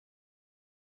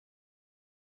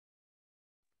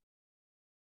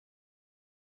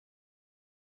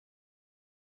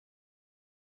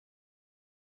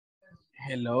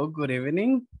Hello, good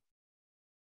evening.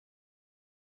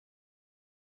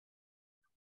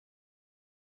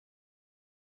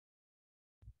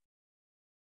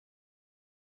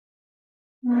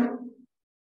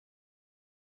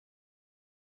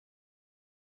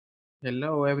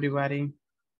 Hello, everybody.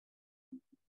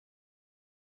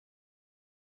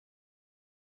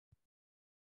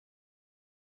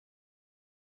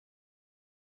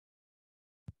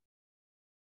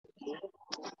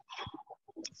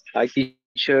 Hi,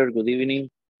 teacher. Good evening.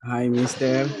 Hi,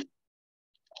 mister.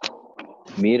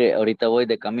 Mire, ahorita voy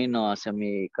de camino hacia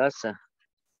mi casa.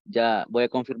 Ya voy a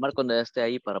confirmar cuando ya esté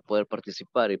ahí para poder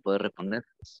participar y poder responder.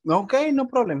 Okay, no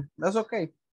problem. That's okay.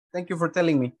 Thank you for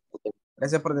telling me.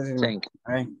 Gracias por decirme. Thank you.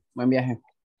 All right, buen viaje.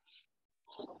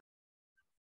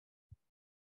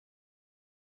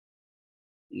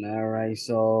 All right,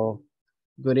 so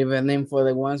good evening for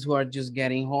the ones who are just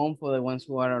getting home, for the ones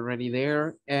who are already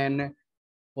there, and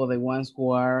for the ones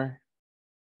who are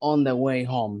on the way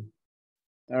home.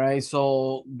 All right,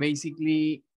 so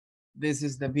basically, this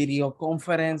is the video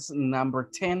conference number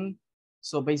 10.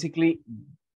 So basically,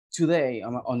 today,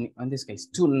 on this case,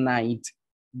 tonight,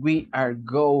 we are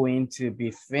going to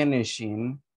be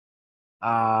finishing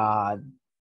the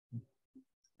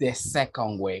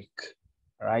second week.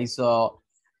 All right, so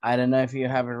I don't know if you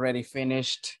have already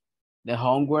finished the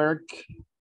homework,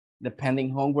 the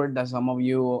pending homework that some of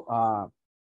you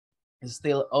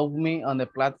still owe me on the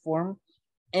platform,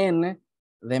 and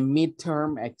the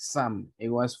midterm exam. It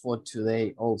was for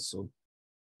today also.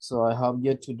 So I hope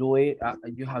you to do it.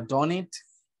 You have done it.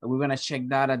 We're gonna check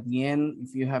that at the end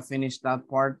if you have finished that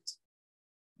part.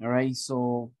 All right,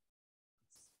 so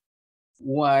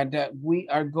what we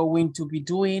are going to be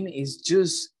doing is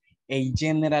just a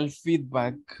general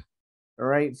feedback,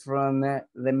 right, from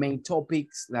the main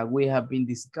topics that we have been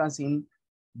discussing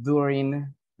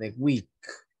during the week.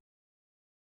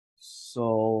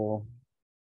 So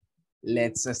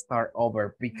let's start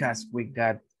over because we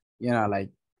got, like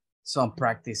some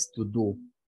practice to do.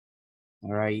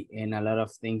 All right, and a lot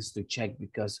of things to check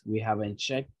because we haven't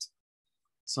checked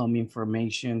some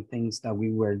information, things that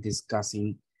we were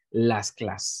discussing last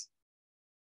class.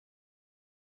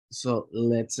 So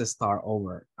let's start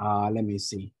over. Let me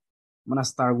see. I'm gonna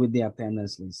start with the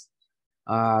attendance list.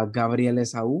 Gabriel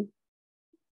Esaú.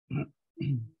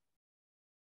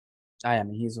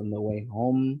 He's on the way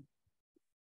home.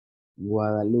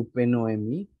 Guadalupe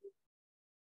Noemi.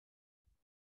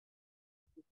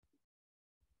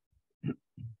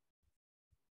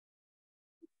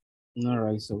 All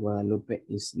right, so Guadalupe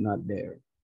is not there.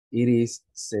 It is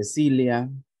Cecilia.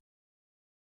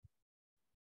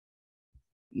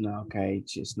 No, okay,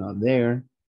 she's not there.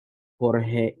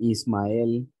 Jorge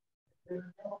Ismael.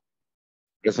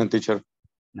 Present, teacher.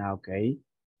 Okay,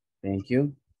 thank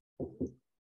you.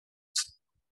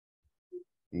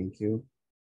 Thank you.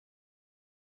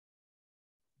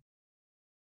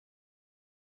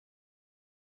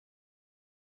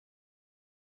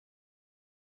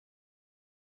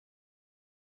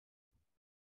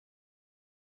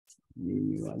 Give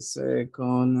me 1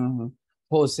 second.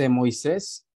 Jose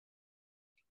Moises.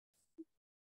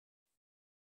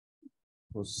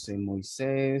 Jose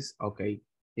Moises. Okay,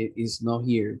 it is not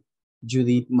here.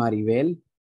 Judith Maribel.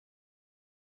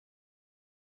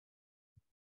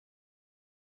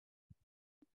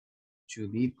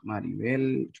 Judith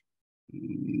Maribel.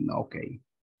 Okay.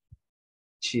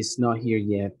 She's not here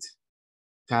yet.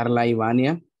 Carla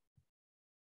Ivania.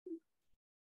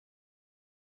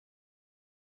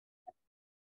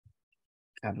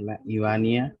 Carla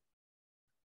Ivania.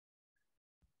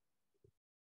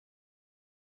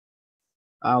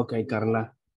 Okay,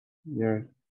 Carla. You're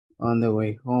on the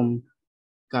way home.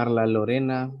 Carla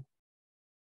Lorena.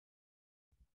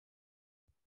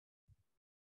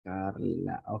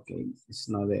 Carla, okay, it's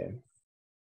not there.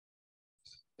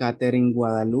 Catherine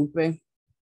Guadalupe.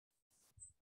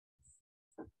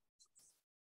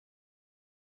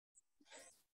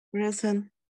 Present.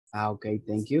 Okay,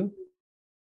 thank you.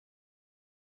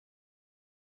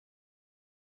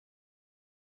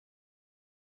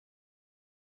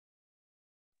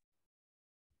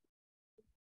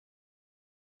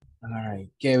 All right,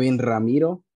 Kevin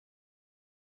Ramiro.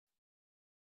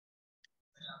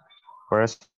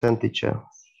 Present, teacher.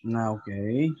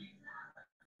 Okay.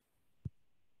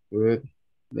 Good.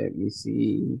 Let me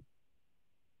see.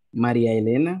 María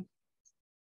Elena.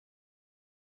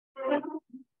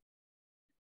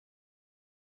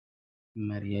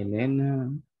 María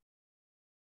Elena.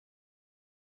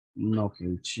 No,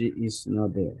 okay, she is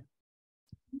not there.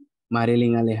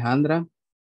 Marilyn Alejandra.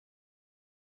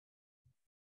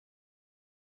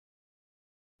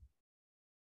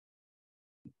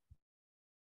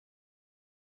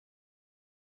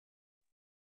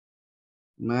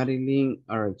 Marilyn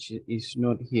Arch is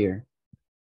not here.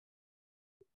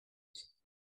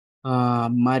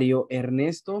 Mario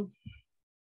Ernesto.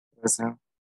 Present.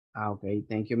 Okay,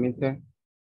 thank you, mister.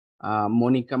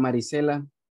 Mónica Marisela.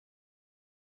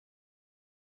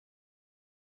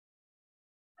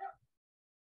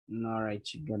 All right,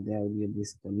 she got the audio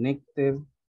disconnected.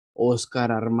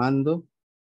 Oscar Armando.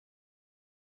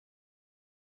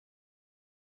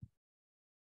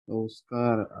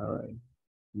 Oscar, all right,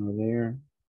 no there.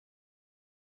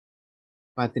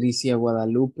 Patricia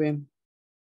Guadalupe.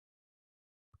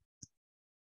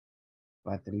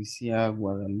 Patricia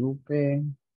Guadalupe.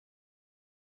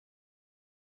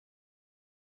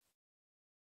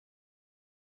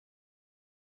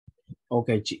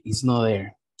 Okay, she is not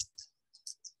there.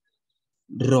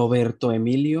 Roberto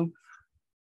Emilio.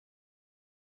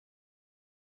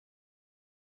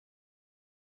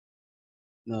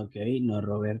 Okay, no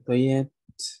Roberto yet.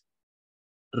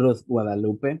 Ruth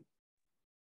Guadalupe.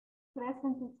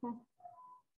 Present.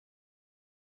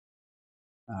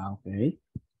 Okay.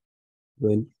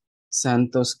 Good.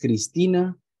 Santos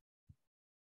Cristina.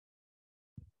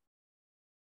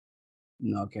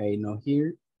 Okay, no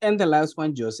here. And the last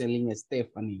one, Jocelyn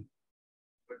Stephanie.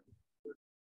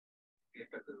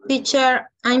 Teacher,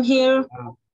 I'm here.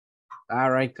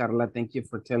 All right, Carla, thank you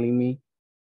for telling me.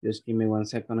 Just give me 1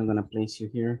 second. I'm going to place you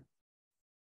here.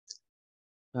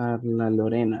 Carla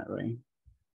Lorena, right?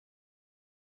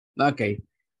 Okay.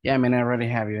 Yeah, I mean, I already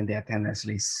have you in the attendance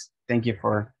list. Thank you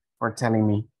for telling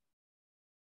me.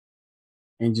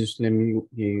 And just let me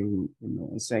give you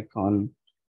 1 second.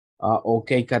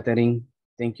 Okay, Catherine.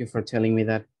 Thank you for telling me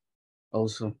that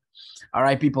also. All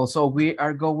right, people. So we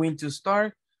are going to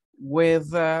start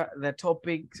with the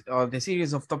topic or the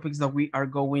series of topics that we are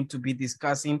going to be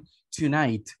discussing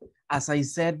tonight. As I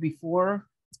said before,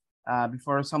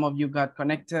 before some of you got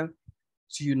connected,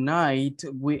 tonight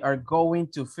we are going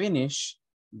to finish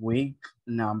week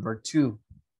number 2.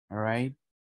 All right.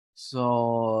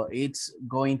 So it's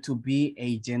going to be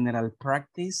a general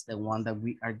practice, the one that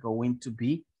we are going to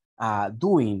be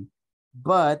doing.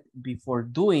 But before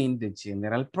doing the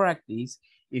general practice,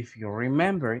 if you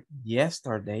remember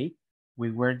yesterday,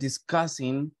 we were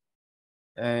discussing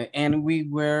and we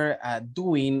were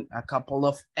doing a couple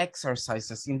of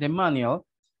exercises in the manual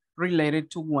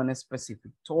related to one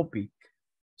specific topic.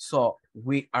 So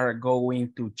we are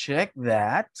going to check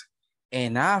that.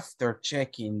 And after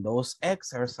checking those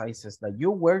exercises that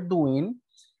you were doing,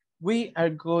 we are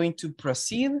going to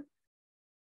proceed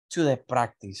to the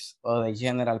practice or the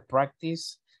general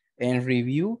practice and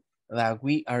review that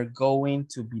we are going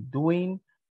to be doing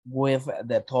with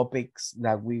the topics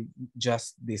that we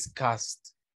just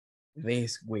discussed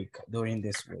this week, during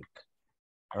this week.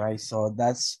 All right, so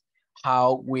that's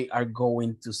how we are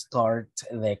going to start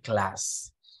the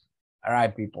class. All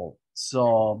right, people.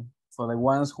 So for the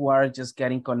ones who are just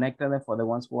getting connected and for the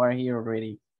ones who are here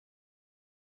already,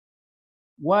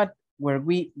 what were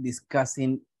we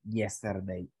discussing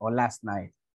yesterday or last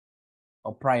night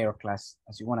or prior class,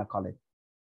 as you want to call it?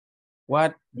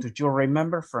 What do you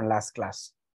remember from last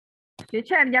class?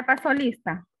 Teacher, ya pasó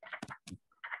lista.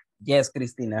 Yes,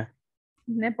 Cristina.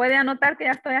 ¿Me puede anotar que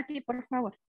ya estoy aquí, por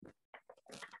favor?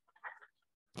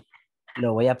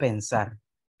 Lo voy a pensar.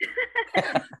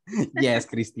 Yes,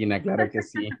 Cristina, claro que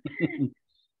sí.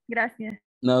 Gracias.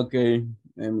 Okay,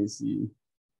 let me see.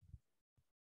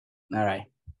 All right,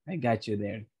 I got you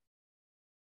there.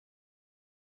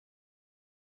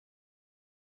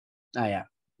 Oh yeah,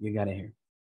 you got it here.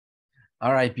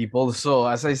 All right, people. So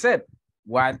as I said,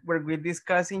 what were we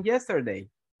discussing yesterday?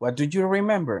 What do you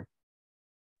remember?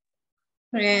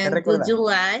 And would you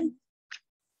like?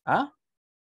 Huh?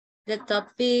 The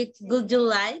topic, would you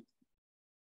like?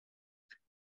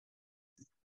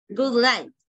 Good like.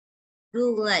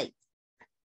 Good like.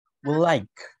 Would like.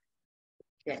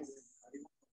 Yes.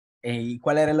 ¿Y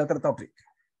cuál era el otro topic?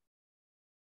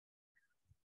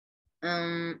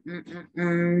 No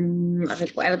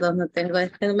recuerdo, no tengo,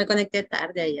 es que me conecté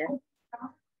tarde ayer.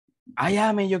 Ah,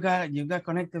 yeah, man, you got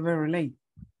connected very late.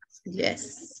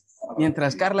 Yes.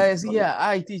 Mientras Carla decía,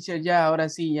 ay, teacher, ya, ahora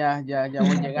sí, ya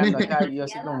voy llegando acá. Y yo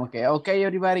así como que, okay,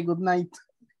 everybody, good night.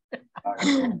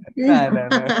 No.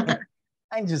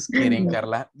 I'm just kidding,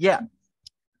 Carla. Yeah.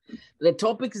 The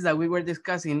topics that we were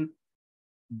discussing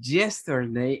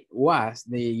yesterday was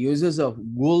the uses of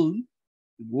would,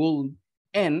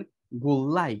 and would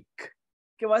like,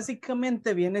 que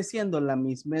básicamente viene siendo la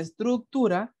misma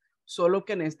estructura, solo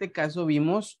que en este caso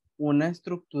vimos una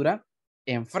estructura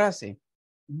en frase.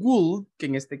 Would, que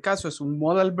en este caso es un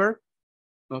modal verb,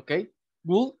 ¿ok?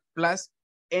 Would plus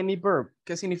any verb.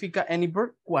 ¿Qué significa any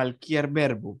verb? Cualquier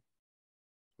verbo,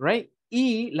 right?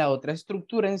 Y la otra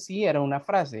estructura en sí era una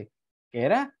frase que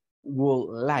era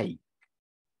would like,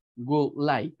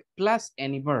 plus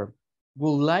any verb.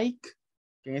 Would like,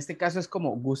 que en este caso es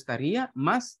como gustaría,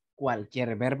 más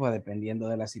cualquier verbo dependiendo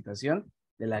de la situación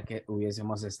de la que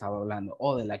hubiésemos estado hablando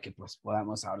o de la que pues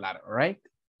podamos hablar, right?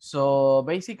 So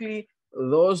basically,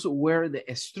 those were the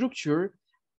structure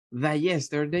that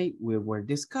yesterday we were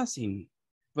discussing.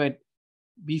 But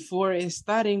before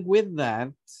starting with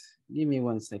that, give me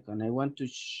 1 second. I want to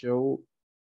show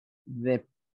the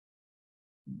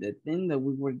thing that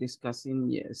we were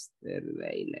discussing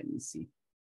yesterday. Let me see.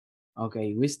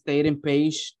 Okay, we stayed in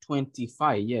page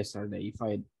 25 yesterday.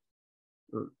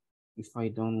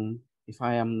 If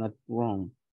I am not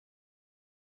wrong,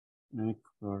 let me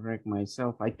correct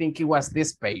myself. I think it was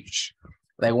this page,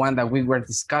 the one that we were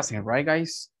discussing, right,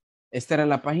 guys? Esta era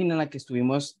la página en la que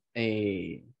estuvimos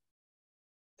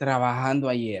trabajando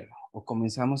ayer o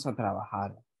comenzamos a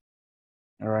trabajar.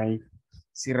 All right.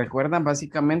 Si recuerdan,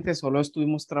 básicamente solo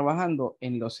estuvimos trabajando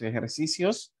en los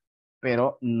ejercicios,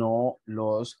 pero no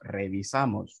los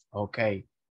revisamos. Okay.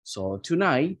 So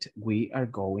tonight we are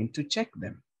going to check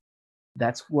them.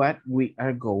 That's what we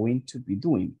are going to be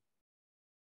doing.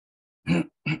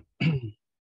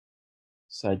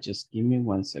 So just give me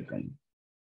 1 second.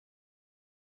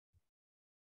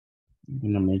 I'm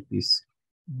gonna make this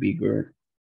bigger.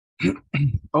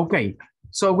 Okay,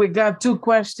 so we got 2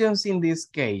 questions in this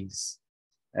case.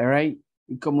 All right.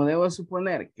 Y como debo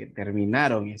suponer que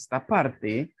terminaron esta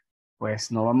parte,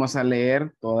 pues no vamos a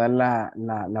leer toda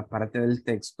la parte del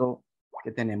texto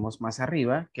que tenemos más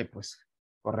arriba, que pues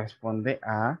corresponde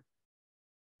a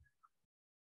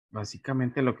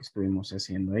básicamente lo que estuvimos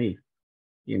haciendo ahí.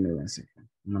 Give me 1 second.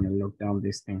 I'm gonna lock down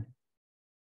this thing.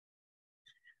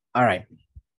 All right.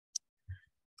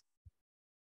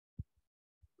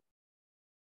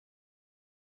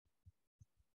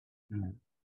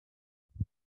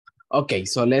 Okay,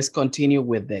 so let's continue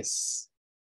with this.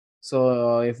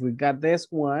 So if we got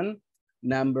this one,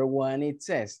 number 1, it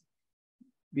says,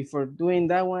 before doing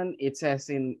that one, it says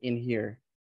in here,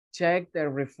 check the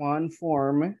refund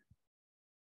form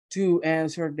to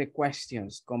answer the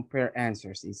questions, compare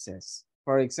answers, it says.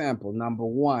 For example, number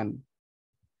 1,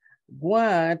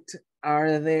 what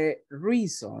are the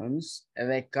reasons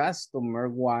the customer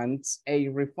wants a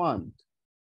refund?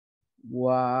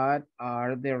 What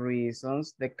are the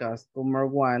reasons the customer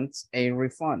wants a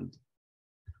refund?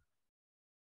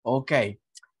 Okay,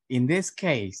 in this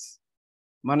case,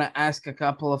 I'm gonna ask a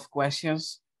couple of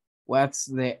questions. What's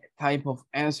the type of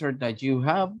answer that you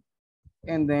have?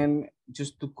 And then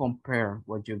just to compare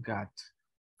what you got.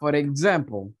 For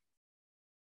example,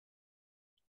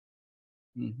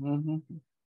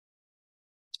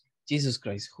 Jesus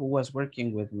Christ, who was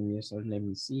working with me? So let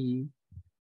me see.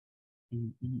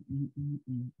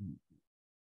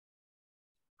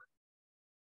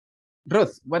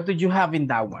 Ruth, what do you have in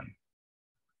that one?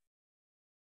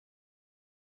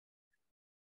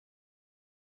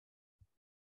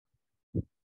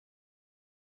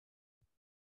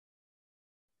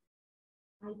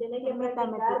 The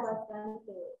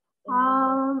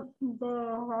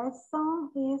reason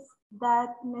is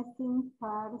that missing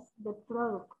parts the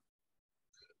product.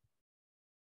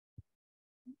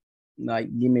 No,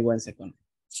 give me 1 second.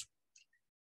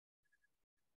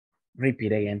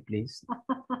 Repeat again, please.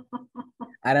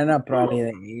 I don't know,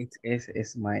 probably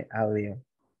it's my audio.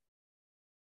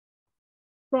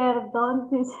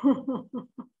 Perdón.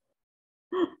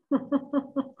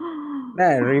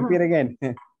 No, repeat again.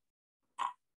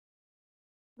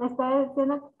 Me está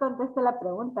diciendo que conteste la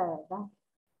pregunta, ¿verdad?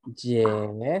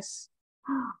 Yes.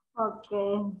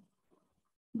 Okay.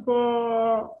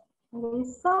 The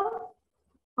reason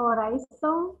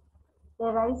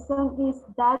is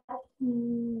that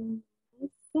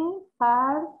missing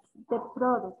parts the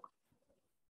product.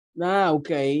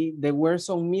 Okay. There were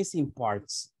some missing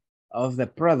parts of the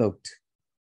product.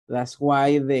 That's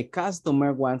why the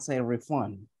customer wants a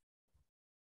refund.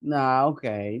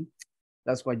 Okay.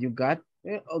 That's what you got.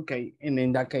 Okay. And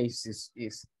in that case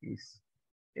is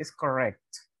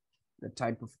correct. The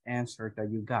type of answer that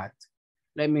you got.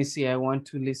 Let me see. I want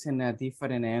to listen a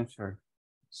different answer.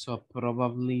 So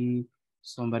probably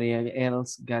somebody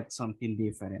else got something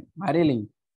different. Marilyn,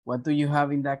 what do you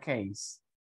have in that case?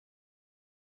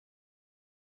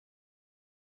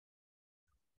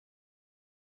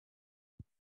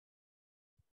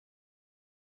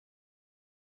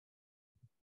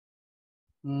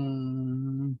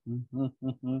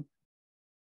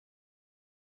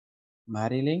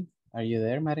 Marilyn, are you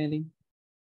there, Marilyn?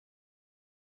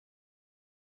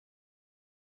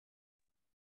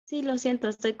 Sí, lo siento,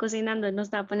 estoy cocinando, no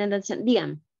estaba poniendo atención.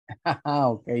 Dígame.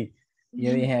 Okay.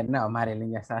 Yo dije, no,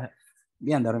 Marilyn ya está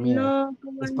bien dormida. No,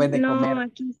 como Después de no, comer,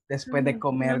 aquí después de estoy,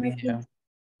 comer, no, dije,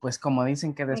 pues como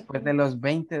dicen que después de aquí, los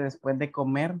 20, después de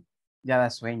comer, ya da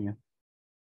sueño.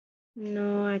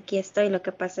 no, aquí estoy. Lo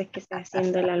que pasa es que estoy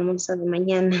haciendo el almuerzo de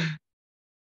mañana.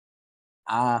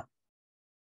 Ah,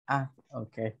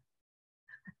 okay.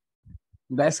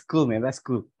 That's cool, man. That's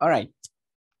cool. All right.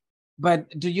 But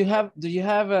do you have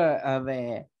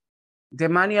the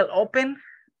manual open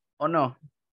or no?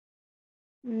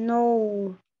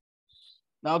 No.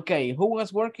 Okay. Who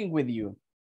was working with you?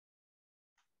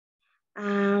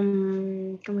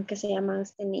 ¿Cómo es que se llama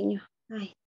este niño?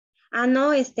 Ay. Ah,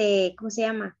 no, ¿cómo se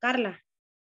llama? Carla.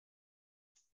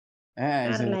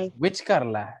 Carla. Which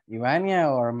Carla? Ivania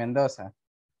or Mendoza?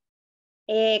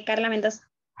 Carla Mendoza.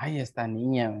 Ay, esta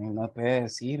niña, man, no puede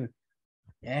decir.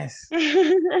 Yes.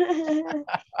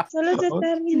 Solo se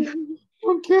está riendo.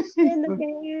 Okay. Viendo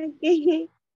que aquí.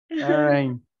 All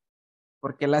right.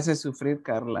 ¿Por qué la hace sufrir,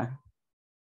 Carla?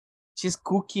 She's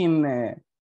cooking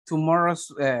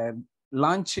tomorrow's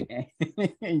lunch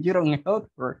and you don't help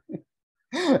her.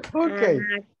 Okay.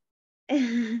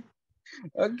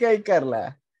 Okay,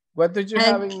 Carla. What did you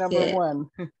have in number Okay. one?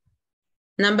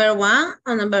 Number 1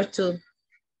 or number 2?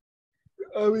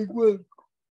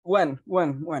 One.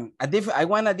 I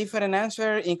want a different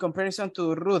answer in comparison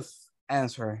to Ruth's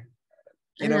answer.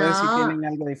 Quiero ver si No, tienen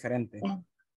algo diferente.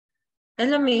 es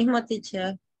lo mismo,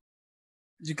 teacher.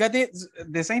 You got it?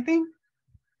 The same thing?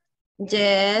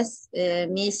 Yes,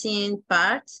 missing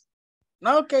parts.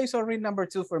 Okay, so read number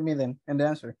 2 for me then, and the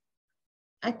answer.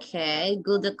 Okay,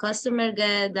 good. The customer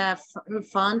get the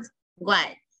refund.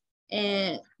 Why?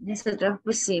 Nosotros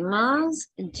pusimos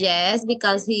yes,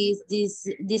 because he is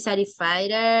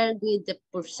dissatisfied with the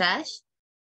purchase.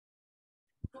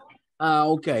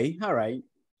 Okay, all right.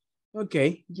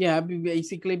 Okay, yeah,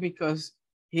 basically because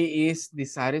he is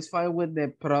dissatisfied with the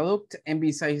product, and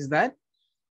besides that,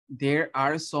 there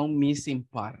are some missing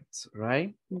parts,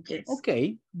 right? Yes.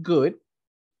 Okay, good.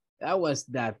 That was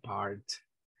that part.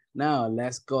 Now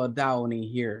let's go down in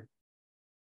here.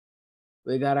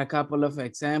 We got a couple of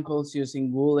examples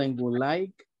using would and would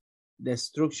like, the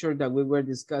structure that we were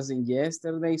discussing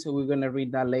yesterday. So we're gonna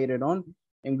read that later on,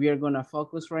 and we are gonna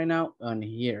focus right now on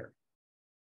here.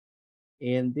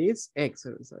 In this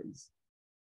exercise.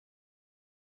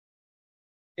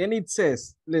 And it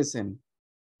says, listen,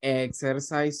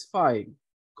 exercise 5,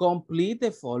 complete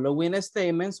the following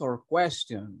statements or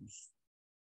questions.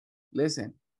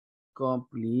 Listen,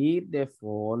 complete the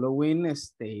following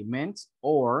statements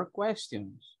or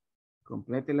questions.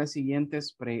 Complete las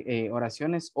siguientes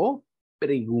oraciones o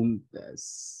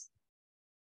preguntas.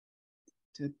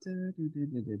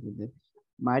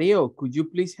 Mario, could you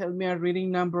please help me at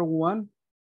reading number 1?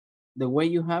 The way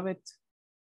you have it.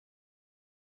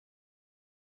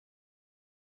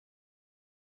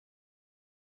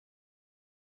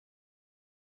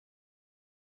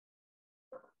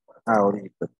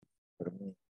 Ahorita.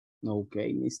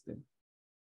 Okay, mister.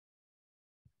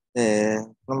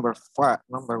 Number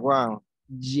 1.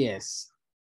 Yes.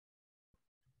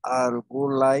 I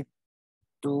would like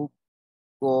to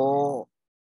go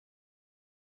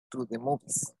to the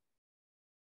movies.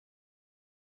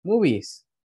 Movies.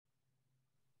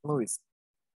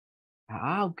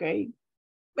 Okay.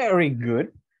 Very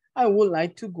good. I would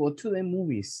like to go to the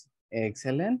movies.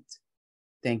 Excellent.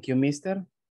 Thank you, mister.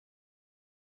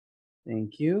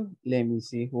 Thank you. Let me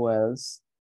see who else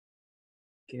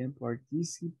can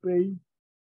participate.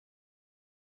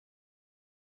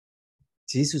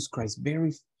 Jesus Christ,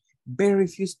 very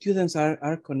few students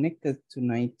are connected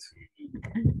tonight.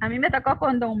 A mí me tocó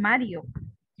con Don Mario.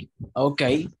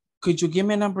 Okay. Could you give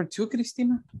me number 2,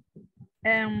 Cristina?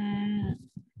 No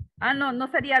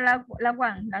sería la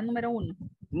one, la número 1.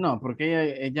 No,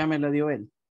 porque ella me la dio él.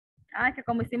 Es que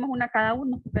como hicimos una cada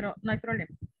uno, pero no hay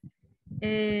problema.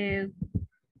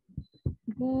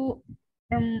 Go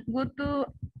to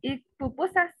eat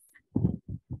pupusas.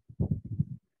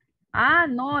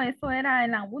 No, eso era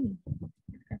en la 1.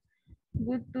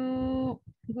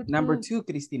 Number 2,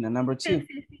 Cristina, number 2.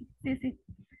 Sí.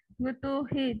 Go to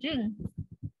his gym.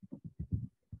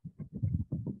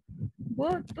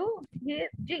 Go to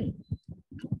his gym.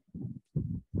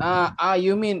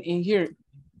 You mean in here,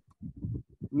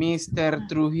 Mr.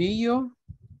 Trujillo?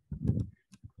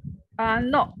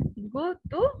 No, go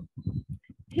to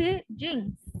his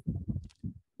gym.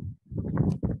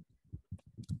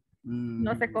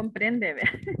 No se comprende,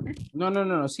 ¿verdad?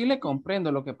 No, sí le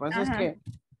comprendo. Lo que pasa es que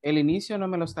el inicio no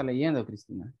me lo está leyendo,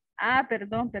 Cristina.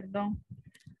 Perdón.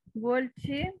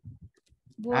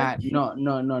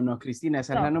 No, Cristina,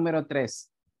 esa es la número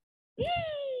 3.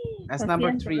 That's Lo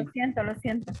number siento, 3. lo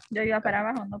siento. Yo iba para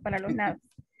abajo, no para los lados.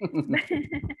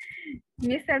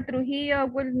 Mr. Trujillo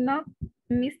will not,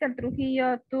 Mr.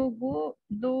 Trujillo to go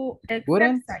do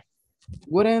exercise.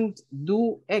 Wouldn't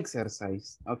do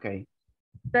exercise. Ok.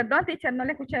 Perdón, teacher, no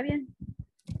le escuché bien.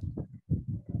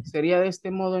 Sería de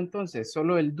este modo entonces.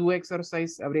 Solo el do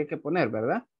exercise habría que poner,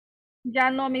 ¿verdad?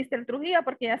 Ya no Mr. Trujillo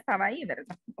porque ya estaba ahí,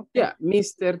 ¿verdad? Okay. Yeah,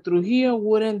 Mr. Trujillo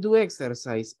wouldn't do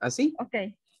exercise. ¿Así?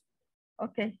 Ok.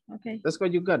 That's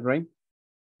what you got, right?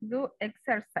 Do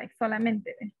exercise,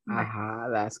 solamente. Ajá,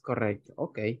 that's correct.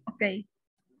 Okay. Ok.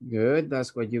 Good,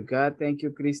 that's what you got. Thank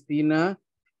you, Christina.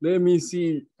 Let me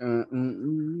see.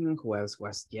 Who else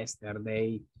was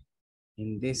yesterday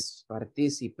in this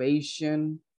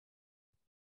participation?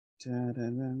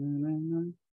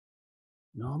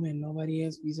 No, man, nobody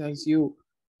else besides you.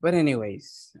 But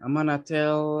anyways, I'm gonna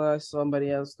tell somebody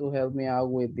else to help me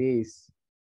out with this.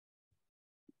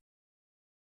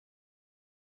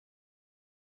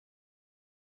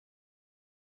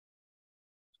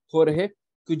 Jorge,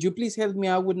 could you please help me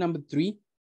out with number 3?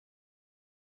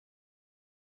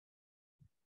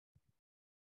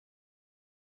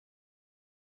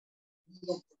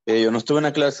 Yo no estuve en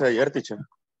la clase ayer, teacher.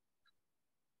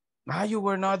 Ah, you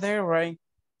were not there, right?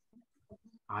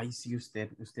 Ay, sí,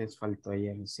 usted faltó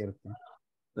ayer, es cierto.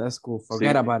 That's cool.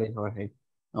 Forget about it, Jorge.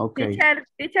 Okay.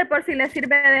 Teacher, por si le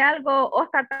sirve de algo,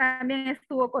 Oscar también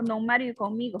estuvo con Don Mario y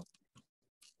conmigo.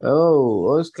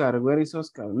 Oh, Oscar, where is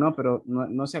Oscar? No, pero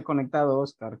no se ha conectado,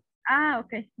 Oscar. Ah,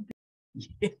 ok.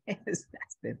 Yes,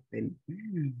 that's the thing.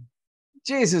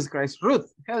 Jesus Christ.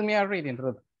 Ruth, help me out reading,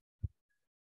 Ruth.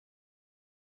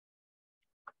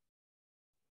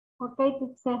 Okay,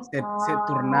 teacher. Se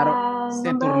turnaron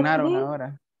Number 3.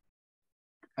 ahora.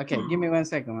 Okay, give me 1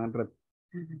 second, man, Ruth.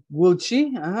 Will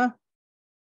she?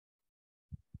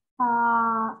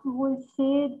 Will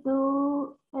she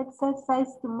do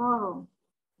exercise tomorrow?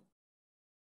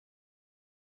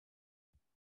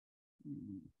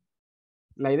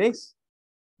 Like this?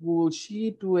 Will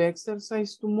she do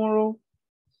exercise tomorrow?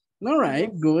 All right,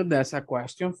 Yes. good. That's a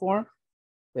question for.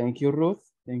 Thank you, Ruth.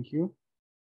 Thank you.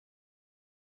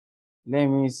 Let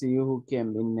me see who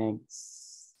can be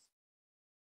next.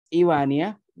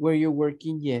 Ivania, were you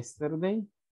working yesterday?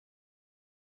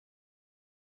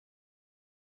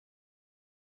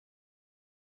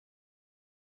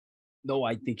 No,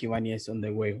 I think Ivania is on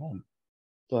the way home.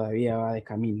 Todavía va de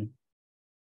camino.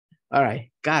 All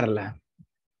right, Carla.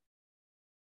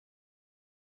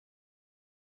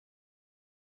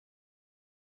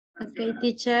 Okay,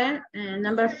 teacher.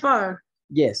 Number 4.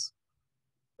 Yes.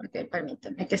 Ok,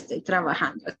 permítame que estoy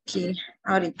trabajando aquí.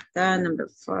 Ahorita, number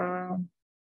 4.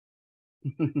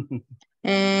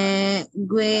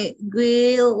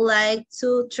 We like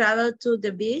to travel to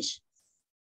the beach.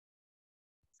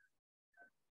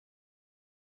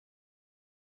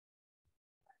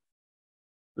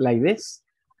 Like this?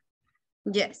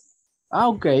 Yes.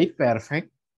 Okay,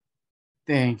 perfect.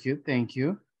 Thank you, thank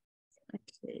you.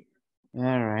 Okay.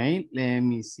 All right, let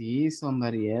me see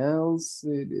somebody else.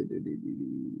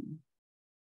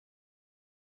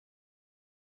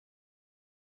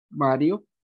 Mario.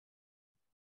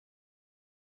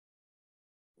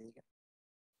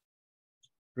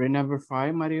 Read number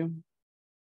 5, Mario.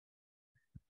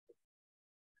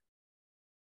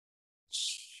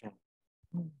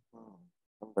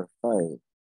 Number 5.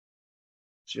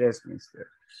 Yes, mister.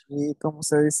 ¿Y cómo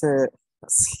se dice?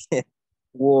 Así,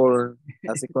 word,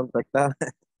 así contactada.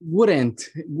 Wouldn't.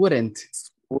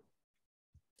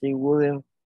 She wouldn't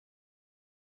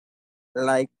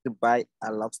like to buy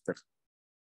a lobster.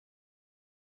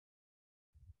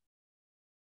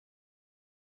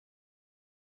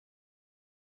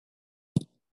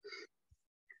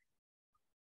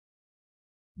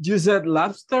 You said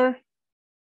lobster?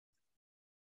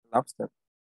 Lobster.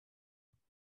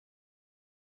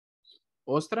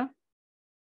 Ostra?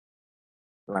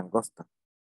 Langosta.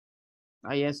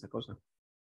 Ah, esa cosa.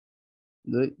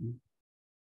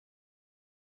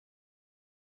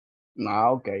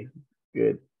 Ah, okay.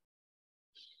 Good.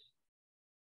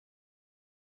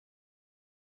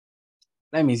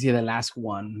 Let me see the last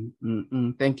one.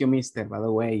 Thank you, mister, by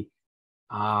the way.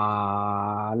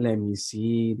 Let me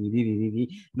see.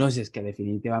 No sé, es que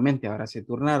definitivamente ahora se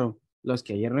turnaron. Los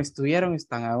que ayer no estuvieron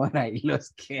están ahora y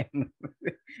los que no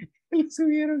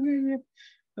estuvieron ayer.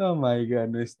 Oh my God,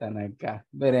 no están acá.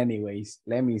 But anyways,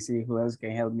 let me see who else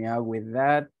can help me out with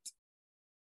that.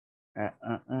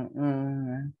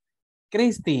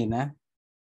 Cristina.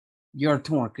 Your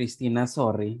turn, Cristina,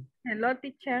 sorry. Hello,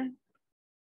 teacher.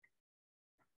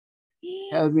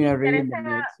 Help me read the Esa,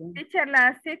 next one. teacher,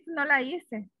 la 6 no la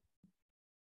hice.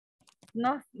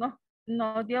 No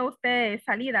nos dio usted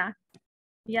salida.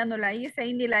 Ya no la hice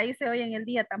y ni la hice hoy en el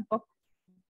día tampoco.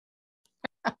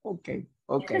 Okay,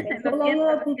 okay. Yo le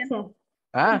ayudo, teacher.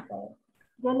 Ah,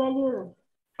 Yo le ayudo.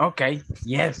 okay,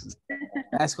 yes.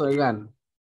 That's what I got.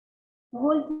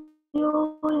 Would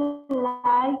you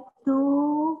like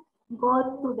to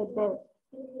go to the bed?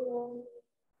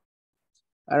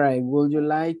 All right, would you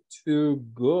like to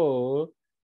go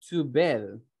to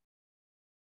bed?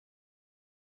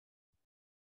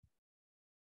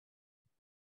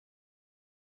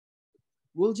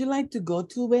 Would you like to go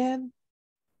to bed?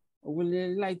 Or would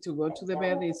you like to go to the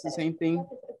bed? It's the same thing.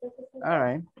 All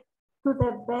right. To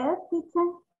the bed, teacher.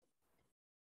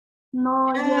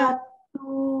 No lleva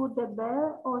to the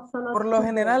bed o solo Por lo to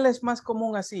general bed? es más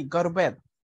común así, go to bed.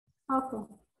 Okay.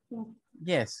 Sí.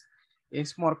 Yes,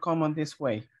 it's more common this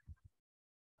way.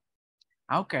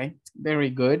 Okay, very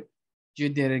good. You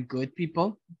did it good,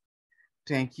 people.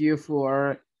 Thank you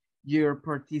for your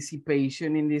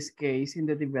participation in this case, in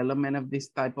the development of this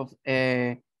type of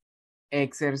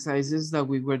exercises that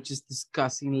we were just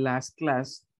discussing last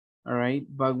class, all right?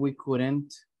 But we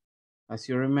couldn't, as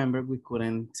you remember, we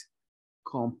couldn't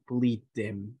complete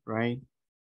them, right?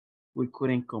 We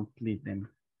couldn't complete them.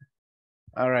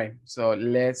 All right, so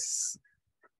let's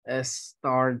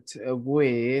start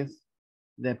with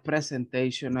the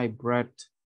presentation I brought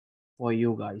for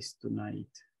you guys tonight.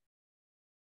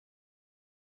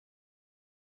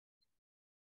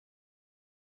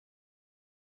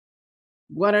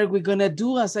 What are we gonna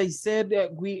do? As I said,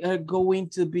 we are going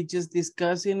to be just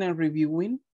discussing and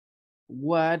reviewing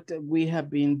what we have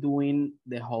been doing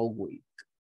the whole week.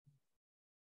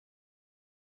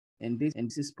 And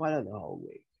this is part of the whole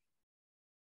week.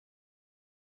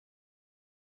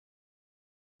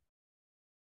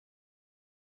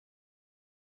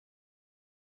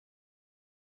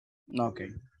 Okay.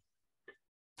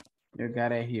 You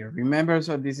got it here. Remember,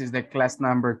 so this is the class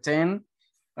number 10.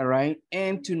 All right.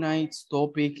 And tonight's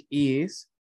topic is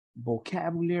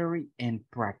vocabulary and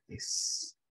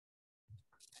practice.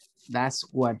 That's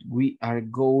what we are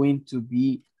going to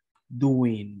be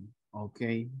doing.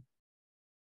 Okay.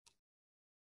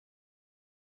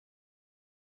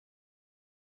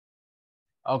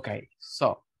 Okay,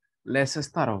 so let's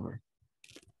start over.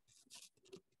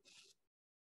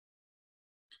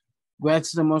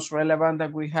 What's the most relevant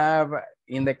that we have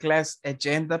in the class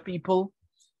agenda, people?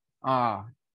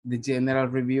 The general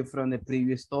review from the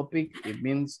previous topic. It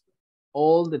means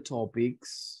all the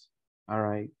topics. All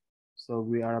right, so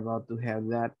we are about to have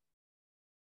that.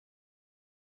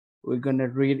 We're gonna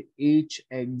read each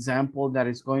example that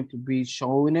is going to be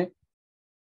showing it.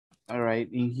 All right,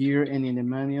 in here and in the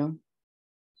manual.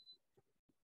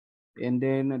 And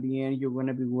then at the end, you're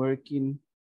gonna be working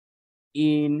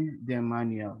in the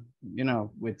manual, you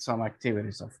know, with some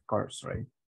activities, of course, right?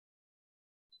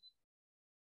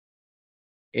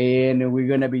 And we're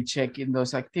gonna be checking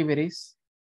those activities.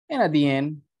 And at the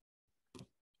end,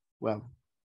 well,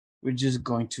 we're just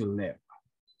going to live.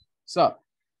 So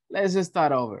let's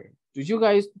start over. Do you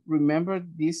guys remember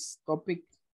this topic,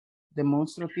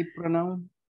 demonstrative pronoun?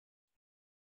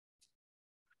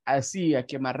 Así, a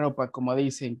quemarropa, como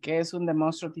dicen, ¿qué es un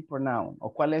demonstrative pronoun?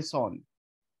 ¿O cuáles son?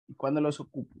 ¿Y cuándo los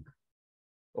ocupan?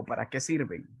 ¿O para qué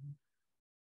sirven?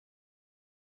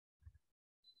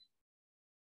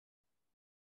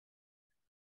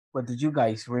 What do you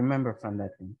guys remember from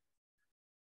that thing?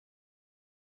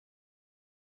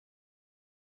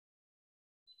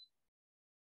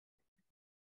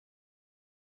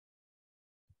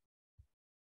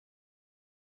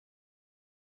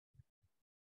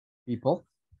 People?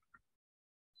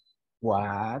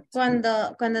 What?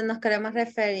 Cuando nos queremos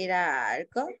referir a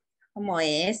algo, como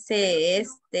ese,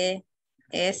 este,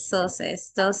 esos,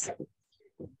 estos.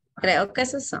 Creo que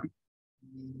esos son.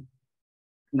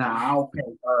 No, okay,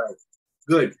 all right,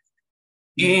 good.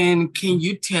 And can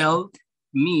you tell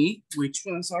me which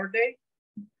ones are they?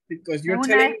 Because you're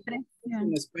telling me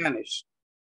in Spanish.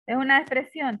 Es una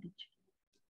expresión, teacher.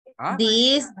 Ah,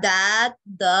 This, that,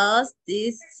 those,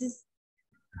 this.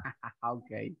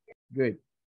 okay, good.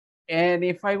 And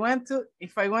if I want to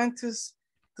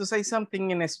say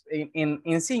something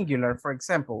in singular, for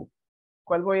example,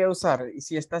 ¿cuál voy a usar? Y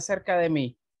si está cerca de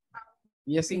mí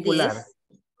y es singular. This.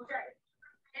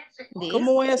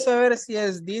 ¿Cómo voy a saber si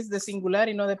es this de singular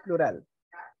y no de plural?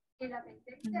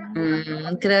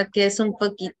 Creo que es un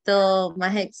poquito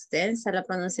más extensa la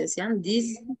pronunciación.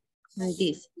 This,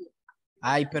 this.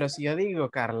 Ay, pero si yo digo,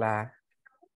 Carla,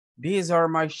 these are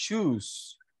my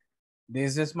shoes.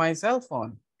 This is my cell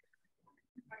phone.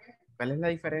 ¿Cuál es la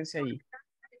diferencia ahí?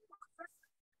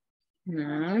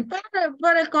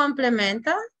 Por el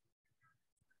complemento.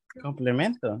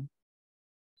 Complemento.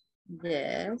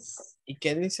 Yes. ¿Y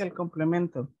qué dice el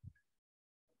complemento?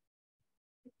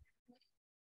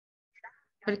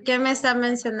 ¿Por qué me está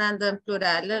mencionando en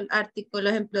plural,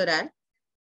 artículos en plural?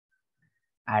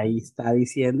 Ahí está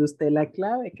diciendo usted la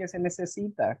clave que se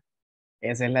necesita.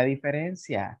 Esa es la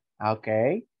diferencia. Ok.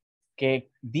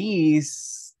 Que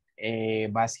this,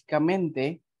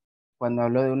 básicamente, cuando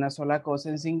hablo de una sola cosa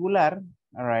en singular,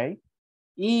 all right,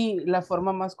 y la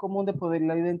forma más común de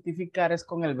poderla identificar es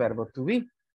con el verbo to be.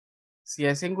 Si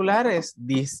es singular es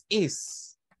this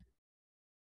is.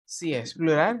 Si es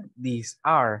plural, these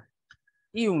are.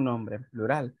 Y un nombre en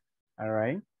plural. All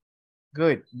right.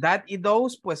 Good. That y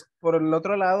those, pues por el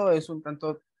otro lado es un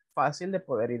tanto fácil de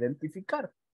poder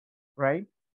identificar. Right.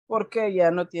 Porque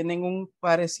ya no tienen un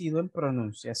parecido en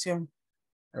pronunciación.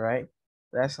 All right.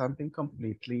 That's something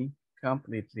completely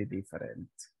different.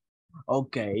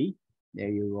 Okay. There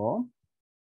you go.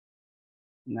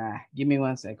 Nah, give me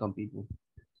 1 second, people.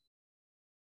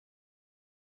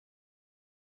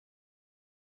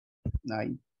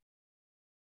 Ay.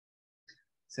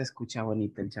 Se escucha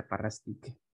bonito el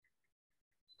chaparrastique.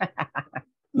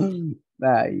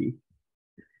 Ay.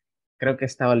 Creo que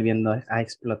está volviendo a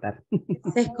explotar.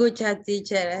 Se escucha,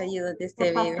 teacher, ahí donde ¿Qué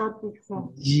usted vive. pasó, teacher?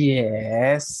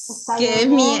 Yes. Está ¡Qué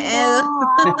lloviendo, miedo!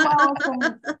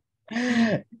 agua,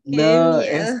 No, miedo.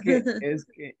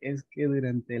 es que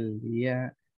durante el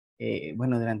día,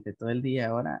 bueno, durante todo el día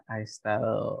ahora ha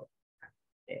estado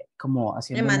como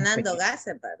haciendo unas Emanando pequeñas,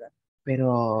 gases, ¿verdad?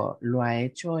 pero lo ha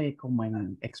hecho como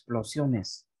en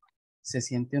explosiones. Se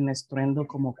siente un estruendo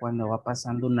como cuando va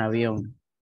pasando un avión.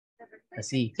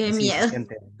 Así, ¡Qué así se miedo!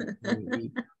 siente.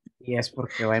 Y es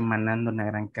porque va emanando una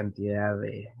gran cantidad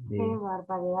Qué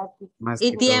barbaridad, teacher. más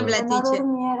Y que tiembla, Que no teacher.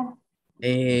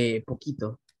 durmiera.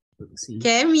 poquito. Sí.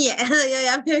 ¡Qué miedo! Yo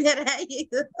ya me hubiera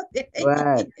ido.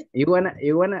 What?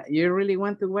 You really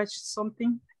want to watch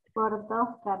something? Por 2,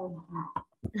 Carlos.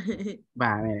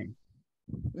 Va, miren,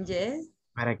 Yes.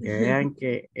 para que vean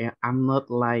que I'm not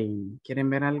lying. ¿Quieren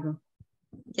ver algo?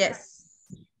 Yes.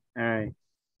 All right.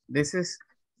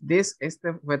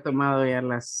 Este fue tomado ya a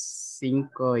las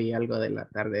 5 y algo de la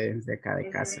tarde desde acá de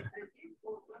casa.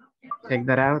 Check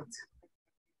that out.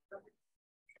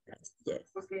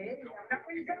 Yes.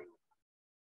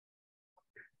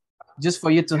 Just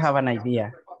for you to have an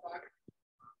idea.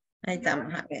 Ahí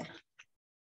estamos, a ver.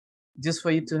 Just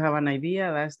for you to have an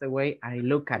idea, that's the way I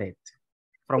look at it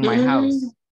from my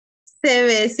house. Se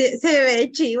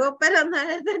ve chivo, pero no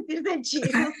es sentir de chivo.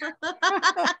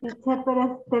 Teacher,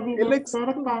 pero te vive looks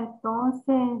cerca,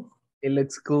 entonces. It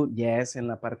looks cool. Yes, en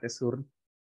la parte sur.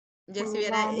 Yo si Pues,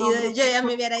 hubiera no, ido, hombre, yo ya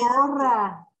me teacher, hubiera ido.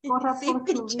 Corra Sí, por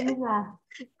su teacher. vida.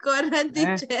 Corra,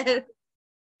 teacher.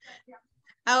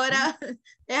 Ahora,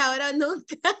 es ahora o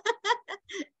nunca.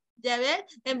 Ya ve,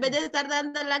 en vez de estar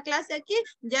dando la clase aquí,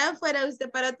 ya fuera usted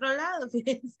para otro lado,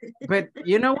 fíjense. But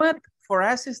you know what? For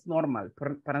us it's normal.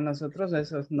 Para nosotros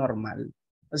eso es normal.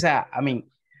 O sea, I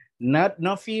mean,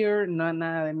 no fear, no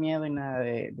nada de miedo y nada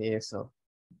de eso.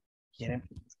 ¿Quieren?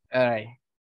 All right.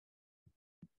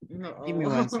 No. Give me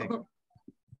 1 second.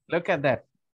 Look at that.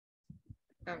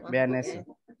 Vean eso.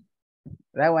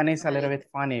 That one is a little bit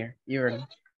funnier, even.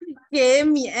 Qué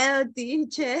miedo,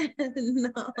 teacher.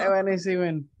 No. That one is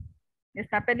even.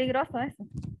 Está peligroso eso.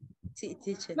 Sí,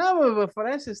 teacher. No, but for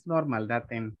us it's normal, that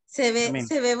thing. Se ve, I mean,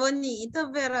 se ve bonito,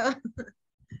 pero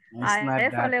it's A not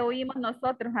eso that. le huimos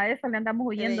nosotros, a eso le andamos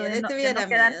huyendo, yo de le no tuviera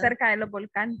quedar miedo. cerca de los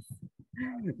volcanes.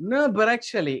 No, but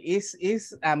actually,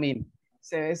 I mean,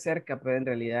 se ve cerca, pero en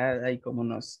realidad hay como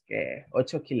unos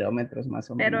 8 kilómetros más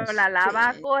o Pero menos. la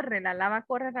lava Sí.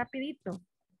 corre rapidito.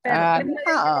 Pero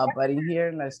No, but in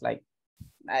here, it's like,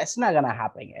 it's not gonna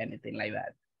happen, anything like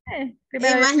that.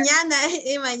 primero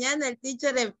Y mañana el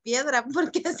teacher en piedra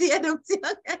porque hacía erupción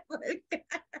el volcán.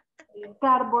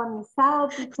 Carbonizado,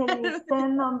 teacher, y usted,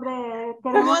 no, hombre,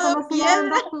 queremos que Modo nos siga piedra.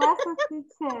 dando clases,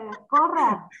 teacher.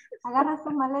 Corra, agarra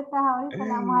sus maletas ahorita,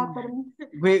 le vamos a dar permiso.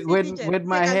 teacher, With se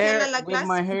my hair, cancela la with clase.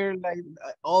 my hair like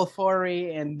all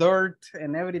furry and dirt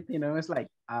and everything, I was like,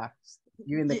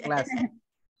 you in the Yeah. class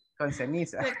con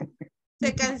ceniza.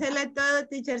 Se cancela todo,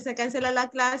 teacher, se cancela la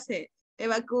clase.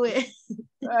 Evacúe.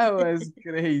 That was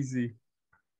crazy.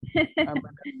 I'm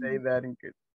gonna say that in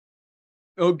case.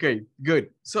 Okay,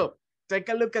 good. So take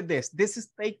a look at this. This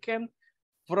is taken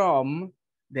from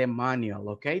the manual,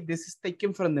 okay? This is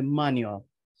taken from the manual.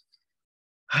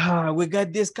 We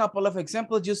got this couple of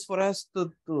examples just for us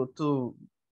to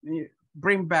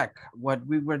bring back what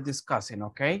we were discussing,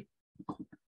 okay?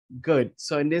 Good.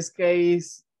 So in this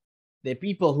case, the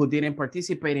people who didn't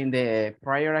participate in the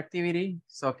prior activity,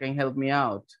 so can help me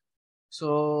out.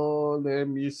 So let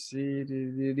me see.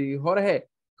 Jorge,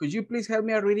 Could you please help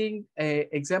me out reading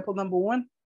example number 1?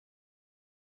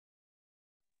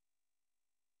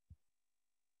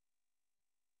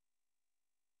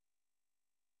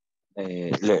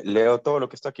 Leo todo lo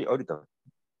que está aquí ahorita.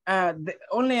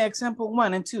 Only example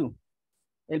 1 and 2.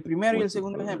 El primero y el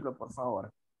segundo ejemplo, por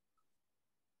favor.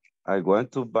 I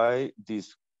want to buy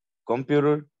this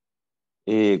computer.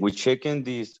 We checking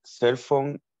this cell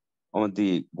phone on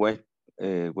the web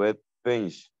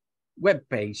page. Web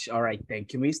page. All right.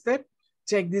 Thank you, mister.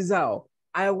 Check this out.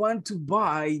 I want to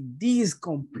buy this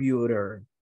computer.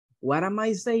 What am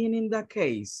I saying in that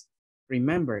case?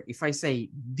 Remember, if I say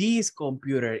this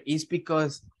computer, it's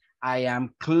because I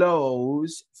am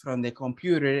close from the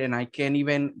computer and I can't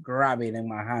even grab it in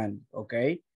my hand,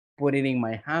 okay? Put it in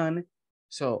my hand.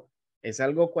 So, es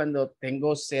algo cuando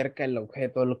tengo cerca el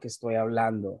objeto de lo que estoy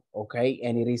hablando, okay?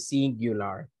 And it is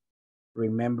singular.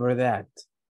 Remember that.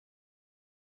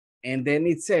 And then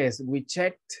it says, we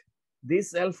checked this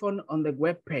cell phone on the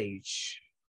web page.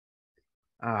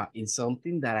 It's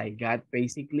something that I got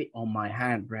basically on my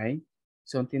hand, right?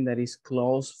 Something that is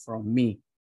close from me.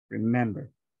 Remember.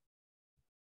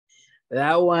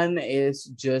 That one is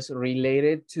just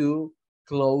related to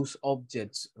close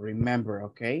objects. Remember,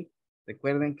 okay?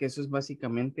 Recuerden que eso es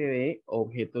básicamente de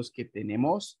objetos que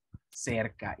tenemos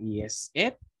cerca y es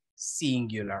it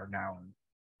singular noun.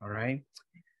 All right?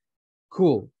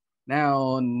 Cool.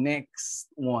 Now, next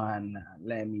one.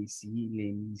 Let me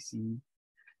see.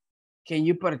 Can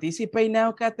you participate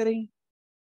now, Catherine?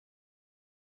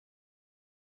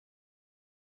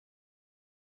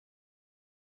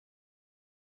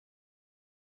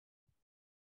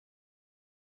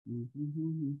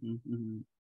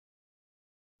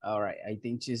 All right, I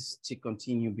think she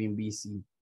continue being busy.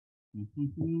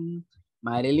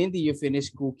 Marilyn, did you finish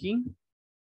cooking?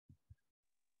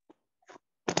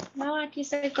 No, aquí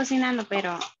estoy cocinando,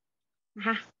 pero...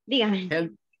 Ajá,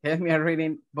 dígame. Help me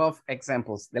reading both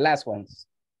examples, the last ones.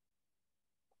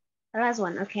 The last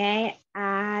one, okay.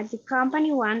 The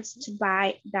company wants to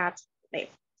buy that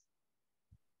lift.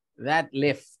 That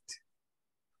lift.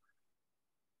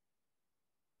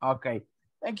 Okay,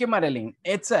 thank you, Madeline.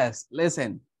 It says,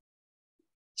 listen,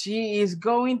 she is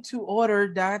going to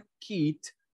order that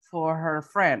kit for her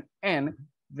friend and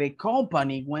the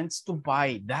company wants to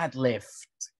buy that lift.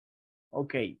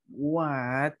 Okay,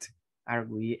 what are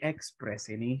we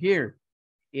expressing in here?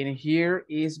 In here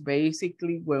is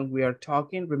basically when we are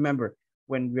talking, remember,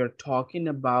 when we are talking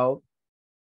about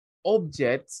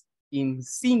objects in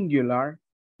singular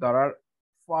that are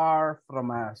far from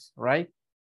us, right?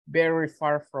 Very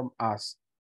far from us.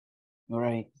 All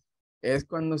right. Es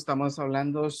cuando estamos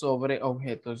hablando sobre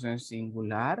objetos en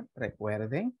singular.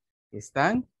 Recuerden,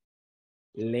 están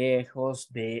lejos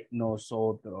de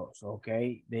nosotros,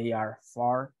 okay? They are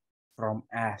far from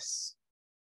us.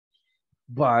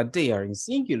 But they are in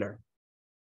singular.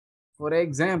 For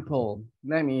example,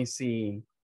 let me see.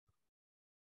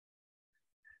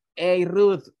 Hey,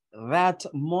 Ruth, that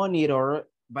monitor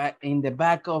in the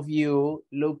back of you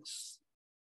looks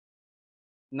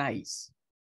nice.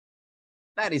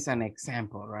 That is an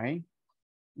example, right?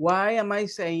 Why am I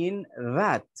saying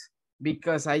that?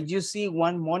 Because I just see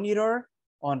one monitor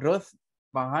on Ruth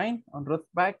behind, on Ruth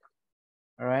back,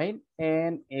 all right?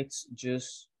 And it's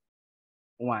just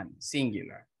one,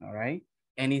 singular, all right?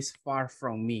 And it's far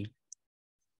from me,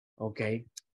 okay?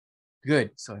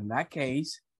 Good, so in that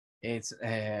case, it's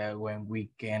when we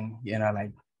can, you know,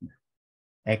 like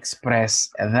express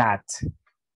that.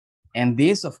 And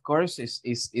this, of course,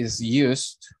 is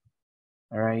used,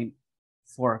 all right,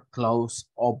 for close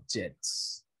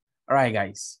objects. All right,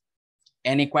 guys.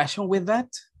 Any question with that?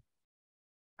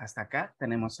 Hasta acá,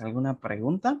 ¿tenemos alguna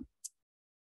pregunta?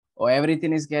 Or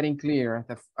everything is getting clear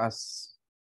as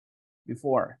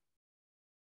before?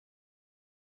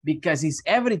 Because if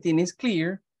everything is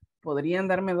clear, ¿podrían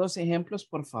darme dos ejemplos,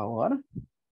 por favor?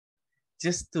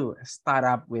 Just to start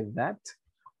up with that.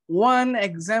 One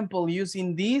example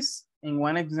using this and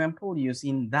one example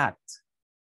using that.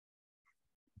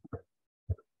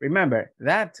 Remember,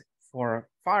 that for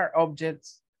far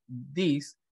objects,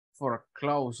 this for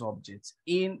close objects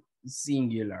in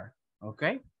singular,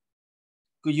 okay?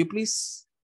 Could you please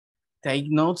take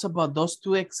notes about those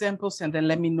two examples and then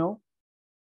let me know?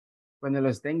 Cuando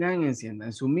los tengan,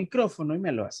 enciendan su micrófono y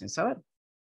me lo hacen saber.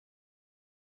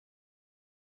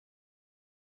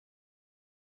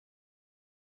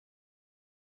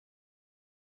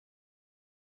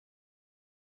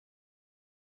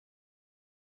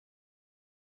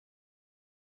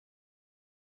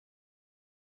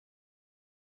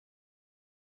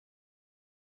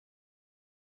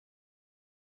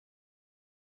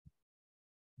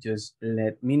 Just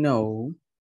let me know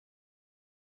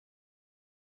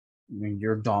when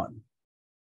you're done.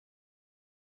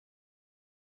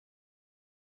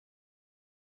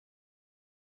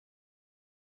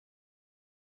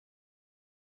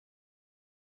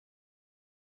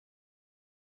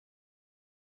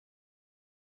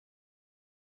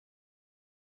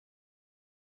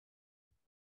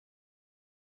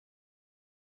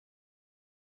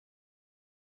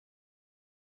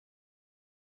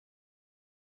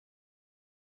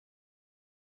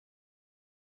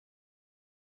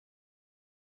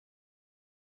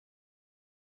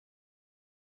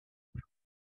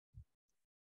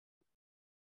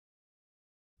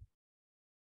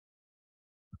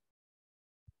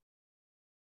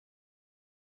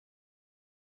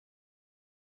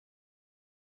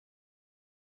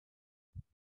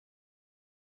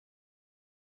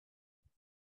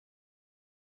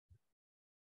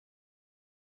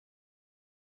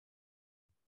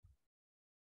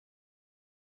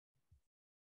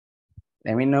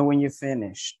 Let me know when you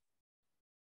finish.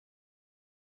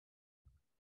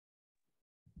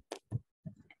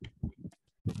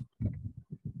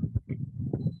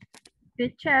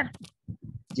 Teacher,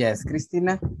 Yes,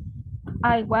 Cristina.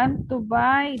 I want to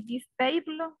buy this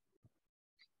table.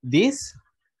 This?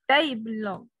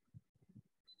 Table.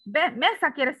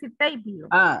 Mesa quiere decir table.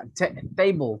 Ah,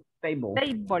 table. Table.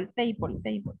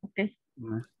 Table. Okay.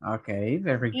 Okay,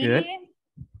 very good.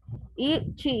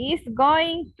 She is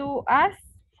going to ask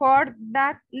for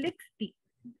that lipstick.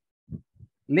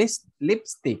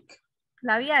 Lipstick.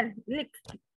 Labial,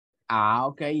 lipstick. Ah,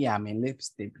 okay, yeah, I mean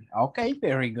lipstick. Okay,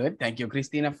 very good. Thank you,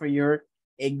 Christina, for your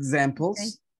examples.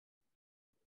 Okay.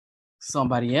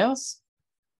 Somebody else?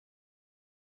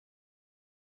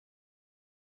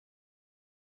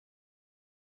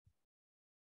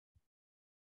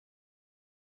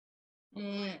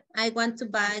 I want to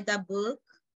buy the book.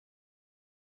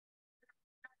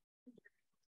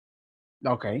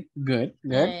 Okay, good.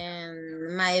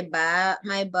 And my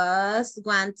boss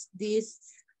wants this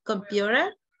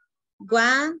computer.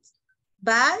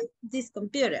 Buy this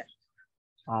computer.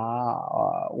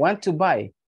 Want to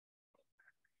buy.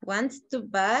 Wants to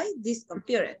buy this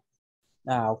computer.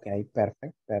 Okay,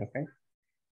 perfect. All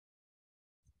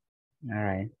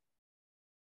right.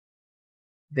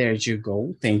 There you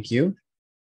go. Thank you.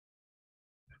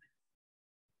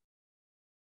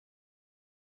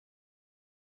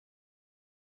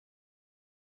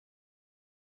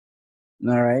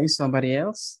 All right, somebody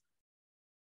else?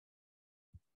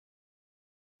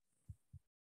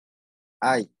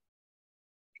 I.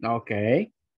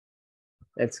 Okay.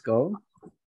 Let's go.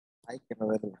 Ay, que no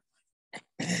verla.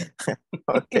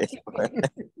 Okay.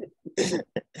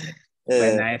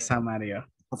 Buena esa, Mario.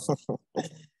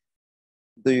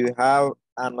 Do you have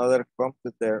another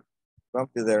computer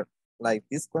like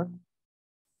this one?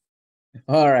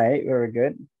 All right, very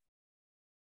good.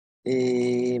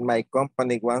 My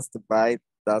company wants to buy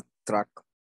that truck.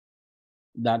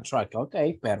 That truck.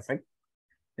 Okay, perfect.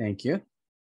 Thank you.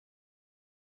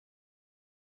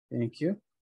 Thank you.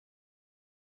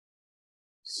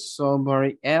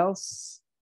 Somebody else?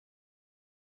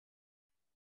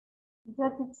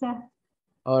 Yes, teacher.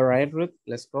 All right, Ruth,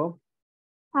 let's go.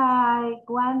 I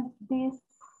want this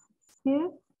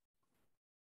shirt.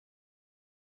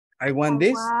 I want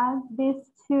this? Want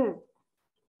this shirt.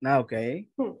 Okay.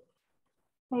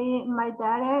 My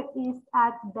daughter is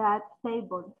at that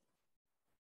table.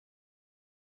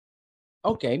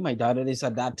 Okay, my daughter is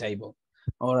at that table.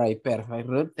 All right, perfect,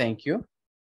 Ruth. Thank you.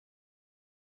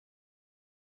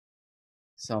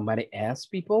 Somebody else,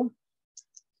 people?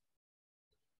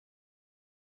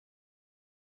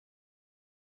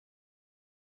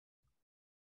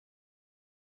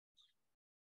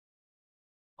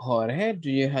 Jorge,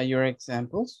 do you have your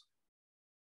examples?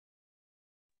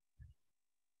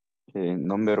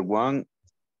 Number one,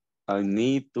 I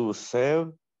need to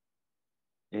sell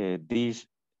this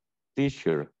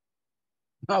t-shirt.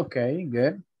 Okay,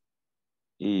 good.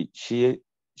 She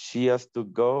has to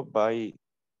go buy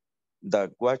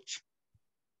the watch.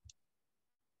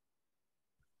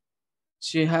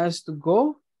 She has to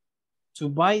go to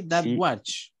buy that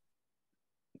watch.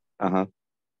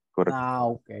 Correct.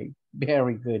 Okay,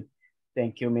 very good.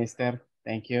 Thank you, mister.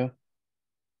 Thank you.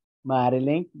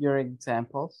 Marilyn, your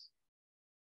examples?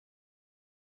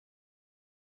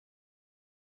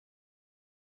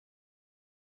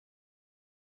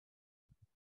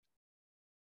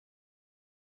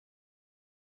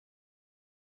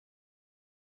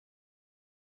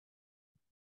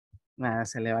 Nada,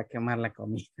 se le va a quemar la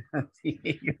comida.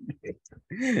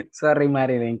 Sorry,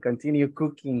 Marilyn. Continue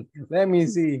cooking. Let me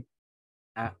see.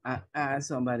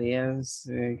 Somebody else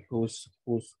who's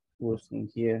in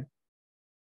here.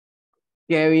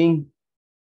 Kevin,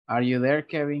 Are you there,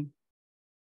 Kevin?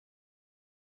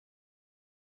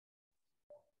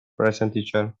 Present,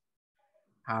 teacher.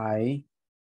 Hi.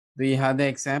 Do you have the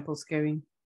examples, Kevin?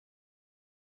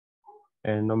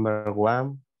 Number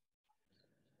 1,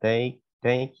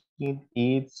 taking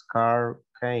its car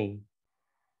key.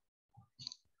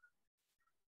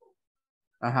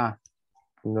 Uh-huh.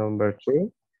 Number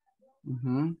 2,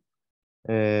 Mm-hmm.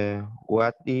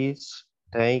 what is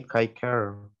take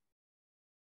care?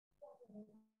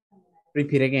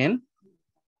 Repeat again.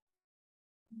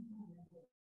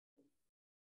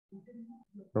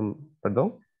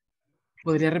 Perdón.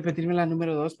 ¿Podría repetirme la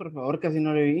número 2, por favor? Casi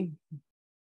no le vi.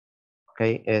 Ok,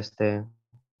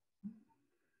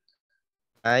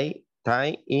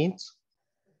 tie its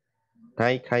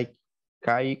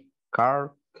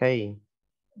car key.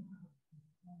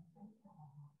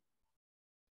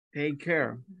 Take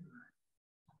care.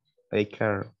 Take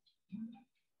care.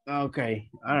 Okay.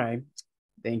 All right.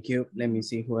 Thank you. Let me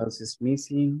see who else is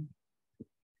missing.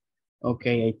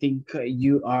 Okay. I think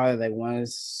you are the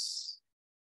ones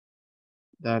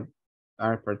that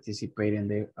are participating.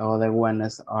 The other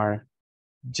ones are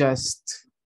just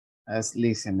as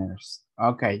listeners.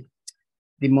 Okay.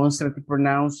 Demonstrative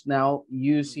pronouns now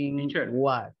using Teacher.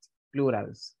 what?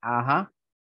 Plurals. Ajá.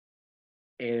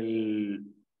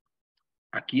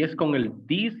 Aquí es con el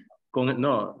this,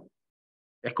 no,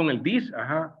 es con el this,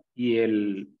 ajá, y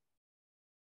el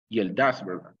das,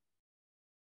 ¿verdad?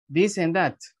 This and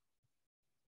that.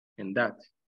 En that.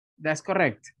 That's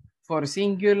correct. For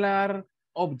singular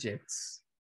objects.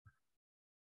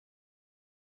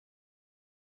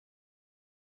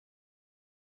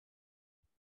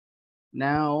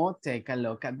 Now take a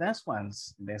look at these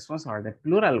ones. These ones are the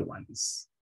plural ones.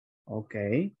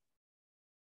 Okay.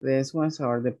 These ones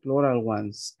are the plural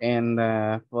ones. And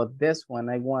for this one,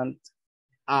 I want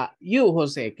you,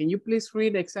 Jose, can you please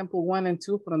read example 1 and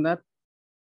 2 from that?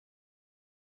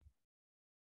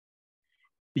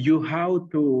 You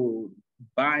have to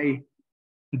buy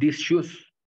these shoes.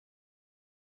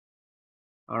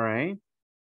 All right.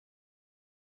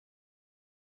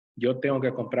 Yo tengo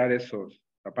que comprar esos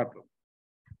zapatos.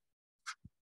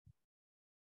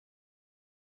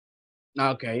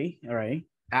 Okay, all right.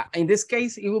 In this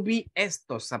case, it will be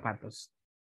estos zapatos.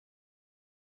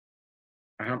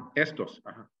 Ajá, estos.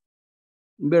 Ajá.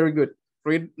 Very good.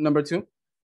 Read number 2.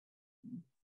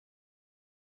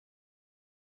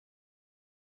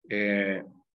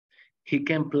 He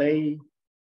can play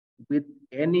with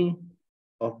any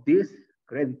of these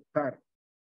credit cards.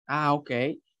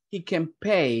 Okay. He can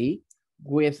pay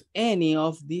with any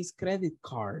of these credit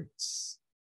cards.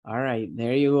 All right,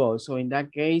 there you go. So in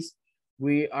that case,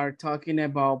 we are talking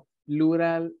about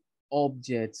plural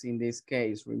objects in this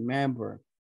case, remember,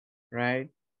 right?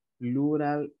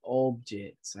 Plural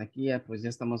objects. Aquí ya, pues ya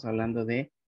estamos hablando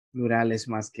de plurales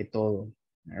más que todo,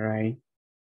 all right?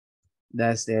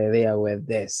 That's the idea with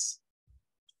this.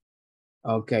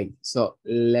 Okay, so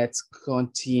let's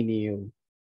continue.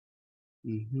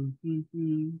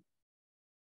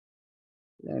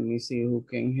 Let me see who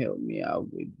can help me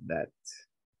out with that.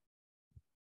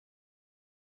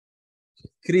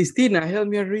 Cristina, help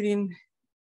me reading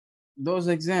those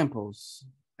examples.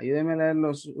 Ayúdeme a leer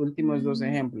los últimos dos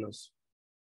ejemplos.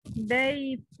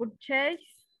 They purchase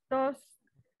those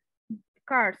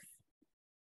cars.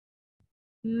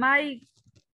 My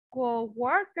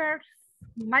coworkers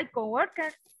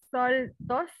sold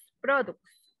those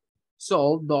products.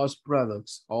 Sold those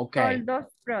products. Okay. Sold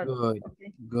those products. Good.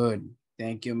 Okay. Good.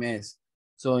 Thank you, miss.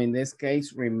 So in this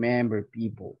case, remember,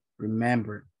 people,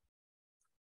 remember.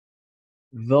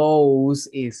 Those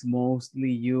is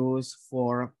mostly used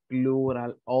for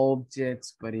plural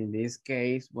objects, but in this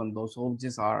case, when those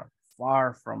objects are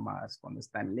far from us, cuando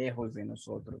están lejos de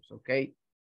nosotros, okay?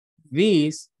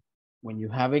 These, when you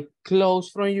have it close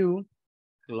from you,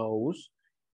 close,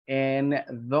 and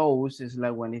those is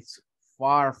like when it's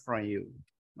far from you,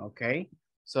 okay?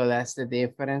 So that's the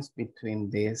difference between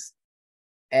these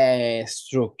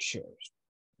structures,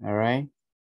 all right?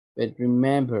 But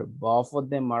remember, both of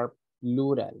them are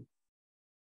plural.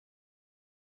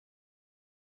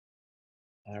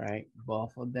 All right,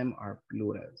 both of them are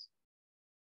plurals.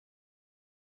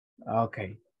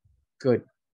 Okay, good.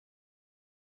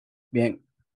 Bien.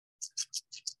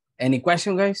 Any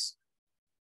question, guys?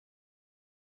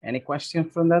 Any question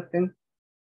from that thing?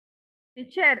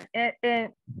 Teacher,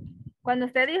 cuando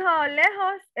usted dijo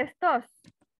lejos, estos.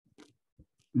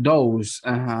 Those,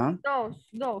 ajá. Dos,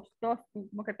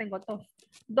 como que tengo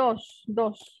dos.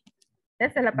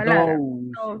 Esa es la palabra.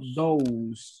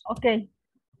 Those. Ok.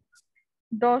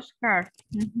 Those cars.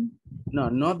 Ujú. No,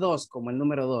 no dos como el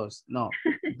número 2. No,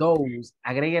 those.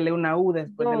 Agréguele una U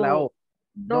después de la O.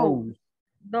 Those.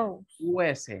 Those. Those.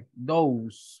 US.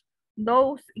 Those.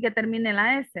 Those y que termine en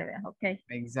la S, ¿verdad? Ok.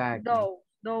 Exactly.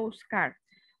 Those cars.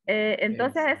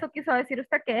 Entonces Exacto. eso quiso decir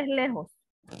usted que es lejos.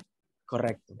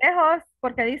 Correcto. Lejos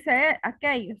porque dice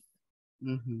aquellos.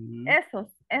 Ujú.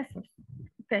 Esos.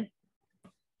 Ok.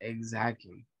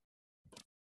 Exactly.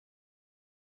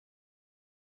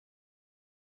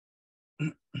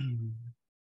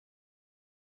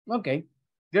 Okay,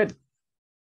 good.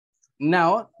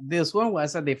 Now, this one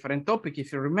was a different topic,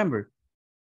 if you remember.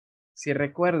 Si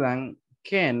recuerdan,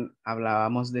 Ken,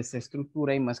 hablábamos de esa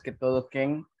estructura y más que todo,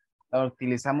 Ken, la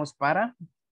utilizamos ¿para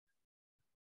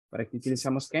qué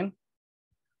utilizamos Ken?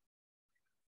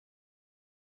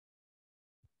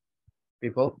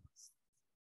 People.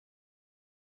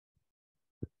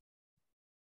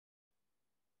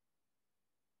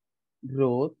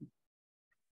 Ruth.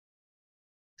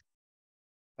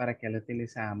 ¿Para qué la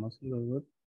utilizamos, Ruth?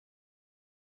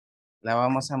 La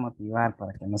vamos a motivar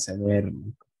para que no se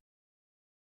duerma.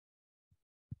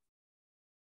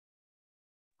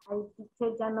 Ay,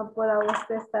 teacher, ya no puedo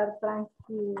usted estar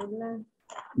tranquila.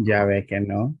 Ya ve que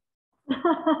no.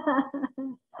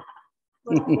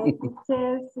 Porque,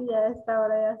 teacher, si a esta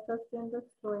hora ya está haciendo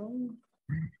sueño.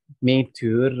 Me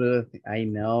too, Ruth. I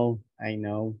know.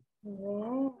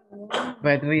 Bien.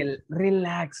 But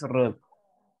relax, Ruth.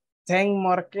 10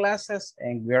 more classes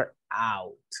and we're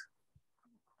out.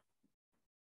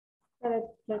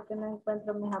 Pero teacher, que no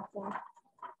encuentro mis apuntes.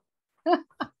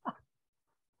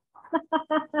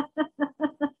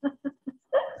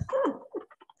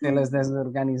 Se les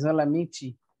desorganizó la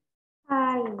Michi.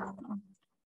 Ay, no.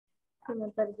 Se me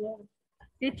perdieron.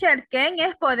 Teacher, Ken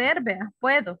es poder, vea.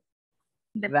 Puedo.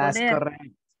 De That's poder.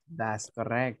 correct. That's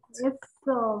correct.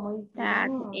 Eso, muy That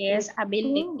bien. is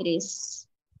abilities.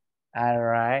 All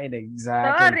right,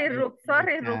 exactly. Sorry, Ruth.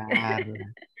 Sorry, Ruth.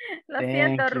 Carla. Lo Thank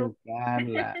siento, you, Ruth.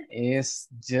 Carla. It's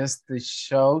just to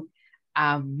show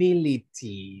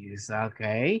abilities,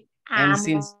 okay? And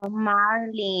since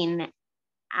Marlene.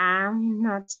 I'm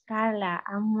not Carla,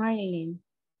 I'm Marlene.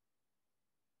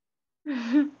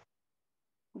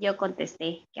 Yo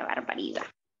contesté, qué barbaridad.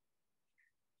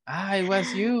 it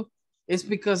was you. It's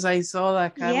because I saw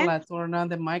that Yeah. Carla turn on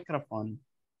the microphone.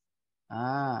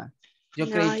 Yo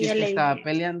No, creí que yo usted le estaba dije,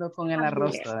 peleando con el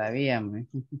arroz todavía.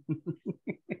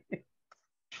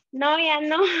 no, ya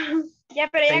no. Ya,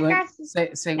 pero ya casi.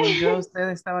 Según yo, usted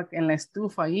estaba en la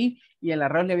estufa ahí y el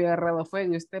arroz le había agarrado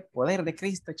fuego y usted, poder de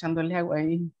Cristo, echándole agua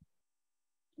ahí.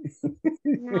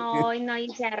 No, hoy no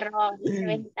hice arroz, hice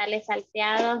vegetales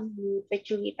salteados y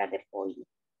pechuguitas de pollo.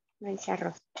 No hice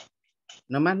arroz.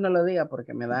 Nomás no lo diga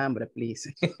porque me da hambre,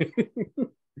 please.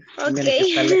 Ok. Mire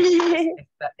que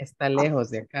está lejos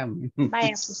de acá. Vaya,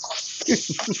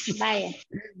 pues. Vaya.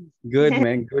 Good,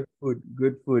 man.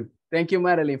 Good food. Thank you,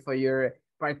 Madeline, for your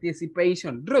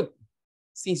participation. Ruth,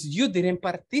 since you didn't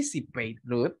participate,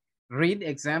 Ruth, read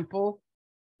example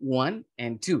 1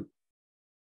 and 2.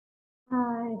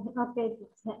 Okay,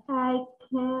 teacher. I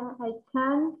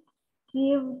can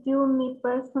give you my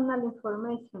personal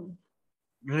information.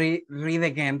 Read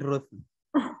again, Ruth.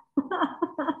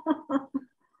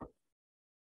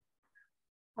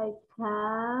 I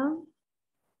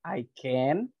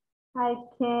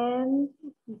can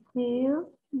give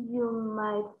you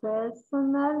my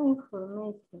personal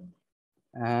information.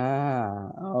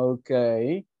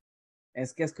 Okay.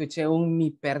 Es que escuché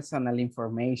mi personal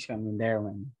information in there,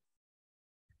 man.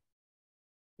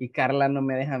 Y Carla no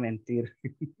me deja mentir.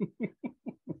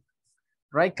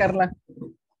 Right, Carla?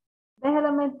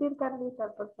 Déjala mentir,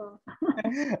 Carlita, por favor.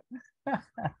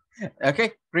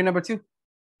 Okay, read number 2.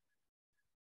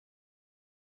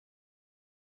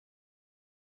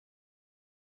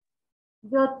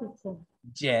 Yo, teacher.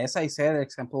 Yes, I said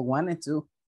example 1 and 2.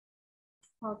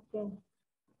 Okay.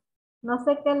 No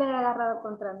sé qué le he agarrado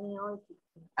contra mí hoy,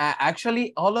 teacher.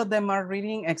 Actually, all of them are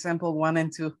reading example 1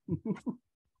 and 2.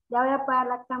 Ya voy a apagar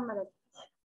la cámara.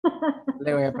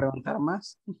 Le voy a preguntar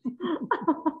más.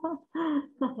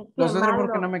 Los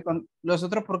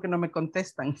otros porque no me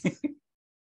contestan. Qué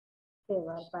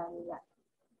barbaridad.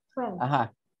 Bueno.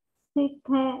 Ajá. She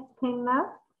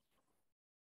cannot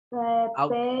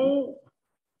pay.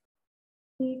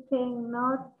 She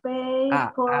cannot pay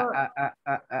for.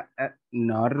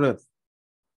 No, Ruth.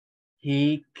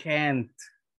 He can't.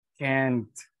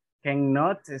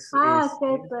 Cannot is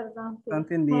Okay, perdón.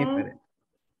 something different.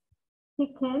 He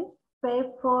can't pay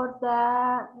for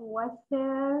the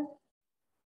washer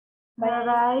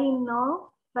right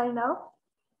now.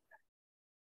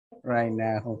 Right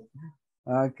now.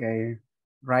 Okay.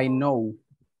 Right now.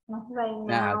 Right Ah,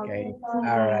 now. okay. teacher.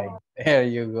 All right. There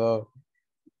you go.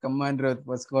 Come on, Ruth.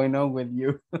 What's going on with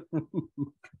you?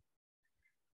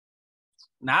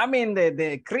 Nah, I mean,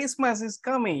 the Christmas is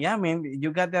coming. Yeah, I mean,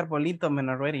 you got the arbolito, man,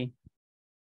 already.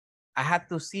 I had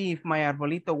to see if my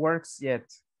arbolito works yet.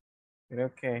 Pero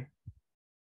okay.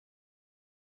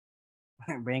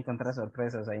 Voy a encontrar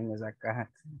sorpresas ahí en esa caja.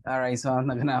 All right, so I'm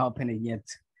not gonna open it yet.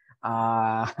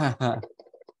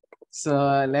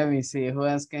 So let me see. Who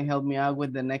else can help me out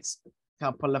with the next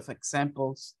couple of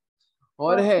examples?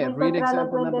 Jorge, Voy a read encontrar los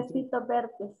example number 2. duendecitos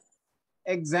verdes.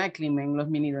 Exactly, man. Los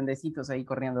mini duendecitos ahí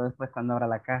corriendo después cuando abra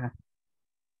la caja.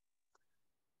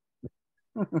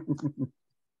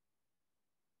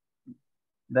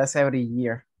 That's every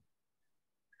year.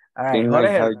 All right, Can I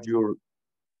Jorge. have your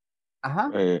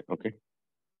Okay.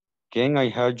 Can I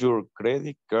have your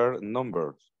credit card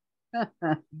numbers?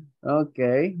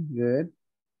 Okay, good.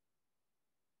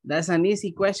 That's an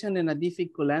easy question and a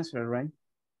difficult answer, right?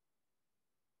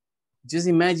 Just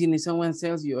imagine if someone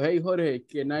tells you, hey, Jorge,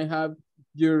 can I have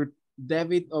your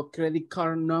debit or credit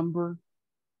card number?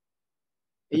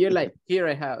 And you're like, here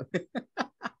I have.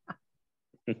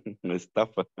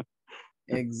 Estafa.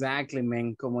 Exactly,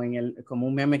 man. Como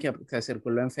un meme que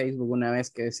circuló en Facebook una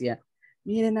vez que decía,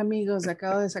 miren amigos,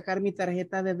 acabo de sacar mi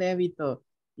tarjeta de débito.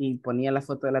 Y ponía la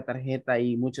foto de la tarjeta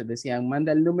y muchos decían,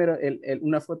 manda el número,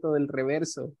 una foto del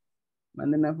reverso.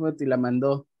 Manda una foto y la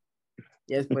mandó.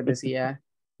 Y después decía,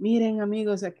 miren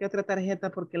amigos, saqué otra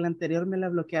tarjeta porque la anterior me la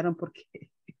bloquearon porque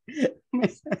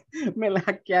me la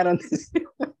hackearon.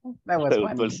 That was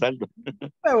funny.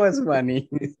 That was funny.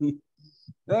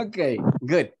 Okay,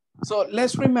 good. So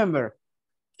let's remember,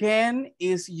 can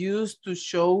is used to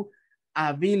show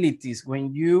abilities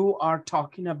when you are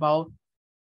talking about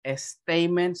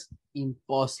statements in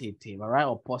positive, all right?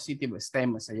 Or positive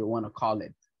statements that you want to call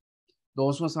it.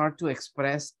 Those ones are to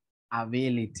express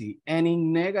ability. And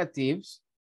in negatives,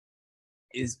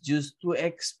 is just to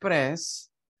express,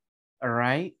 all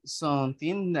right,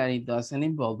 something that it doesn't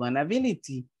involve an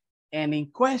ability. And in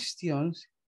questions,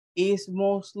 is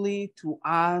mostly to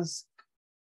ask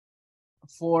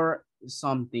for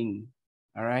something,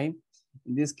 all right?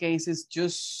 In this case, it's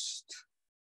just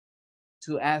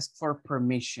to ask for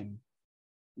permission,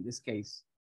 in this case.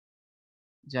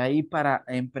 Ya ahí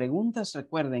en preguntas,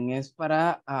 recuerden, es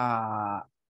para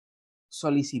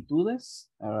solicitudes,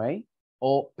 all right?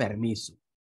 O permiso,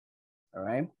 all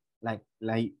right?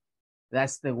 Like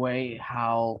that's the way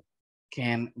how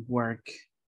can work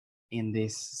in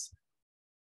this,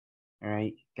 all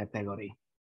right, category.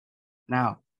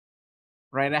 Now,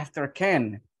 right after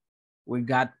can, we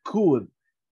got could,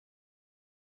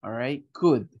 all right,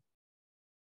 could.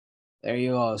 There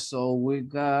you go. So we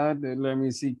got, let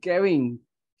me see, Kevin,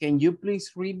 can you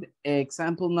please read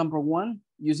example number 1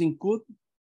 using could?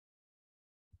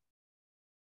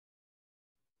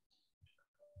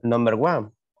 Number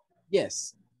 1.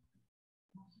 Yes.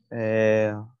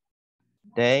 They,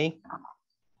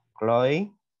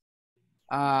 Chloe.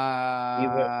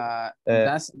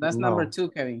 That's no. number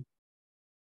 2, Kevin.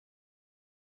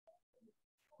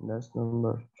 That's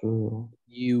number 2.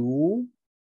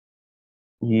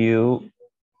 You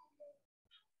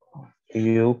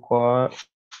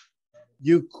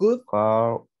could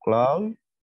call Chloe.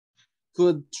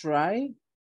 Could try.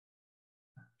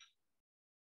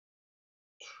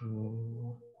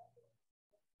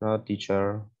 No,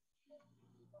 teacher.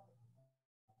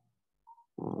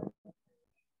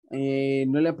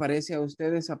 ¿No le aparece a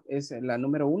ustedes es la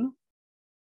número 1?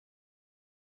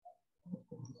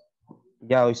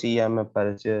 Ya, hoy sí ya me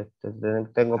apareció.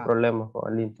 Tengo problemas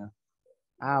con el internet.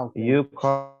 Okay. You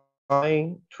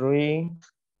can try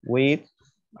with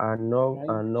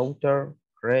another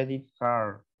credit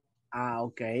card.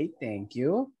 Okay, thank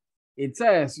you. It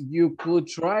says you could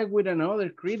try with another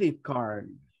credit card.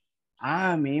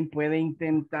 Puede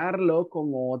intentarlo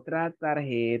con otra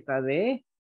tarjeta de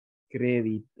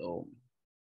crédito.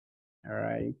 All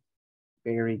right,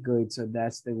 very good. So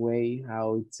that's the way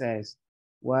how it says.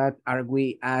 What are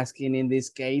we asking in this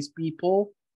case,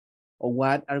 people? Or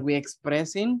what are we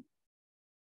expressing?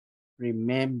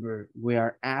 Remember, we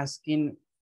are asking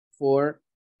for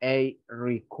a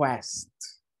request.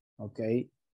 Okay,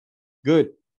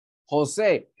 good.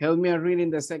 Jose, help me out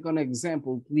reading the second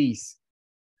example, please.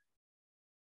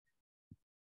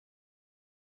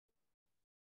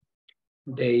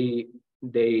 They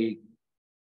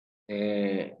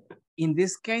in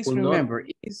this case, remember,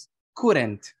 is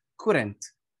couldn't.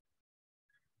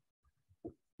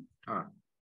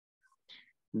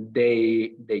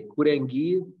 They couldn't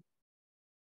give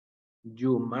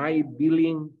you my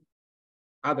billing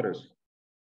address.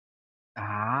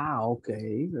 Ah,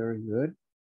 okay, very good.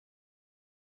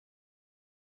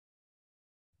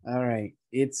 All right,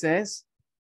 it says,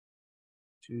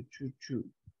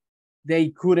 they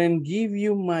couldn't give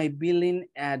you my billing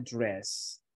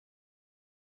address.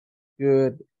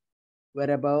 Good. What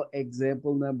about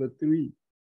example number 3?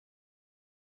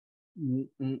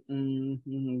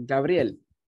 Gabriel.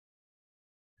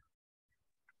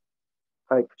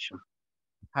 Hi, teacher.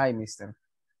 Hi, mister.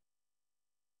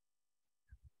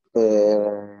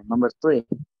 Number 3.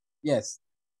 Yes.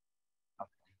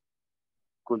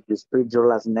 Could you spell your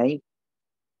last name?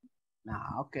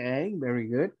 Ah, okay, very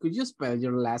good. Could you spell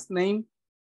your last name?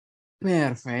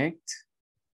 Perfect.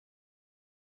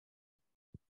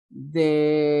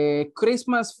 The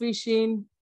Christmas fishing.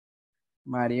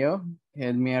 Mario,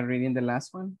 help me out reading the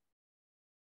last one.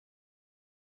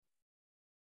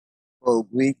 Well,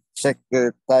 we check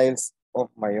the details of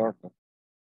my order.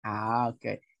 Ah,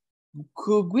 okay.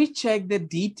 Could we check the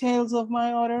details of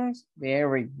my orders?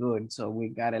 Very good. So we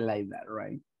got it like that,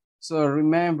 right? So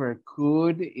remember,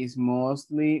 could is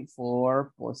mostly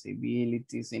for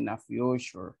possibilities in a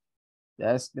future.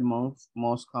 That's the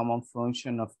most common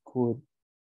function of could.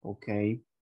 Okay.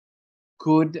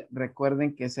 Could,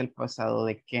 recuerden que es el pasado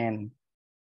de can.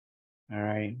 All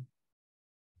right.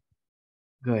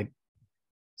 Good.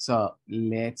 So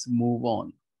let's move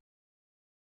on.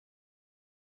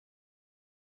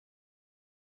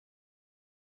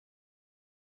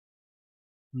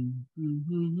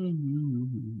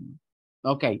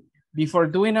 Okay, before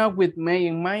doing out with may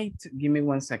and might, give me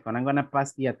 1 second. I'm gonna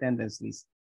pass the attendance list.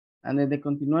 Antes de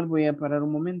continuar, voy a parar un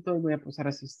momento y voy a pasar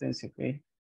asistencia, ok?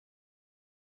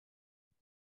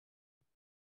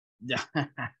 Yeah.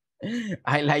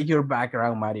 I like your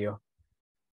background, Mario.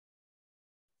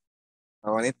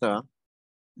 Está bonito, ¿eh?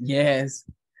 Yes.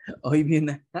 Hoy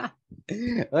viene.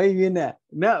 Hoy viene.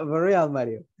 No, for real,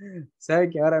 Mario. Sabe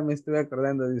que ahora me estuve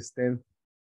acordando de usted.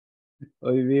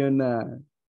 Hoy vi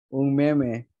un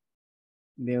meme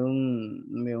de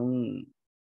un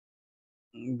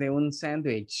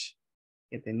sándwich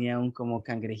que tenía un como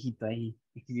cangrejito ahí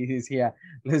y decía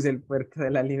los del puerto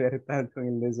de la libertad con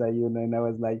el desayuno and I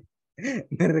was like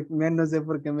no sé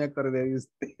por qué me acordé de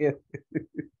usted.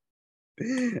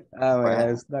 Oh my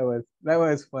gosh, that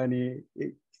was funny.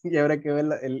 Y ahora que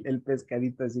veo el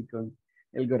pescadito así con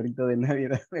el gorrito de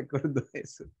Navidad me acuerdo de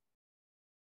eso.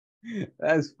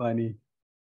 That's funny.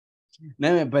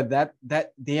 No, but that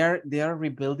they are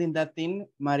rebuilding that thing,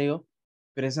 Mario,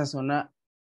 pero esa zona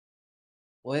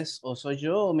pues o soy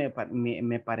yo o me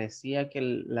parecía que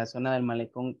la zona del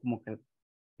malecón como que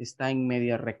está en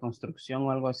media reconstrucción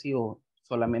o algo así o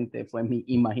solamente fue mi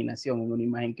imaginación en una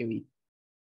imagen que vi.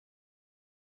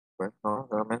 Pues no,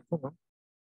 realmente no.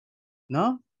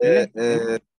 ¿No? Eh,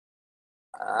 Really?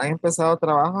 Han empezado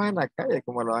trabajos en la calle,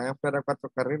 como lo van a esperar 4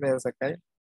 carriles de esa calle.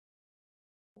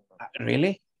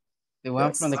 Really? The one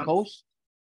Yes. from the coast?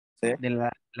 Sí. De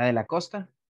la de la costa?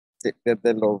 Sí,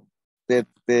 desde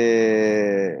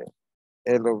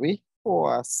el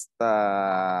obispo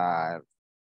hasta el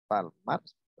Palmar.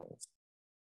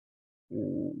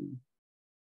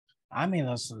 I mean,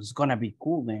 it's gonna be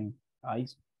cool then. Ahí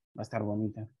va a estar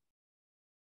bonita.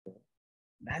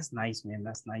 That's nice, man.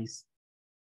 That's nice.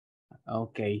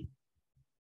 Okay.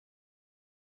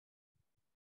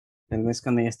 Tal vez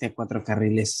cuando ya esté a 4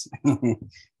 carriles,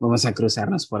 vamos a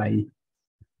cruzarnos por ahí.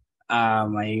 Oh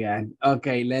my God.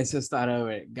 Okay, let's start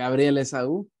over. Gabriel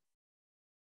Esaú.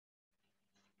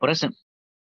 Present.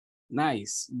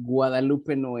 Nice.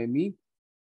 Guadalupe Noemí.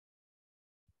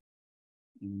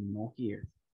 No here.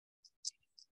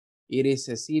 Iris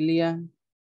Cecilia.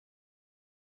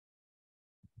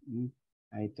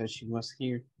 I thought she was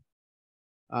here.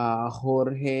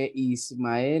 Jorge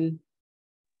Ismael.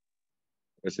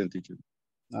 Present, teacher.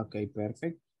 Okay,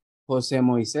 perfect. José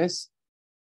Moisés.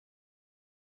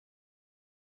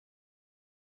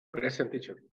 Present,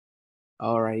 teacher.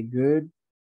 All right, good.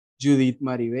 Judith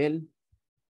Maribel.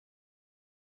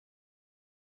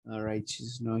 All right,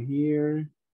 she's not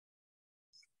here.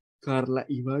 Carla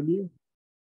Ivania.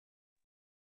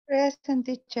 Present,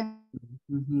 teacher.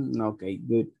 Okay,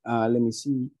 good. Let me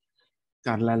see.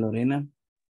 Carla Lorena.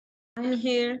 I'm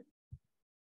here.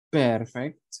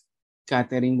 Perfect.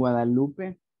 Catherine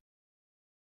Guadalupe.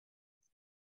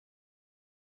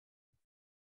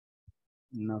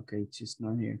 Okay, she's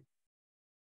not here.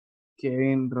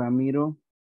 Kevin Ramiro.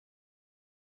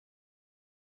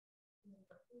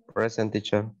 Present,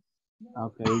 teacher.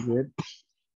 Okay, good.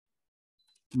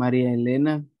 María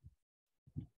Elena.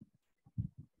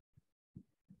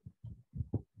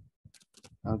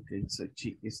 Okay, so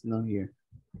she is not here.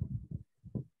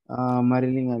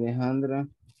 Marilyn Alejandra.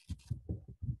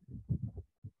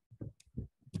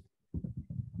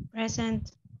 Present.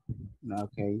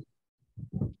 Okay,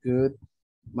 good.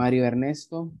 Mario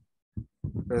Ernesto.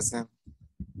 Present.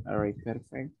 All right,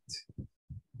 perfect.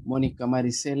 Mónica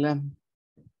Marisela.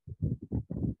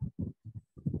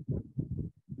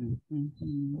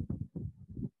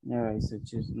 All right, so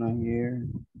just not here.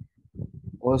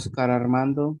 Oscar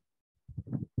Armando.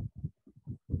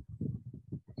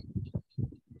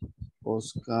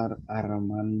 Oscar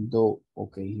Armando.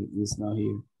 Okay, he is not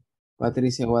here.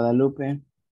 Patricia Guadalupe.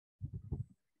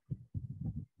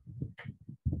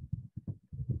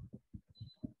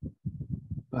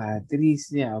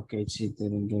 Patricia, okay, she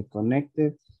didn't get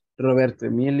connected. Roberto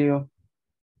Emilio.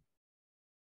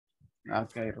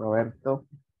 Okay, Roberto.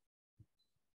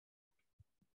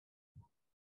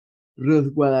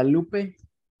 Ruth Guadalupe.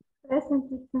 Present,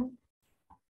 teacher.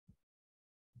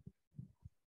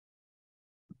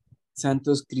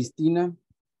 Santos Cristina.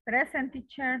 Present,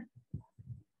 teacher.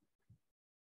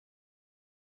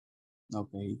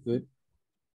 Okay, good.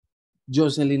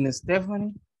 Jocelyn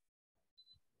Stephanie.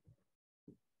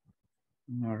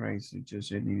 All right, so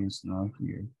Jocelyn is not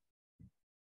here.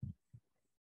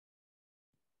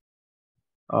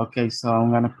 Okay, so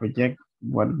I'm gonna project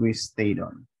what we stayed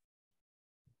on.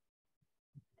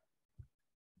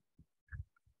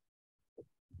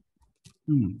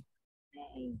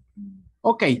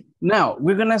 Okay, now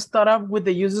we're gonna start off with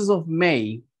the uses of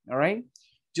may, all right?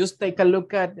 Just take a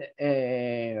look at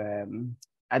the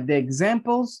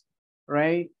examples,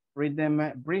 right? Read them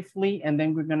briefly, and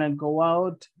then we're gonna go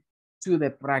out to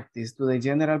the practice, to the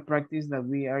general practice that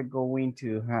we are going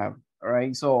to have, all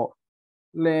right? So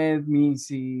let me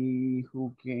see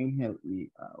who can help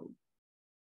me out.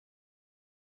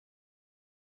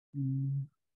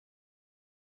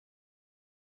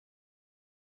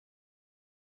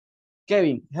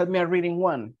 Kevin, help me out reading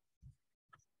one.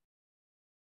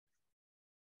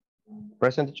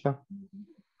 Present, teacher.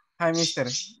 Hi, mister.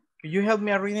 Could you help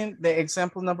me out reading the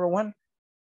example number one?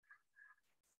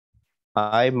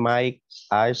 I might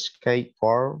ask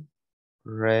for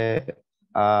refund.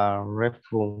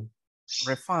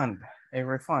 Refund, a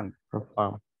refund.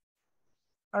 Refund.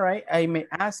 All right, I may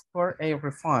ask for a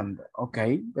refund.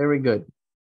 Okay, very good.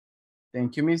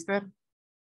 Thank you, mister.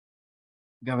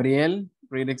 Gabriel,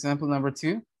 read example number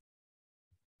two.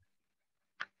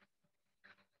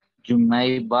 You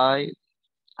may buy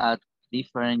at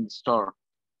different store.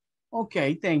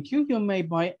 Okay, thank you. You may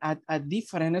buy at a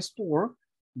different store.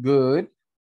 Good.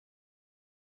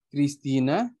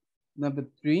 Christina, number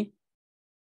three.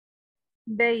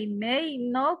 They may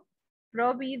not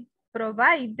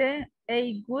provide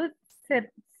a good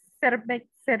service.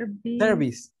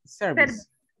 Se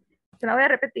la voy a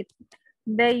repetir.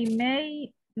 They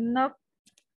may not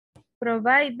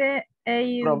provide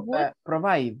a good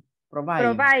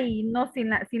provide, no sin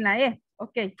la E.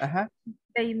 Okay.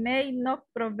 They may not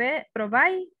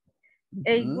provide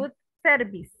a good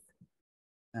service.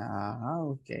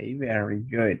 Okay, very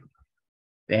good.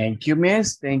 Thank you,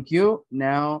 miss. Thank you.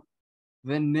 Now,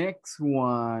 the next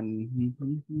one.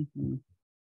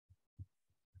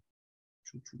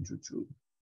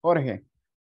 Jorge.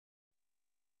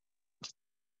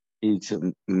 It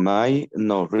might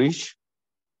not reach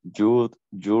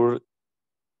your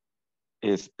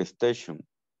expectation.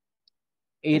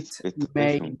 It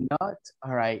may not,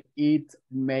 all right, it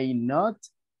may not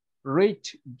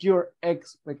reach your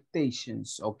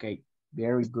expectations. Okay,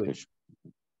 very good.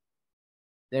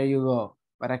 There you go.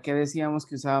 ¿Para qué decíamos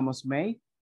que usábamos may?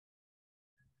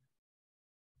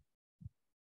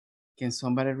 Can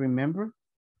somebody remember?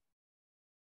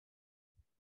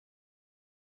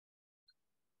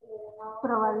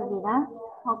 Probabilidad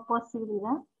o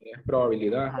posibilidad.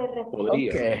 Probabilidad. Podría.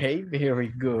 Okay, very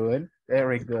good.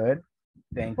 Very good.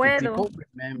 Thank you, people.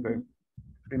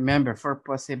 Remember for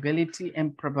possibility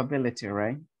and probability,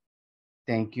 right?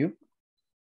 Thank you.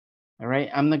 All right,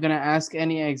 I'm not gonna ask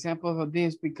any examples of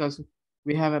this because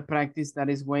we have a practice that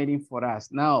is waiting for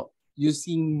us. Now,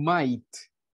 using might.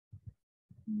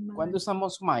 ¿Cuándo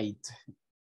usamos might?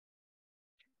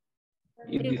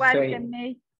 Igual que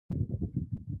may.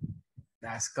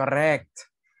 That's correct.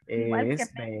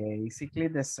 It's basically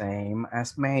the same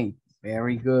as may.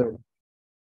 Very good.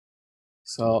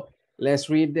 So let's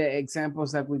read the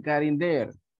examples that we got in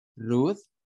there. Ruth,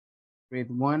 read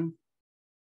one.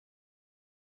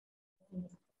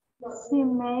 She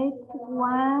may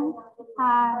want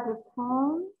a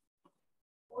refund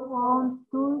on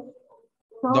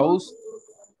those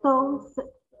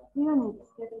units.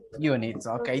 Units,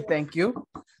 okay, thank you.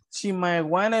 She might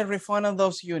want a refund on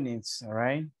those units, all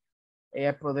right?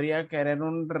 Ella podría querer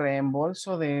un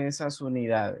reembolso de esas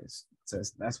unidades.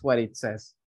 That's what it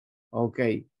says.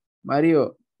 Okay,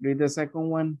 Mario, read the second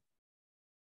one.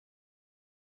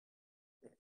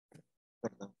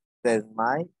 perdón.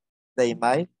 They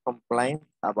might complain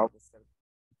about the service.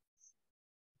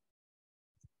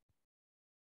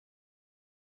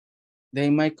 They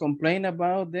might complain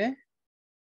about the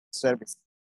Service.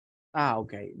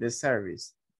 okay, the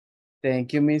service.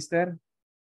 Thank you, Mr.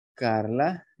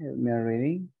 Carla. Help me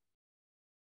reading.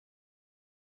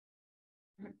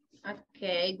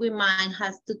 Okay, we might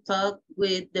have to talk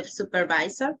with the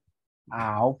supervisor.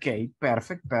 Okay,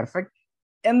 perfect, perfect.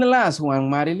 And the last one,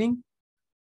 Marilyn.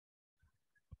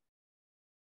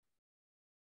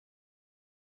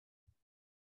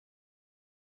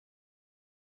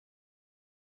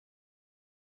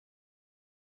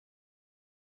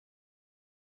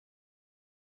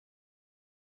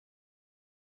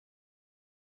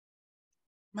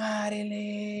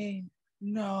 Marilyn,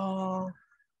 no.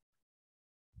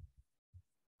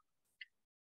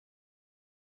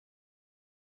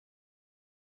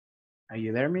 Are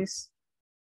you there, miss?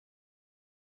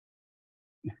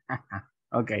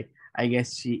 Okay, I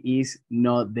guess she is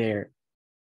not there.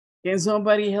 Can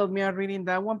somebody help me out reading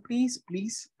that one, please?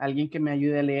 Please, alguien que me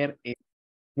ayude a leer,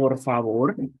 por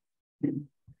favor.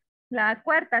 La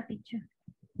cuarta, teacher.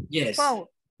 Yes. Four.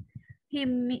 He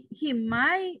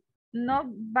might not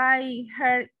buy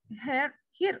here again.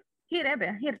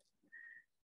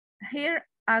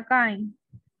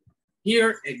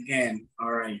 Here again,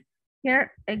 all right.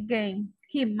 Here again.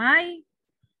 He might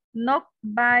not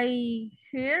buy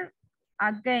here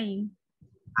again.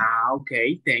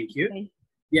 Okay, thank you. Okay.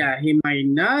 Yeah, he might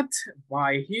not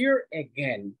buy here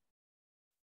again.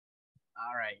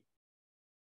 All right.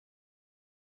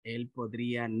 Él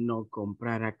podría no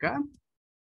comprar acá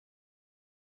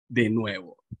de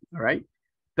nuevo. All right.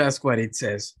 That's what it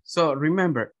says. So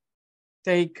remember,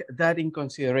 take that in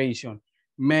consideration.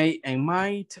 May and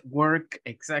might work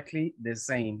exactly the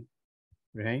same,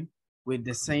 right? With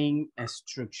the same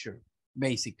structure,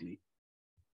 basically.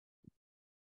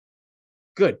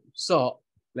 Good. So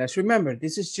let's remember,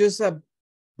 this is just a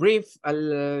brief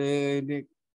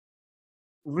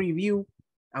review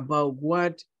about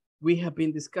what we have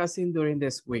been discussing during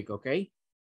this week, okay?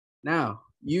 Now,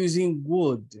 using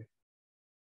would.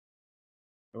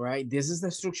 All right, this is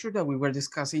the structure that we were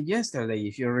discussing yesterday,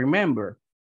 if you remember.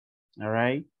 All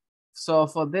right, so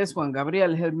for this one,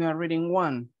 Gabriel, help me out reading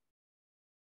one.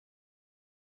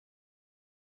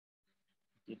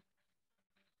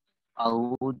 I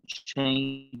would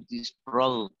change this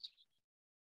product.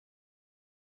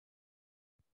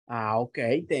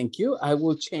 Okay, thank you. I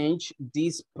will change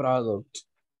this product.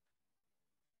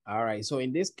 All right, so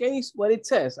in this case, what it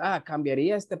says,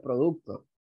 cambiaría este producto.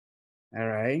 All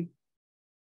right.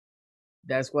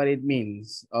 That's what it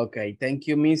means. Okay, thank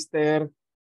you, Mr.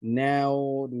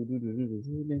 Now,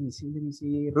 let me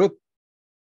see. Ruth.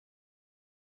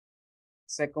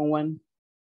 Second one.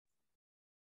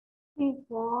 He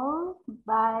will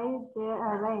buy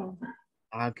there again.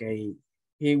 Okay,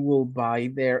 he will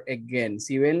buy there again.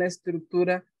 Si ven la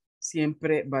estructura,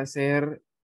 siempre va a ser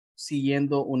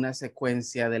siguiendo una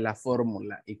secuencia de la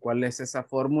fórmula. ¿Y cuál es esa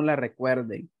fórmula?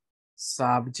 Recuerden,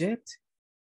 subject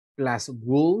plus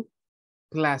will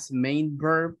plus main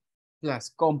verb plus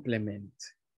complement.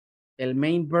 El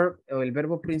main verb o el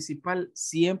verbo principal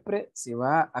siempre se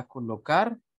va a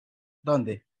colocar,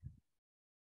 ¿dónde?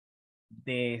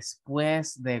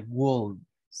 Después de would.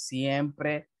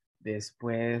 Siempre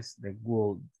después de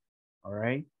would. All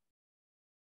right?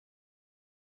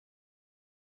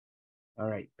 All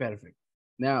right, perfect.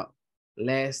 Now,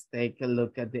 let's take a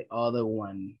look at the other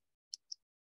one.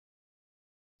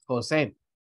 Jose.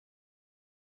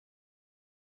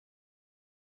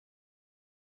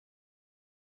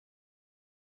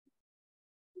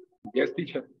 Yes,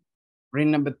 teacher. Read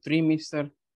number 3,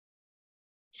 mister.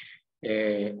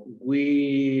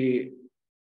 We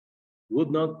would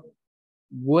not.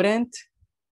 Wouldn't.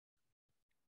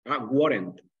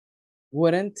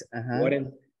 Wouldn't.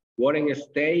 Wouldn't. Wouldn't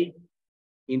stay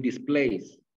in this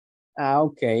place.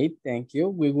 Okay, thank you.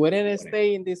 We wouldn't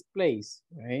stay in this place,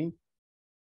 right?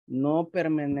 No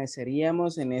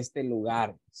permaneceríamos en este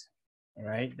lugar. All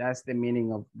right, that's the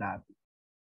meaning of that.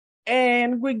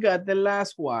 And we got the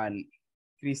last one,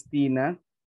 Cristina.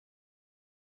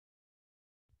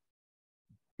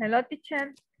 Hello,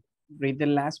 teacher. Read the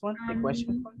last one, the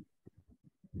question.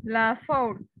 La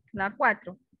 4, la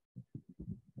 4.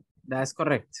 That's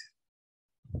correct.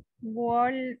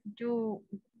 Will you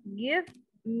give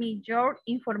me your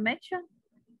information?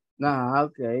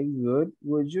 Okay, good.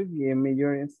 Would you give me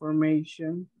your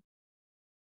information?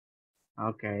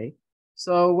 Okay.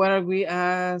 So what are we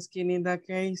asking in that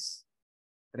case?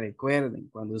 Recuerden,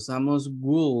 cuando usamos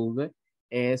would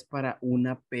es para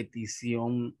una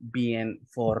petición bien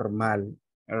formal.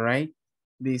 All right?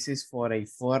 This is for a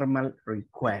formal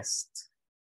request.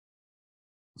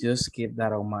 Just keep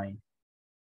that in mind.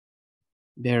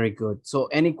 Very good. So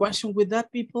any question with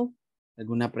that, people?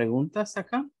 ¿Alguna pregunta hasta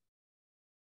acá?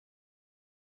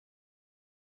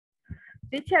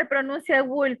 Teacher, pronuncia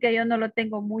wool, que yo no lo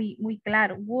tengo muy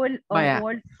claro. Wool o Vaya,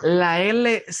 wool. la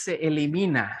L se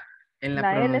elimina en la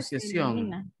L se pronunciación.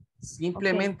 elimina.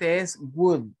 Simplemente es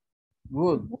would.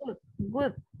 Would.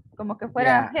 Good. Como que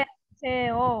fuera Yeah.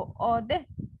 G-O-O-D.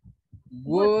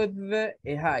 Would.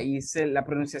 Y la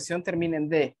pronunciación termina en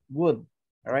D. Would.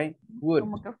 All right. Would.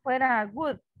 Como que fuera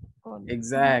good.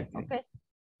 Exactly. Okay.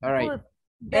 All right. Good.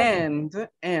 And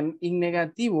en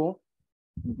negativo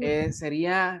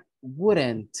sería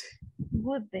wouldn't.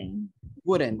 Wouldn't.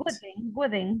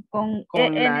 Wouldn't.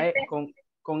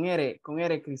 Con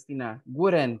R, Cristina.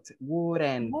 Wouldn't.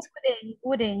 Wouldn't.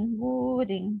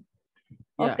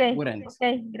 Yeah, Okay. wouldn't.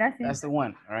 Okay, gracias. That's the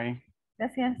one, all right?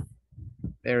 Gracias.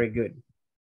 Very good.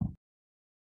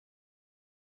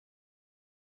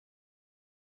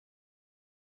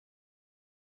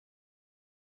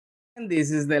 And this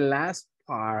is the last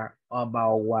part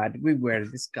about what we were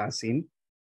discussing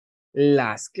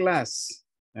last class,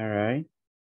 all right?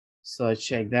 So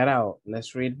check that out.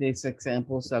 Let's read these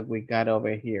examples that we got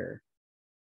over here.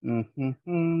 Let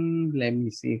me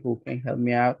see who can help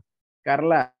me out.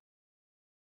 Carla,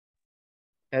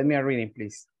 help me out reading,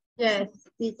 please. Yes,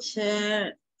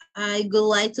 teacher. I would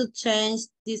like to change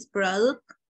this product.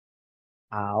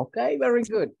 Okay, very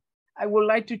good. I would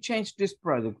like to change this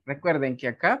product. Recuerden que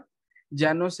acá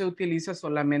ya no se utiliza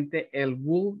solamente el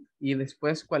would y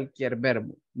después cualquier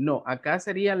verbo. No, acá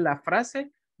sería la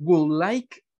frase would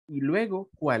like y luego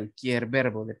cualquier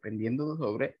verbo, dependiendo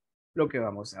sobre lo que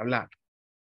vamos a hablar.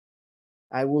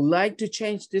 I would like to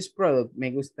change this product.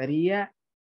 Me gustaría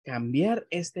cambiar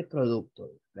este producto.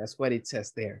 That's what it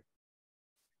says there.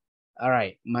 All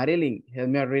right, Marilyn, help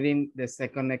me reading the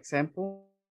second example.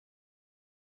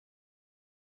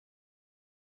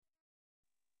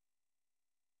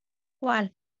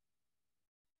 ¿Cuál?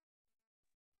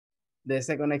 The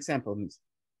second example, Miss.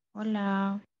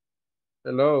 Hola.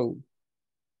 Hello.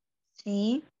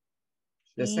 Sí.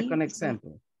 The Sí, second sí.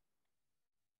 example.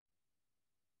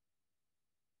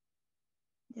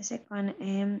 The second,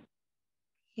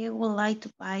 he would like to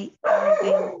buy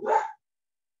again.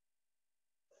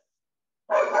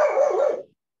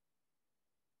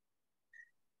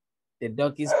 The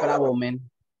dog is bravo, man.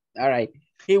 All right.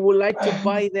 He would like to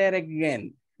buy that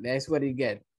again. That's what he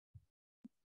get.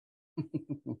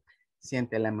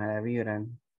 Siente la mala vibra.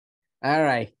 All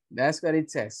right. That's what it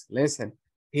says. Listen.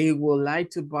 He would like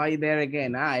to buy there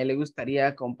again. Él le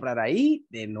gustaría comprar ahí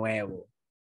de nuevo.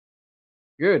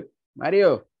 Good.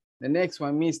 Mario, the next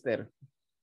one, mister.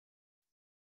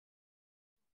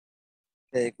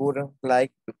 They wouldn't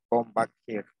like to come back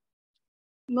here.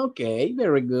 Okay,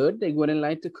 very good. They wouldn't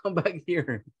like to come back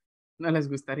here. No les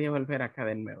gustaría volver acá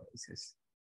de nuevo, dices.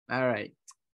 All right.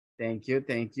 Thank you,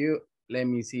 thank you. Let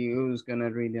me see who's gonna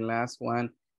read the last one.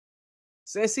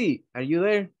 Ceci, are you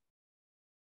there?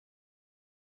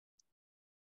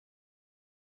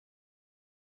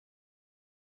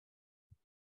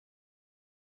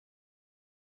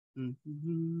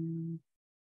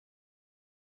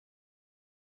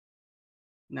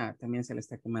 No, también se le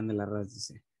está quemando el arroz,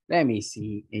 dice. Let me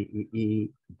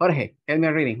see. Jorge, help me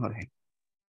reading, Jorge.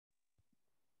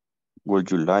 Would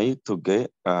you like to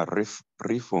get a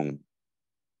refund?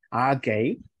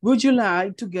 Okay. Would you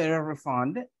like to get a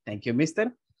refund? Thank you,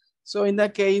 mister. So in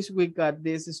that case, we got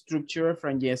this structure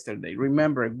from yesterday.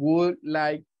 Remember, would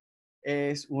like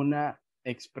es una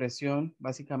expresión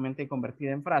básicamente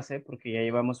convertida en frase porque ya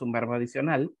llevamos un verbo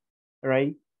adicional,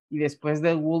 right? Y después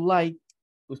de would like,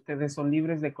 ustedes son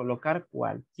libres de colocar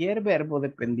cualquier verbo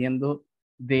dependiendo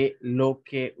de lo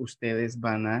que ustedes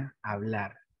van a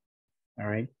hablar. All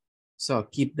right? So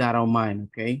keep that on mind,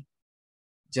 okay?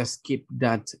 Just keep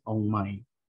that on mind.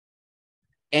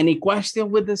 Any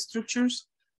question with the structures?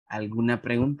 ¿Alguna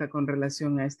pregunta con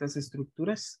relación a estas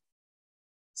estructuras?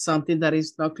 Something that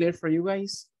is not clear for you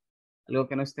guys? ¿Algo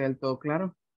que no esté del todo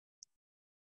claro?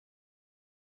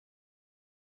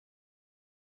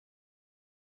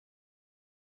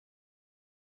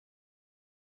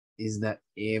 Is that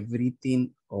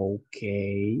everything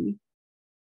okay?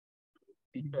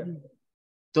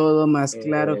 Todo más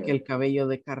claro que el cabello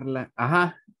de Carla.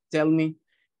 Ajá, tell me.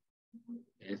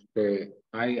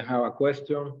 I have a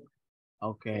question.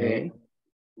 Okay.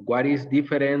 What is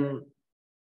different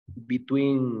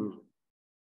between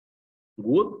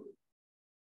good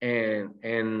and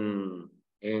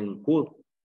good?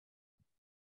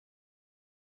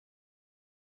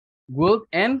 Good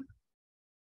and?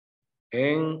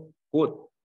 And good.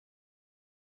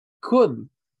 Could.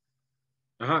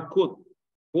 Ajá, could.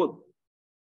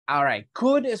 All right.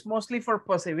 Could is mostly for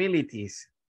possibilities.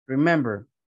 Remember,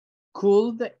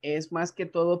 could es más que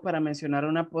todo para mencionar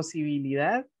una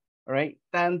posibilidad, all right,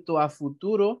 tanto a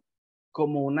futuro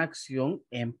como una acción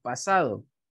en pasado.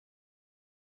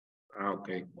 Ah, ok.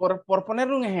 Por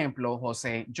poner un ejemplo,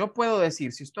 José, yo puedo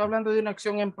decir, si estoy hablando de una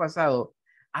acción en pasado,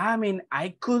 I mean,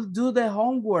 I could do the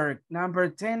homework number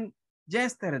 10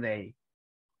 yesterday.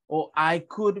 Or I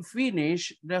could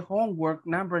finish the homework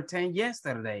number 10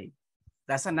 yesterday.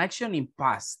 That's an action in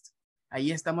past.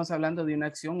 Ahí estamos hablando de una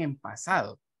acción en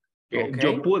pasado. Okay?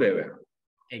 Yo pude ver.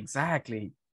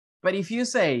 Exactly. But if you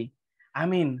say, I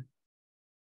mean,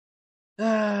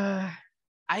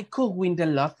 I could win the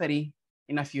lottery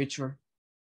in the future.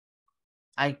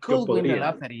 I could win the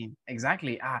lottery.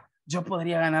 Exactly. Yo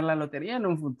podría ganar la lotería en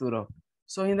un futuro.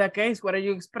 So in that case, what are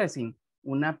you expressing?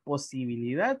 Una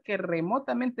posibilidad que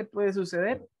remotamente puede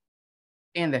suceder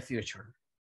in the future.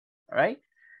 All right?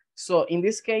 So in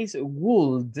this case,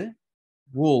 would,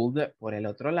 por el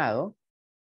otro lado,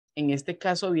 en este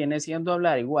caso viene siendo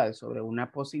hablar igual sobre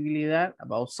una posibilidad,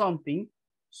 about something,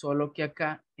 solo que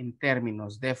acá en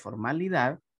términos de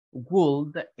formalidad,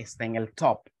 would está en el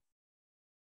top.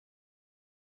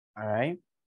 All right?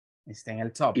 Está en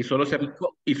el top. Y solo se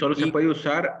puede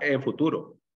usar en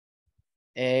futuro.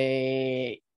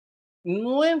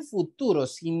 No en futuro,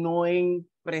 sino en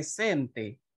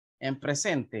presente. En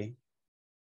presente.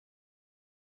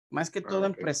 Más que todo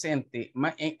en presente.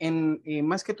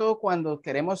 Más que todo cuando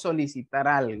queremos solicitar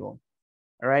algo.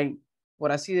 All right?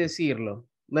 Por así decirlo.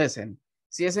 Listen.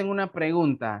 Si es en una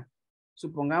pregunta.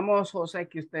 Supongamos, José,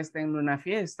 que usted está en una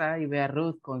fiesta y ve a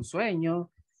Ruth con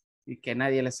sueño y que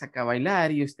nadie le saca a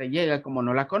bailar y usted llega como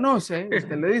no la conoce.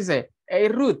 Usted le dice, hey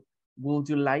Ruth, would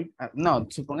you like, no,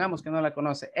 supongamos que no la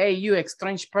conoce. Hey, you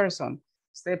strange person.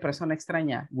 Usted, persona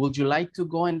extraña. Would you like to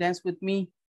go and dance with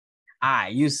me?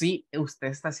 You see, usted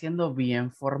está siendo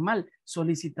bien formal,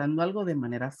 solicitando algo de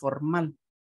manera formal.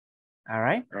 All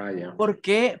right? Yeah. ¿Por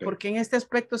qué? Porque en este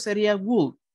aspecto sería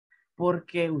would.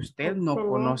 Porque usted no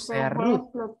conoce a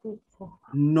Ruth.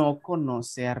 No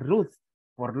conoce a Ruth.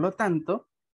 Por lo tanto,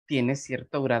 tiene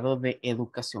cierto grado de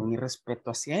educación y respeto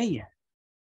hacia ella.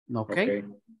 ¿Ok?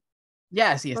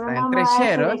 Ya, si está entre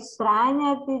cheros.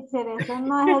 Extraña, teacher, eso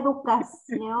no es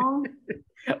educación.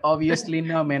 Obviously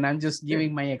no, man. I'm just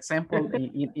giving my example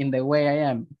in the way I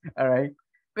am. All right.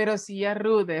 Pero si a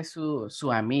Ruth es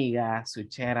su amiga, su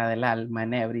chera del alma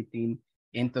and everything,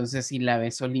 entonces si la ve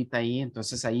solita ahí,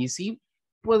 entonces ahí sí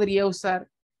podría usar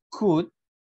could,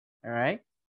 all right,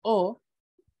 o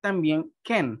también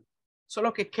can.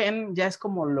 Solo que can ya es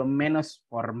como lo menos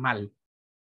formal.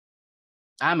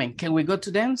 Amen. Can we go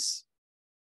to dance?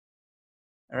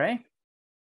 All right.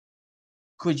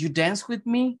 Could you dance with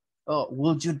me? Oh,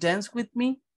 would you dance with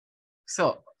me?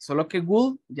 So, solo que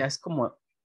would ya es como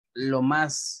lo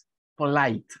más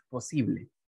polite posible.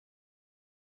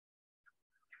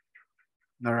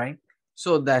 All right.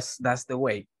 So that's the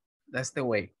way. That's the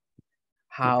way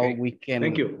how we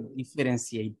can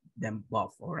differentiate them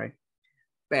both. All right.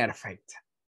 Perfect.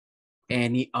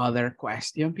 Any other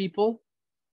question, people?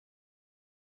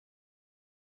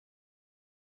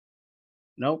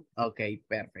 No? Okay,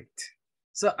 perfect.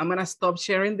 So I'm gonna stop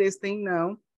sharing this thing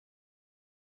now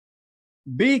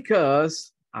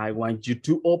because I want you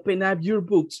to open up your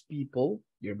books, people,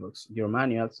 your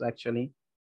manuals actually,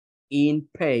 in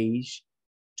page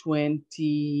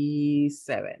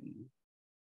 27.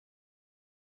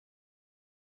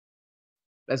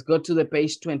 Let's go to the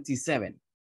page 27.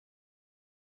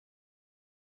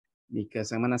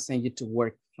 Because I'm gonna send you to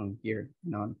work from here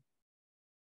on.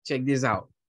 Check this out.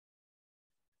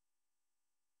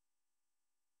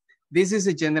 This is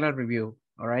a general review,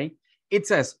 all right? It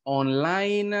says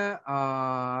online,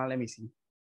 let me see.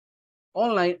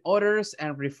 Online orders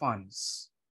and refunds.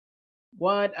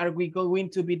 What are we going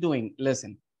to be doing?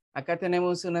 Listen, acá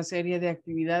tenemos una serie de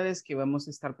actividades que vamos a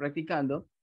estar practicando,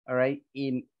 all right,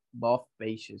 in both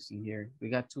pages in here. We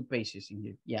got 2 pages in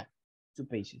here. Yeah, 2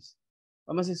 pages.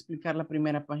 Vamos a explicar la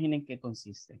primera página en qué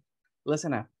consiste.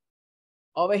 Listen up.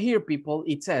 Over here, people,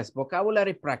 it says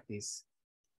vocabulary practice.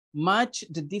 Match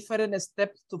the different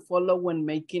steps to follow when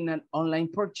making an online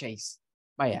purchase.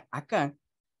 Vaya, acá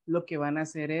lo que van a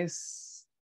hacer es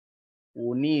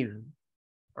unir,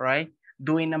 right?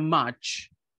 Doing a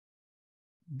match.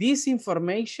 This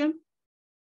information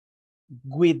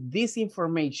with this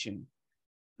information.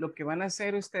 Lo que van a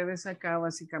hacer ustedes acá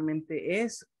básicamente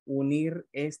es unir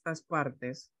estas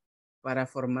partes para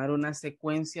formar una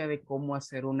secuencia de cómo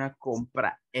hacer una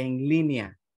compra en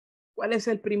línea. ¿Cuál es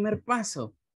el primer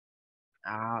paso?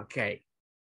 Ok.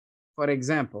 For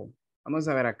example, vamos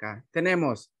a ver acá.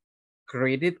 Tenemos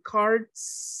credit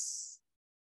cards.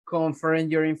 Confirm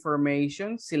your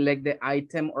information. Select the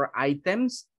item or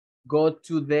items. Go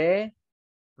to the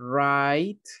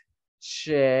right.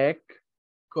 Check.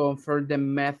 Confirm the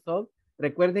method.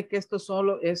 Recuerde que esto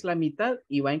solo es la mitad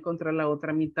y va a encontrar la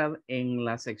otra mitad en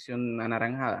la sección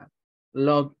anaranjada.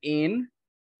 Log in.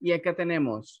 Y acá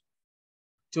tenemos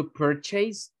to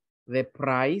purchase, the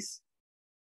price,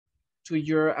 to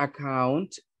your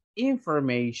account,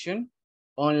 information,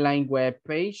 online web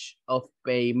page of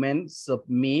payment,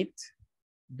 submit,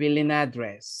 billing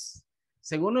address.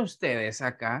 Según ustedes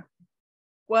acá,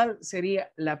 ¿cuál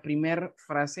sería la primera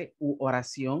frase u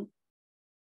oración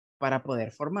para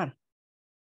poder formar?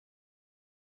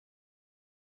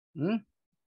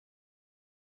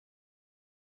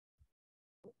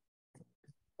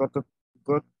 Go to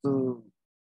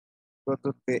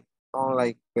the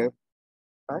online web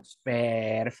page.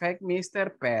 Perfect,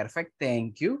 mister. Perfect.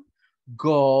 Thank you.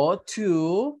 Go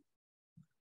to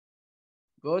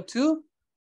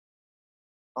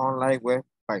Online web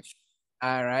page.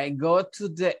 All right. Go to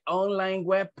the online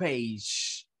web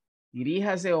page.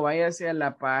 Diríjase o váyase a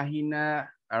la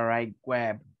página, all right,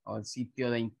 web o el sitio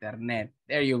de internet.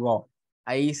 There you go.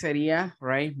 Ahí sería,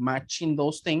 right, matching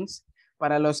those things.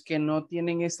 Para los que no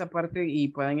tienen esta parte y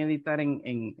puedan editar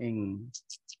en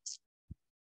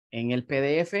el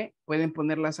PDF, pueden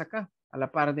ponerlas acá, a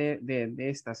la par de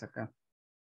estas acá.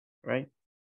 Right?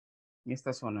 En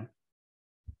esta zona.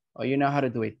 Oh, you know how to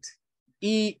do it.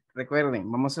 Y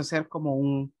recuerden, vamos a hacer como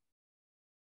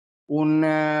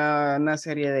una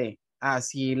serie de,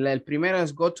 si el primero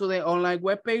es go to the online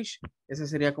webpage, ese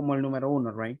sería como el número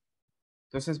 1, right?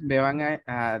 Entonces me van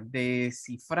a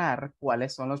descifrar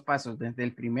cuáles son los pasos desde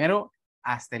el primero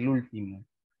hasta el último.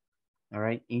 All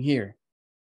right, in here.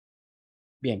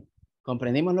 Bien,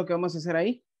 ¿comprendimos lo que vamos a hacer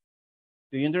ahí?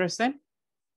 Do you understand?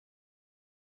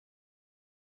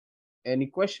 Any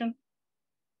question?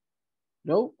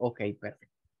 No? Okay, perfect.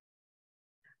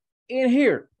 In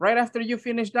here, right after you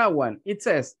finish that one, it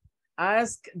says,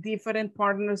 ask different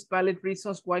partners valid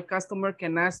reasons why customer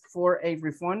can ask for a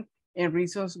refund and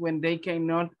reasons when they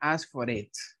cannot ask for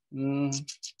it.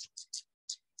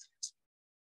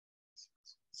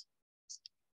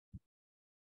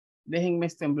 Déjenme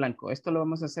esto en blanco. Esto lo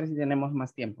vamos a hacer si tenemos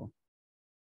más tiempo.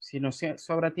 Si nos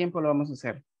sobra tiempo, lo vamos a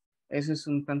hacer. Eso es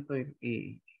un tanto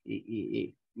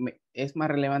es más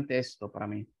relevante esto para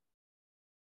mí.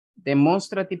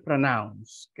 Demonstrative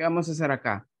pronouns. ¿Qué vamos a hacer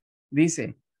acá?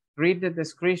 Dice, read the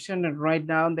description and write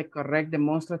down the correct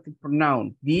demonstrative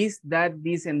pronoun. This, that,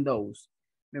 this, and those.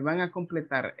 Me van a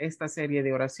completar esta serie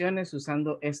de oraciones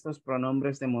usando estos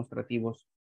pronombres demostrativos.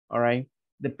 All right?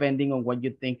 Depending on what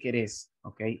you think it is.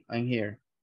 Okay? I'm here.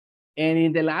 And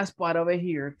in the last part over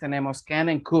here, tenemos can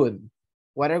and could.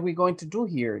 What are we going to do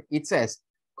here? It says,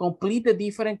 complete the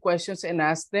different questions and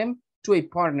ask them to a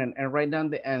partner and write down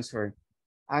the answer.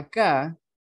 Acá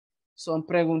son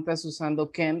preguntas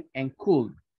usando can and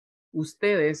could.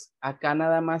 Ustedes acá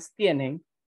nada más tienen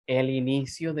el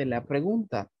inicio de la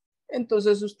pregunta.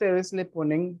 Entonces ustedes le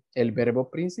ponen el verbo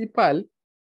principal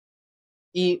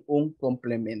y un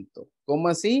complemento. ¿Cómo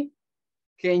así?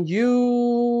 Can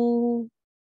you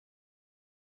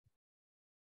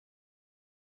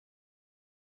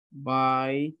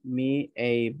buy me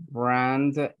a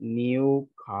brand new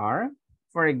car?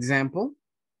 For example.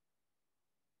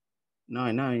 No,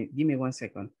 give me 1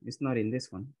 second. It's not in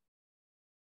this one.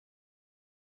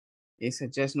 It's a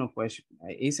just no question.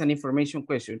 It's an information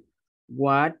question.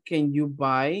 What can you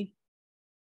buy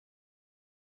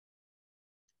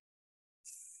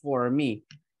for me?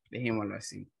 Dejémoslo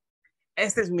así.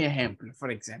 Este es mi ejemplo,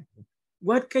 for example.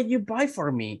 What can you buy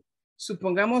for me?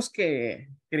 Supongamos que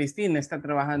Cristina está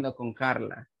trabajando con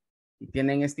Carla y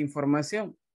tienen esta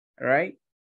información. All right?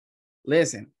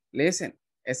 Listen.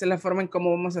 Esa es la forma en cómo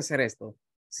vamos a hacer esto.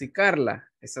 Si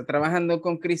Carla está trabajando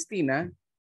con Cristina,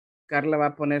 Carla va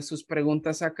a poner sus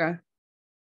preguntas acá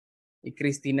y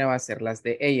Cristina va a hacer las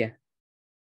de ella.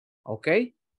 ¿Ok?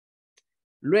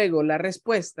 Luego la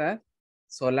respuesta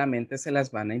solamente se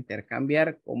las van a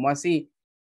intercambiar. ¿Cómo así?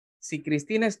 Si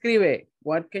Cristina escribe,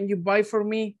 what can you buy for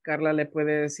me? Carla le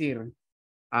puede decir,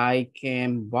 I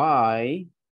can buy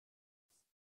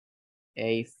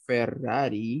a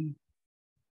Ferrari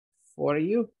for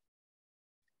you.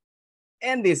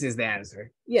 And this is the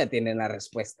answer. Ya tienen la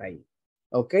respuesta ahí.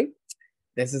 Okay?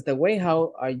 This is the way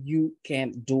how you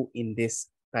can do in this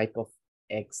type of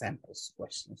examples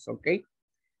questions. Okay?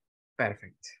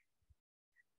 Perfect.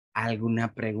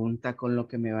 ¿Alguna pregunta con lo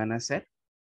que me van a hacer?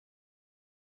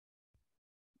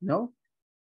 ¿No?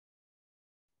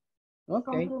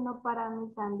 Okay. Confirmo para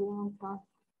mí también, entonces.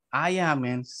 I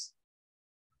am.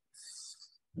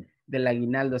 Del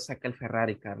aguinaldo saca el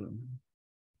Ferrari, Carlos.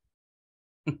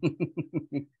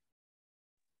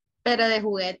 Pero de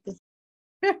juguete.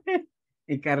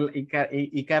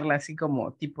 y Carla así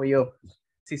como tipo yo.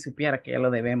 Si supiera que ya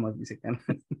lo debemos, dice Carla.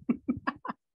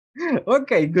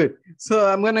 Okay, good. So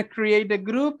I'm going to create the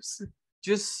groups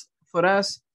just for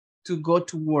us to go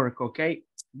to work, okay?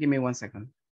 Give me 1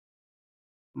 second.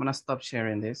 I'm going to stop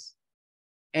sharing this.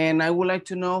 And I would like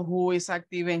to know who is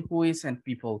active and who isn't,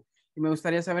 people. Y me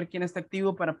gustaría saber quién está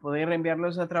activo para poder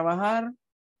enviarlos a trabajar.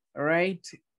 All right.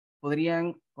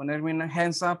 ¿Podrían ponerme un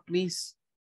hands up, please?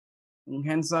 Un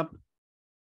hands up.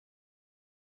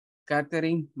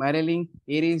 Catherine, Marilyn,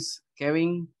 Iris,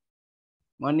 Kevin,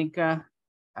 Mónica,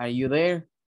 are you there?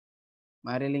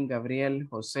 Marilyn, Gabriel,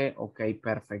 Jose. Okay,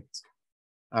 perfect.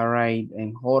 All right.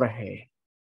 And Jorge.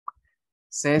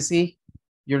 Ceci,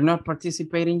 you're not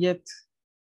participating yet?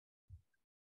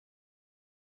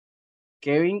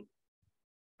 Kevin,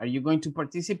 are you going to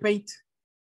participate?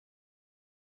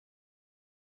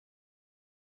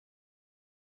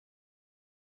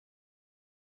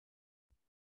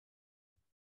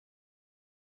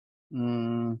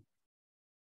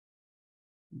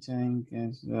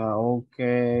 Jenkins,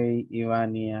 okay,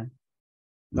 Ivania.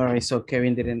 All right, so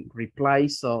Kevin didn't reply,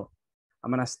 so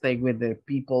I'm gonna stay with the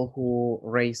people who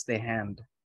raised their hand.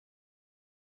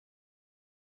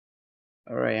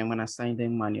 All right, I'm gonna assign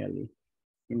them manually.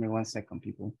 Give me 1 second,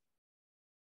 people.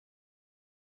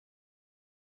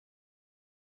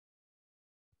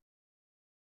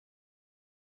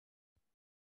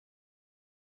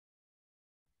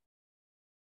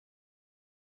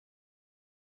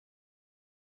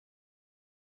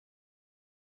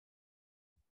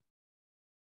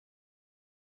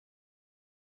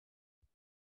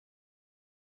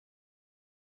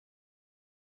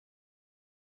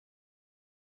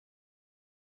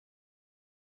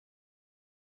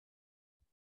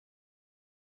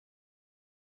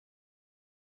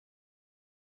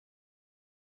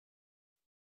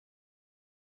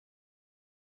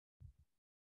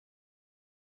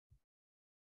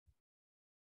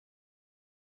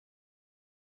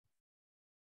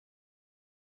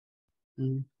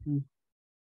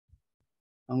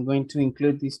 I'm going to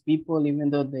include these people even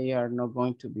though they are not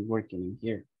going to be working in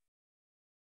here.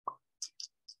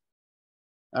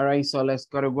 All right, so let's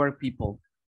go to work, people.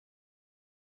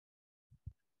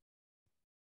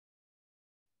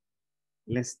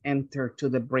 Let's enter to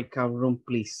the breakout room,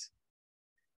 please.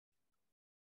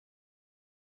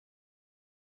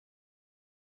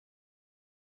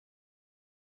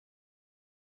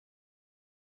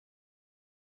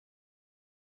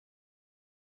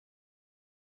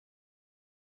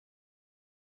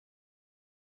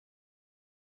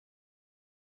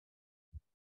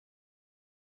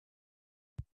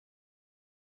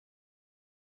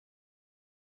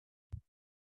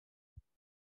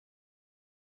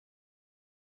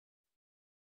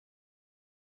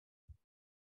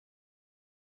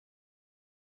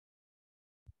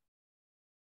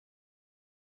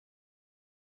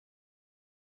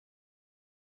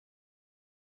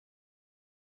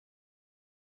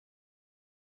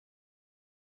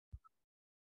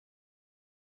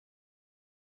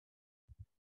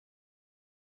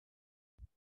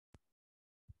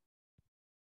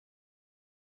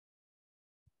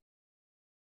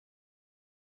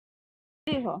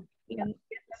 Dijo.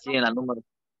 Sí, en la número.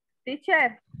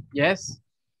 Teacher. Yes.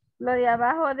 Lo de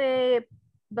abajo de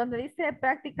donde dice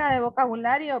práctica de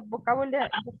vocabulario,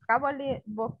 vocabulary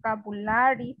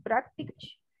practice.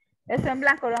 Eso en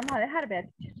blanco lo vamos a dejar, ver.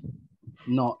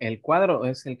 No, el cuadro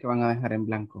es el que van a dejar en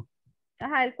blanco.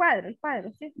 Ajá, el cuadro,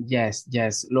 sí. Yes,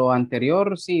 yes. Lo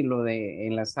anterior, sí, lo de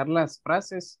enlazar las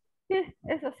frases. Sí,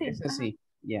 eso sí. Eso sí,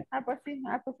 yeah. Pues sí,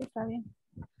 está bien.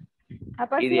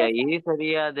 Y de ahí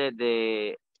sería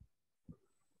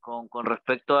con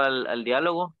respecto al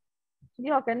diálogo.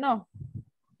 Dijo que no.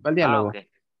 ¿Cuál diálogo? Okay.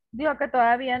 Dijo que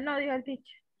todavía no, dijo el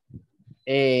teacher.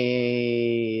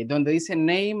 Donde dice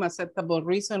name, acceptable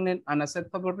reason, and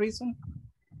unacceptable reason.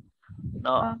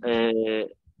 No, en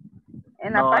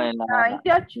la página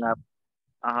 28.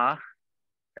 Ajá.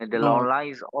 El de No. los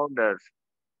online orders.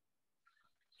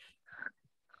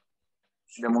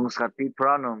 Demonstrative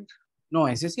pronouns. No,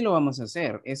 ese sí lo vamos a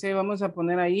hacer. Ese vamos a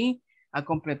poner ahí a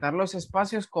completar los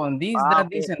espacios con this, that,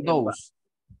 Okay. this, and those.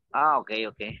 Ok.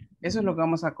 Eso es lo que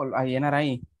vamos a llenar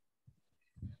ahí.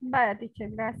 Vaya, teacher,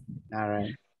 gracias. All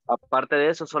right. Aparte de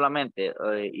eso solamente.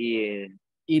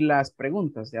 Y las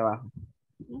preguntas de abajo.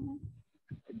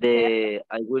 De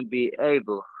I will be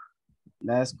able.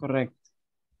 That's correct.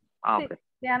 Okay. Sí,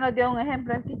 ya nos dio un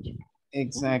ejemplo el teacher.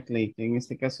 Exactly. En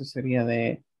este caso sería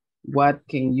de what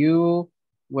can you,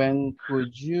 when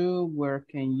could you, where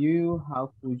can you,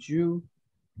 how could you.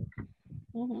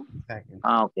 Exactly.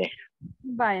 Ah, ok.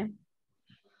 Vaya.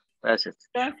 Gracias.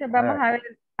 Entonces vamos Alright. a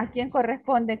ver a quién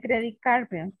corresponde credit card.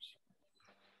 Bien.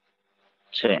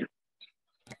 Sí.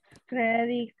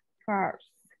 Credit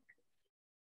cards.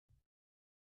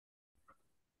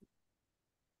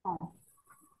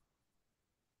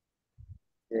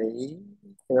 Y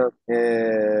creo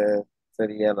que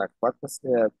sería la 4,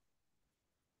 sería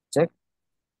check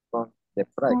con the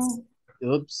price.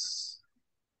 Oops.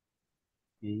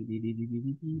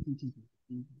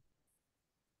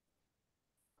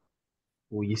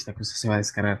 Uy, esta cosa se va a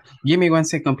descargar. Give me 1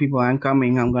 second, people. I'm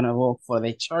coming. I'm gonna go for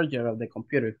the charger of the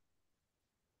computer.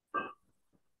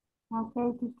 Ok,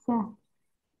 teacher.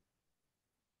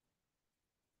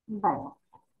 Vaya.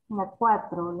 La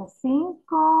 4, la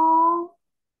 5.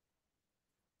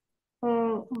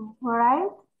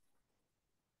 Right.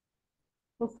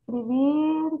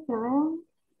 Escribir, ¿se ven?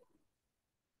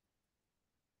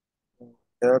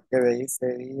 Creo que de ahí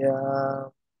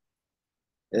sería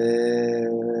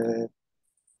eh,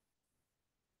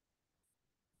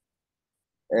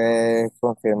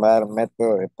 confirmar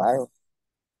método de pago.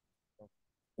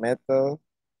 Método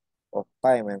of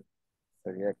payment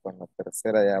sería con la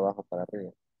tercera allá abajo para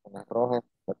arriba. Con las rojas,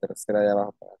 la tercera allá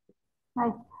abajo para arriba.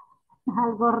 Ay,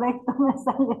 algo recto me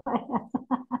salió.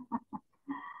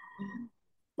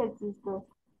 Qué chistoso.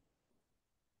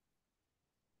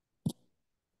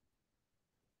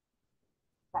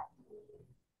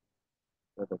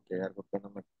 Pero que hay algo que no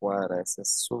me cuadra, ese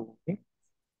sub.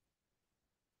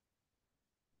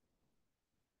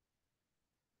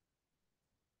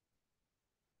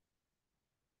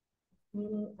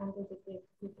 Miren, antes de que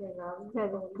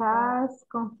dedicar,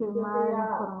 confirmar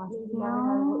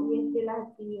información. Y es que las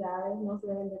actividades no se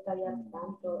deben detallar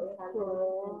tanto, es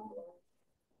algo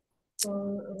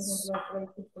son, por ejemplo,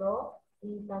 el Credit Pro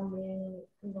y también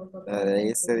nosotros De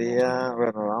ahí sería,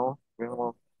 bueno,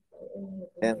 vamos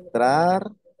a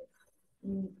entrar,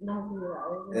 las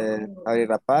actividades abrir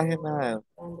la página,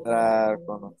 entrar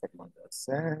con nuestra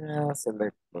contraseña,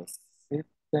 select the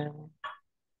system,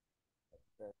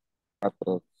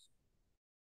 4.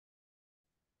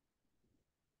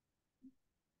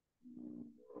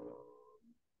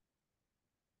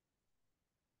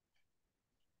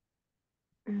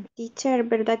 Teacher,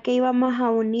 ¿verdad que íbamos a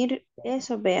unir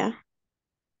eso, vea?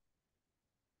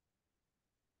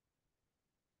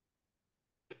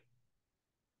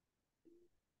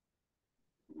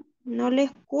 No le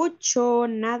escucho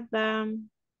nada.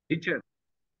 Teacher,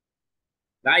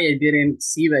 I didn't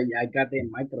see that I got the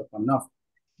microphone off.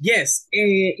 Yes,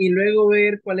 y luego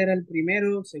ver cuál era el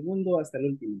primero, segundo, hasta el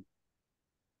último.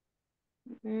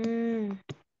 Mm,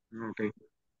 ok.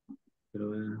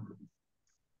 Pero,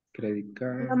 credit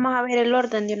card, Vamos a ver el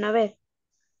orden de una vez.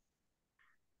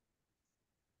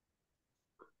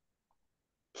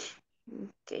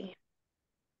 Ok.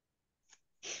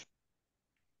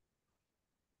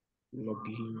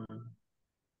 login,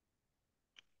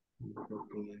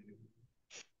 login.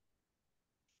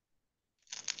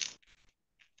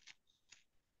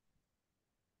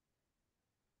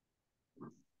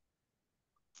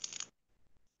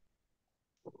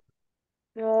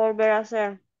 Voy a volver a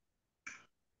hacer.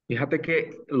 Fíjate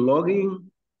que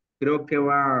login creo que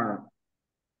va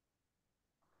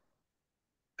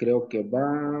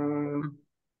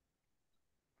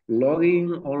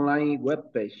login online web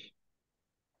page.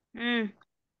 Mm,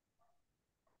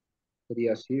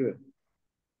 Sería así, ¿ve?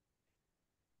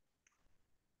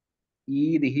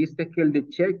 Y dijiste que el de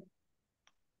check,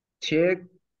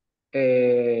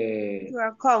 Your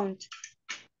account.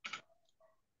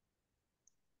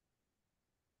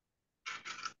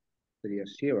 sería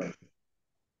así, ¿va?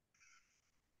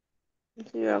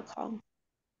 Your account.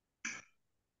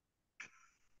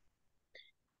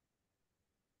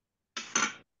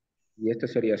 Y este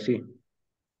sería así.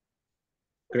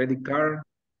 Credit card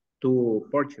to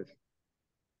purchase.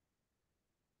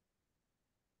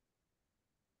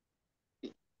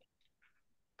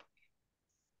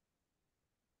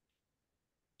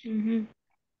 Ujú.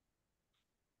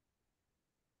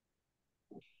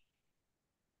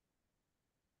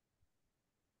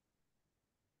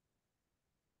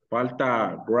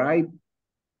 Falta right,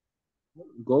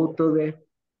 go to the,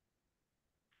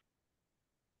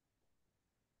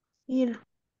 Mira.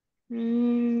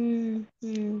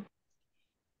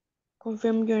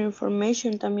 Confirm your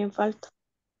information también falta.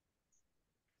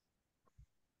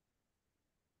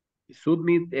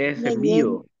 submit es Ya llego.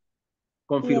 envío.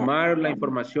 Confirmar la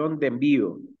información de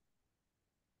envío.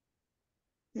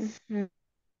 Ujú.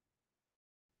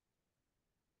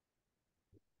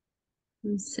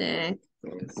 No sé.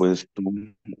 ¿Puedes tú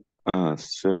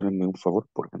hacerme un favor,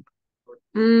 por ejemplo?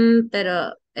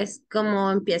 Pero es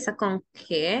como empieza con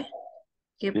qué.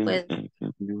 ¿Qué Sí, puedes,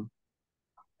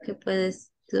 qué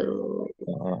puedes tú?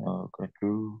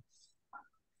 can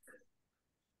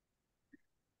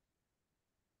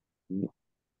you-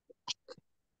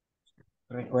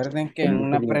 Recuerden que en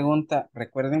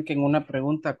una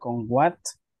pregunta con what,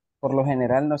 por lo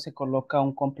general no se coloca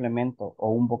un complemento o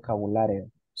un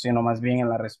vocabulario, sino más bien en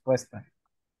la respuesta.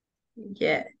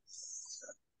 Yes.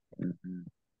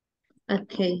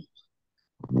 Ok.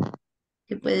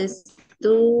 ¿Qué puedes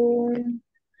tú?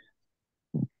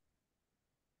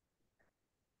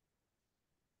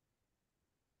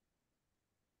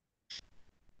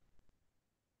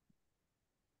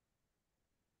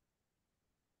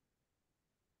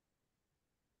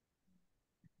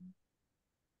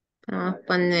 Vamos a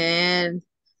poner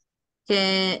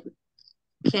que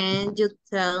can you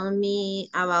tell me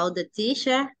about the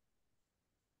teacher?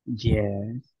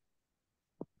 Yes,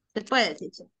 Se puede,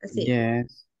 teacher. Así.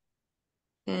 yes.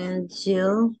 Can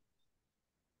you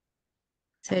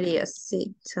sería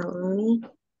así. Tell me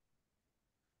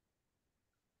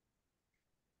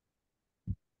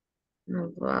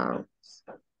about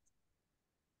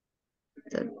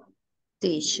the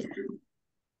teacher.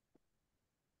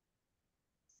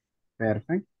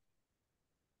 Perfect.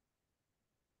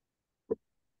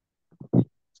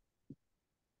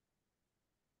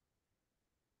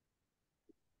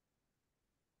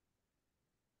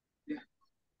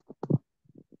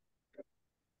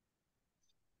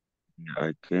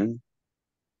 Okay.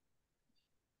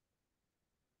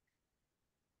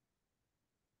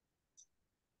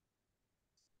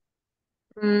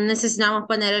 Necesitamos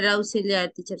poner el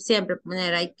auxiliar, teacher. Siempre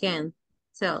poner I can.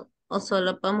 So, o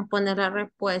solo podemos poner la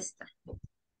respuesta.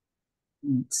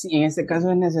 Sí, en este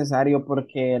caso es necesario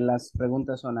porque las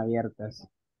preguntas son abiertas.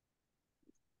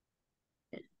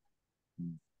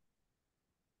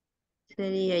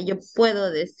 Sería, yo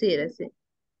puedo decir así.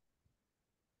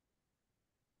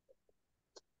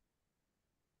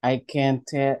 I can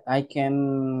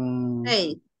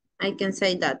Hey, I can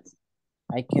say that.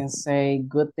 I can say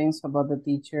good things about the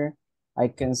teacher. I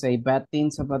can say bad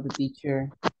things about the teacher.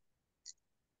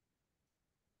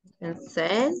 Can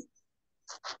say.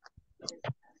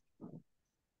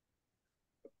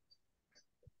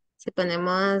 Si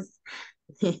ponemos.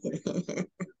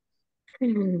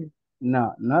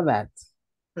 No, not that.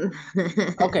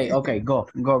 Okay, okay, go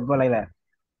like that.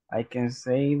 I can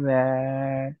say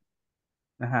that.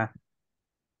 Uh-huh.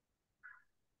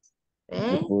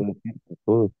 ¿Eh?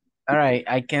 All right,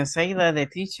 I can say that the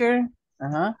teacher.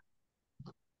 Uh-huh.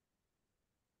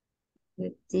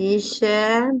 The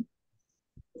teacher.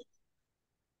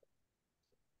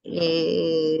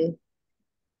 Eh,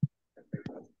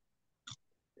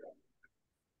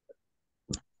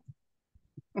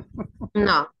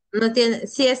 no, no tiene.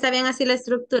 Sí, está bien así la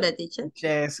estructura, teacher.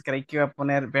 Yes, creí que iba a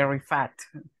poner very fat.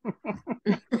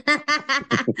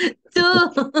 Tú.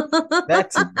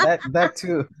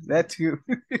 That too.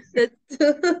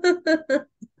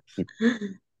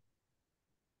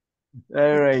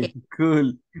 All right,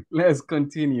 cool. Let's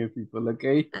continue, people,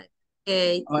 okay?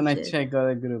 Okay, I wanna teacher. check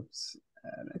other groups.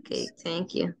 Okay,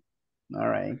 thank you. All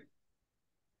right.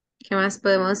 ¿Qué más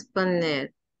podemos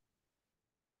poner?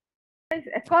 Es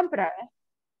compra, ¿eh?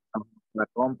 La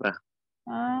compra.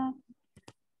 Ah,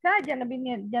 ya no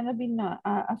vino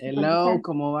a Hello, supervisar.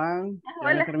 ¿cómo van? ¿Ya van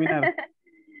a Hola. terminar?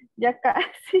 Ya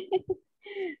casi.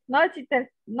 No,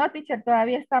 teacher,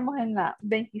 todavía estamos en la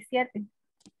 27.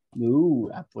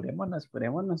 Apurémonos.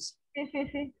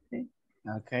 Sí.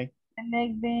 Okay.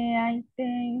 Select the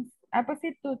items. Ah, pues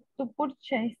sí, tu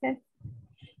purchases.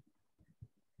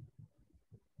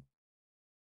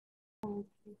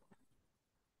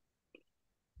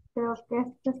 Creo que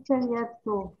este sería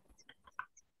tú.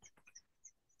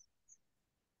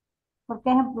 Porque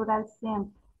es en plural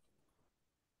siempre.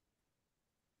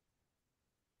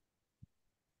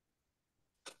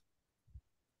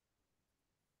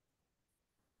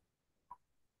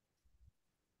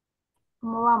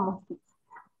 ¿Cómo vamos?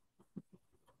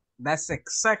 That's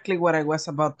exactly what I was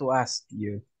about to ask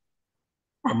you.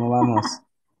 ¿Cómo vamos?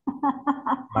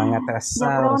 Van Yo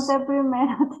atrasados. pregunté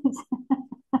primero.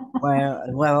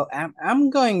 Well, I'm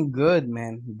going good,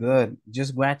 man. Good.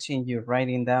 Just watching you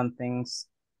writing down things.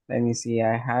 Let me see.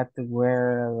 I had to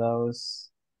wear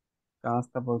those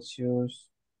constable shoes,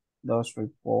 those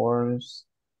reports.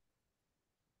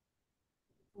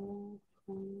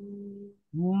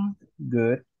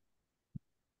 Good.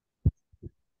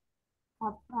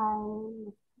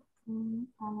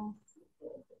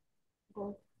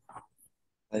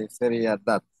 Ahí sería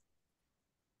that.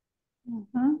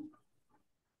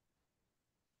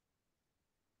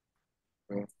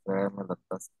 pagarme la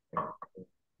tasa.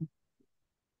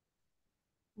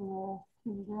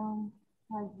 Children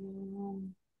are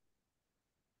given.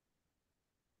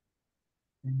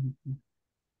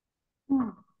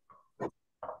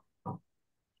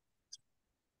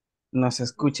 No se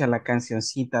escucha la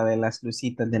cancioncita de las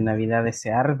lucitas de Navidad de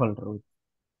ese árbol, Ruth.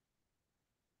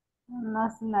 No,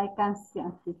 si no hay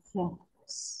canción, teacher.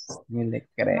 Ni le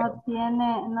creo.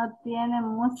 No tiene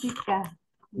música.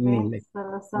 Ni ¿Ves? le,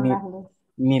 Solo son ni, las luces.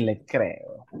 ni le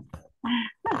creo.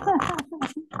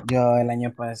 Yo el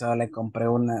año pasado le compré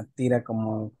una tira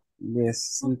como de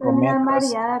 5 Tenía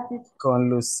metros mareada, teacher. con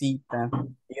lucita.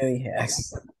 Y yo dije, "Ah,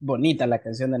 es bonita la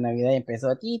canción de Navidad", y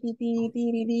empezó ti, ti, ti,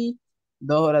 ti, ti, ti.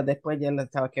 2 horas después ya la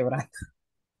estaba quebrando.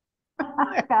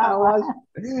 I Cabal.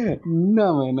 was-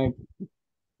 no, man,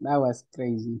 that was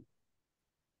crazy.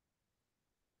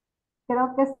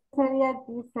 Creo que sería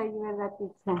dice ahí, ¿verdad,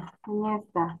 teacher? En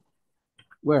esta.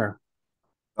 Where?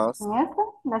 Dos. ¿En esta?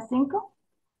 ¿La 5?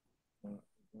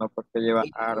 No, porque lleva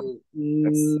arm.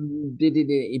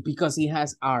 Es Because he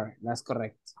has R, that's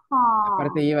correct. Ah,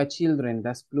 Aparte lleva children,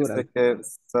 that's dice plural. que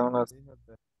son los hijos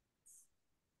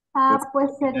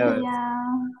pues de sería...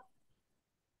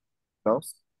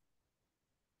 dos.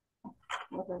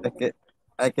 Es que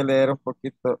hay que leer un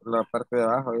poquito la parte de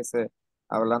abajo. Dice,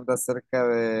 hablando acerca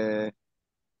de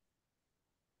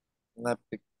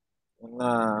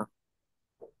una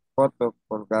foto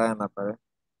colgada en la pared.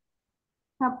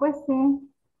 Pues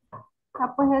sí.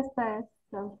 Pues esta es.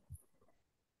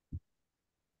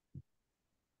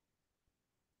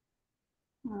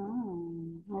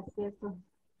 Es cierto.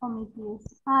 Omití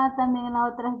eso. También en la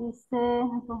otra dice...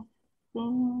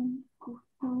 sí, sí,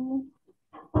 sí.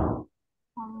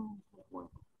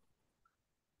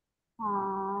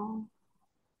 Ah,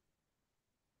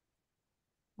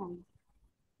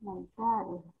 like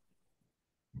that.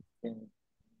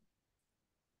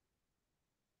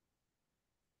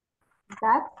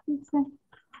 That dice.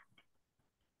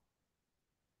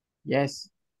 Yes,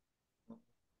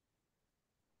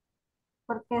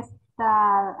 Porque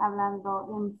está hablando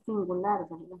en singular,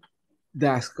 ¿verdad?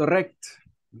 that's correct.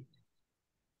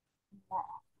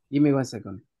 Give me 1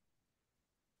 second.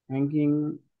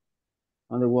 Hanging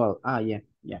on the wall. Yeah,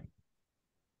 yeah.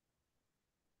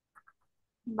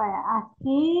 Vaya,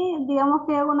 aquí digamos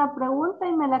que hago una pregunta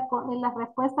y la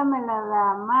respuesta me la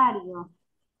da Mario.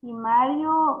 Y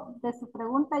Mario, de su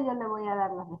pregunta yo le voy a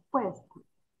dar la respuesta.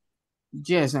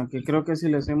 Yes, aunque creo que si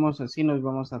lo hacemos así nos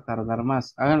vamos a tardar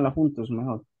más. Háganlo juntos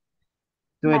mejor.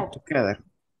 Do it Vaya, together.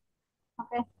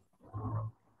 ok.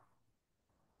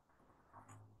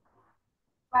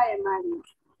 Vaya, Mario.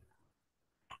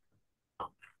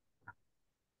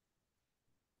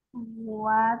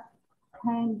 What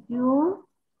can you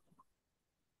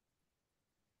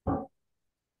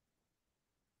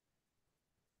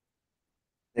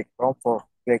The comfort,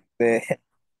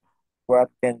 what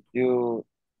can you,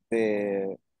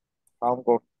 the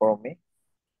homework for me?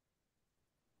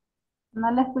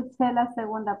 No le escuché la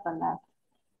segunda palabra.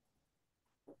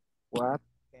 What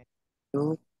can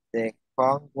you do the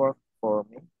homework for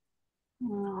me?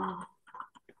 Mm,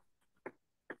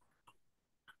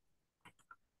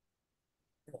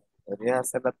 ¿Podrías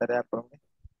hacer la tarea por mí?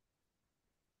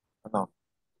 ¿O no?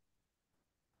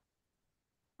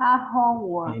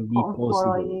 homework. Can be Por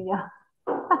possible. oye yo.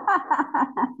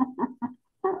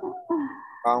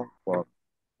 Homework.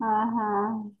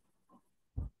 Ajá.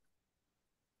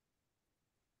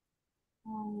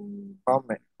 Mm,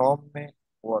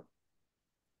 Homework.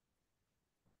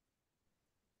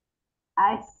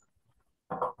 Ay,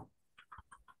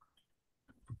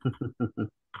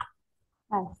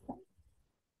 ahí está.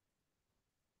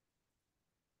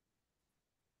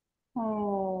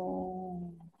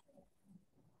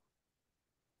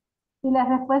 Y la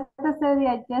respuesta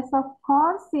sería yes, of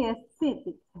course, y es sí,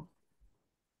 teacher.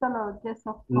 Solo yes,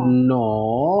 of course.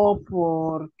 No,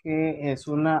 porque es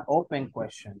una open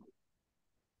question.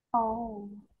 Oh,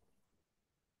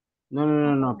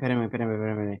 No, okay.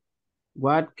 espérame.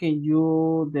 What can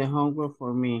you the homework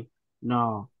for me?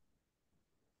 No,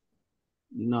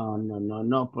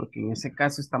 no, porque en ese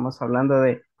caso estamos hablando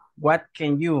de what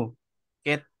can you,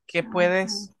 ¿qué Ajá.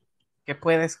 puedes,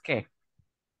 qué?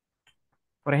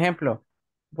 Por ejemplo,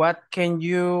 what can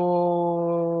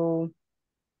you,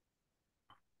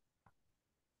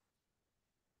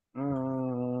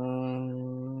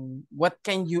 what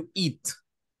can you eat?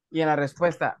 Y en la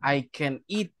respuesta, I can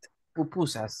eat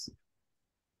pupusas,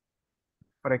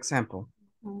 por ejemplo.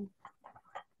 Mm,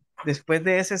 Después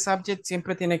de ese subject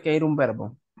siempre tiene que ir un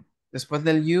verbo. Después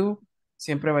del you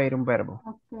siempre va a ir un verbo.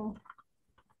 okay.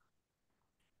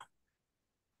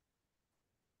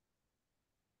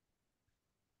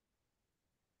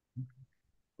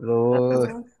 Ruth.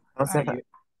 Entonces,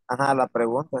 ajá, la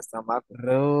pregunta está mal.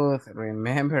 Ruth,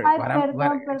 remember. Ay,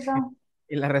 perdón, perdón.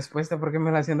 Y la respuesta, ¿por qué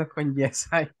me la haciendo con yes?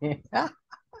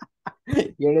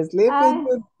 You're sleeping. Ay,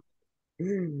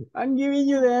 I'm giving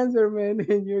you the answer, man.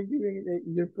 And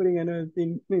you're putting another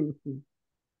thing.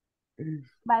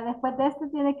 va, después de esto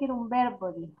tiene que ir un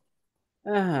verbo. Dice.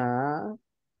 Ajá.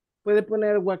 Puede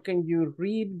poner what can you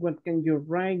read, what can you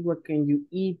write, what can you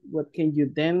eat, what can you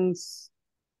dance.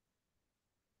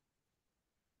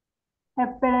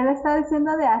 Pero él está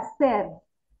diciendo de hacer.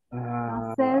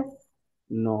 Ah, Entonces,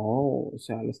 no, o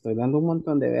sea, le estoy dando un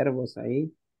montón de verbos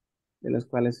ahí, de los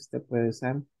cuales usted puede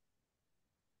usar.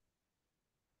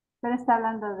 pero está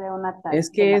hablando de una tarea. Es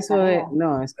que eso de, tarea.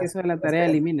 no, es que eso de la tarea,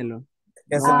 elimínelo.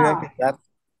 Eso No le iba va, a quitar.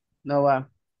 no va.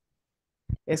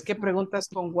 Es que preguntas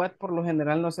con what por lo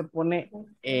general no se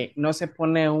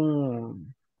pone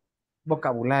un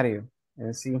vocabulario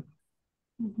en sí.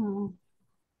 Ujú.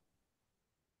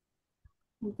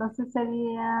 Entonces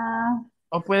sería,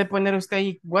 O puede poner usted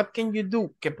ahí, what can you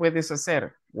do? ¿Qué puedes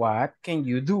hacer? What can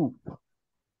you do?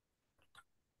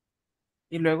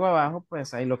 Y luego abajo,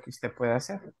 pues ahí lo que usted puede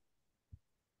hacer.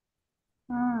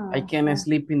 I can sí.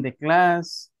 sleep in the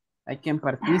class. I can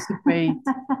participate.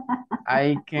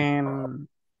 I can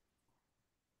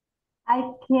I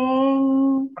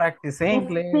can practice speak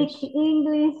English.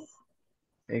 English.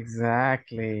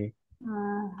 Exactly.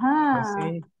 Pues Ajá.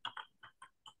 sí.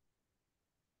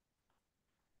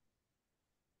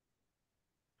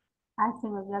 Ay, se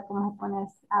me olvidó cómo se pone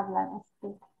a hablar.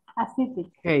 Así,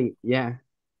 sí. Hey, yeah.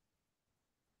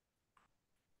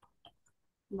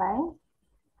 ¿Vale?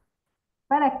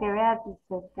 Para que vea,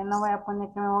 teacher, que no voy a poner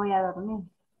que me voy a dormir.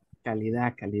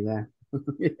 Calidad, calidad.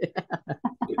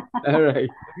 All right.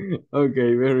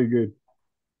 Okay, very good.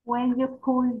 When you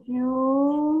could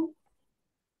you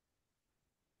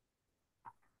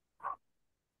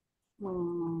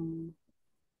mm,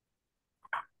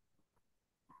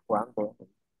 ¿Cuándo?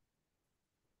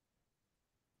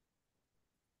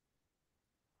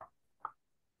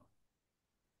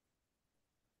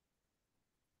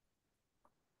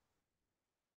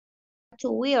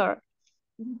 To wear.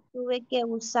 Tuve que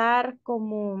usar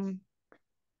como,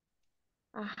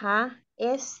 ajá,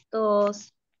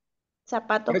 estos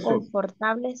zapatos Eso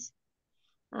confortables,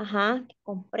 ajá, que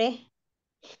compré.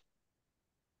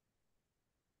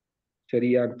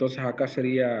 sería, entonces acá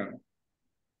sería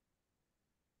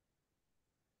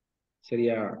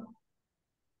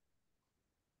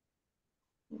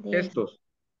De, estos,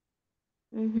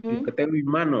 lo que ujú, tengo en mi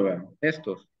mano, ¿verdad?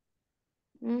 Estos.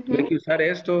 Tuve ujú, que usar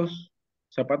estos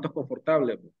zapatos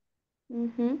confortables.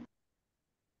 ujú.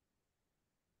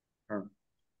 Ah.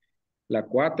 La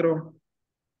 4,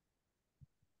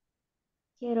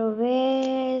 Quiero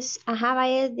ver, ajá,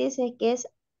 vaya, dice que es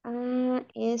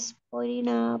putting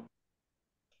up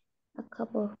a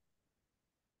couple.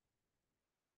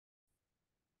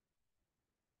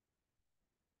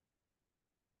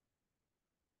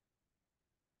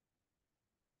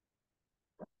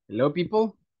 Hello,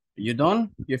 people. You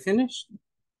done? You finished?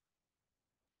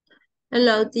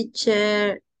 Hello,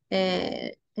 teacher.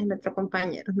 El otro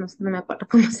compañero, no me acuerdo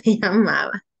cómo se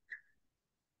llamaba.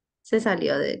 Se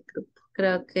salió del grupo.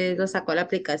 Creo que lo sacó la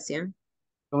aplicación.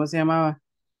 ¿Cómo se llamaba?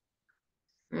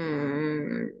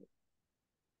 Mm,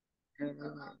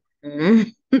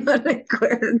 no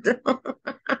recuerdo.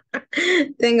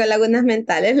 Tengo lagunas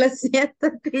mentales, lo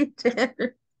siento,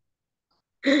 teacher.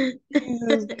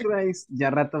 Jesus Christ. Ya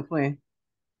rato fue.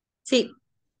 Sí,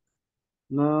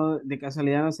 No, de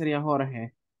casualidad no sería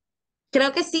Jorge.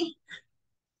 creo que sí.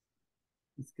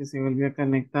 Es que se volvió a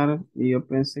conectar y yo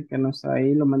pensé que no está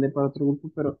ahí, lo mandé para otro grupo,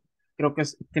 pero creo que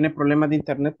tiene problemas de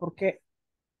internet porque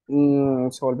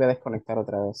se volvió a desconectar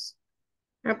otra vez.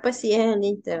 Ah, pues sí, es en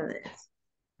internet.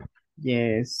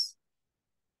 Yes,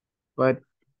 but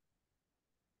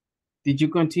did you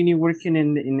continue working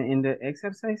in the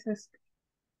exercises?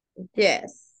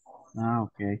 Yes. Ah,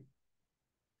 okay.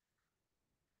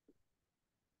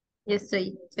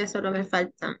 Ya solo me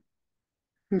faltan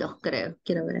dos, creo.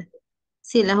 Quiero ver.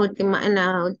 Sí, en las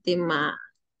últimas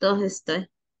dos estoy.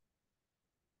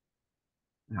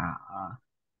 Ah,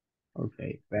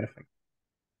 okay, perfect.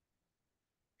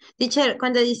 Teacher,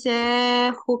 cuando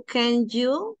dice who can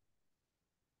you,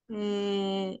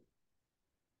 eh,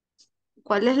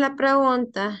 ¿cuál es la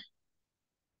pregunta?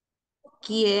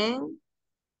 ¿Quién?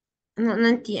 No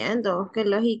entiendo qué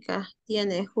lógica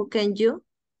tiene who can you.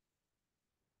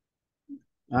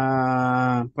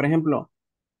 Por ejemplo,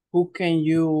 who can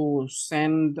you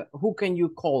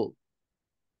call?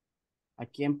 ¿A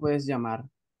quién puedes llamar?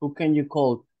 Who can you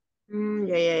call?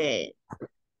 Ya.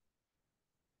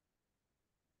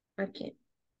 Aquí.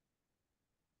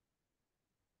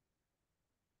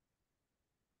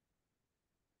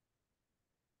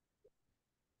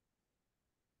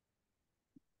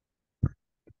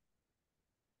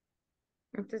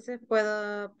 Entonces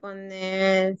puedo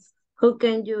poner, who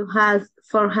can you ask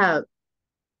for help?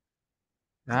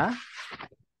 ¿Ah?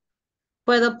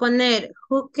 Puedo poner,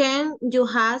 who can you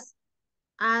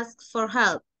ask for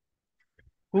help?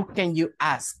 Who can you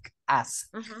ask? Ask.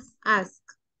 Ask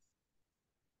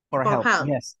For for help. help.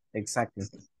 Yes, exactly.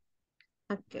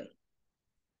 Okay.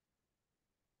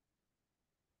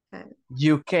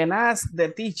 You can ask the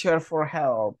teacher for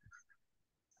help.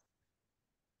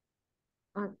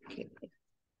 Okay.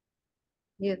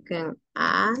 You can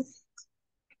ask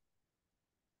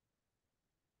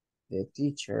the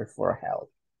teacher for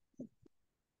help.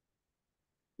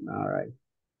 All right.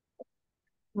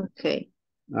 Okay.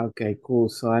 Okay, cool.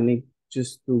 So I need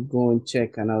just to go and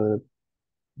check another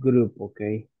group,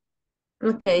 okay?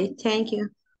 Okay, thank you.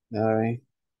 All right.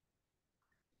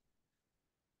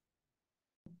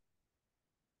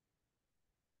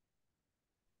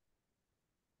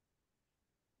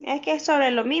 Es que es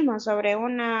sobre lo mismo, sobre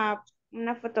una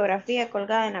fotografía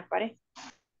colgada en la pared.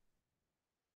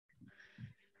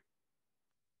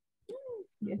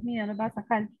 Dios mío, nos va a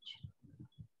sacar.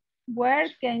 Where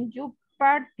can you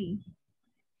party?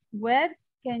 Where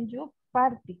can you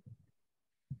party?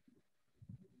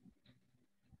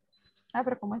 Ah,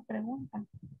 pero ¿cómo es pregunta?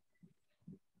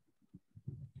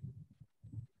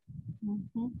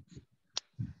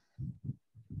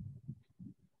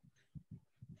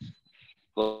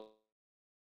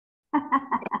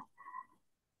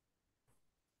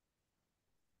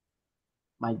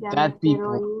 My Ya God, me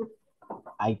quiero people. ir.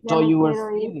 I Ya thought me you were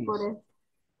quiero ir por finished. eso.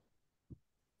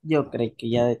 Yo creo que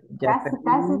ya Casi.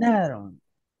 terminaron.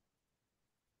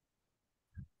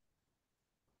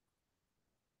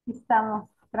 Estamos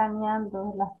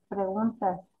craneando las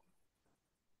preguntas.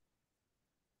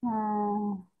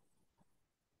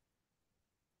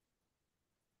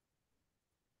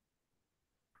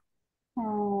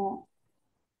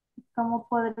 ¿Cómo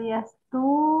podrías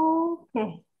tú?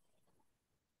 ¿Qué?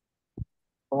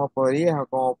 ¿Cómo podrías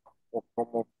o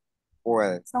cómo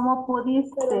puedes? ¿Cómo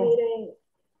pudiste?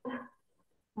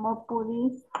 ¿Cómo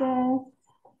pudiste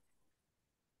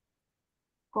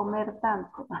comer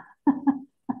tanto?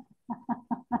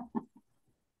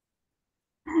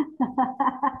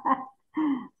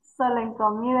 Solo en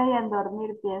comida y en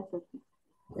dormir, pienso.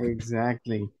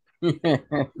 Exactly.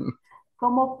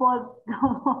 ¿Cómo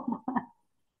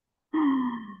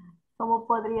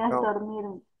podrías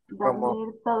dormir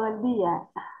todo el día?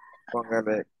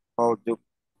 Póngale, how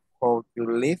you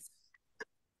live?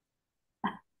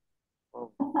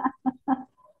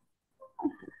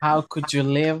 How could you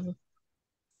live?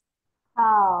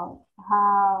 How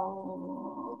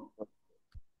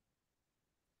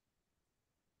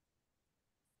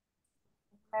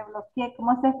me bloqueé.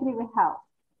 ¿Cómo se escribe how?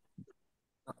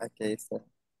 Aquí dice,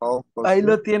 how could Ahí you,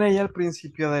 lo tiene ahí al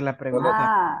principio de la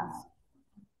pregunta.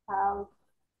 How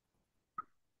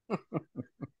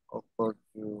could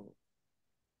you,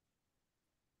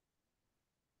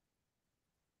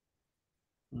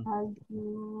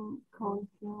 could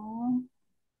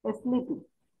you sleeping?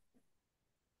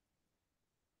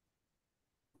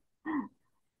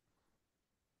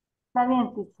 Está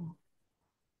bien, teacher.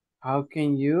 How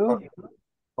can you?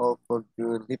 how could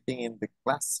you living in the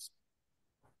class?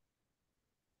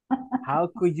 How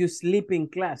could you sleep in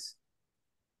class?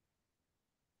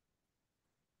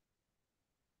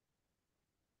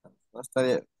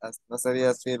 No sería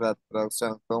así la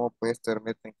traducción. ¿Cómo puedes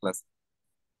dormirte en clase?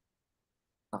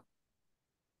 No.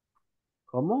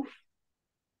 ¿Cómo?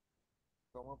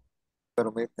 ¿Cómo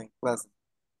dormirte en clase?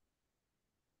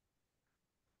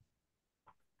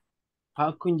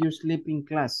 How can you sleep in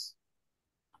class?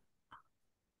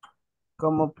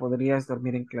 ¿Cómo podrías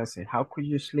dormir en clase? How could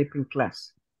you sleep in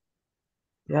class?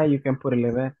 Yeah, you can put it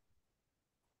like that.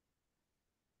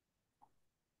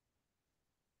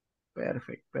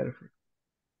 Perfect.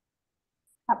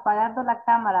 Apagando la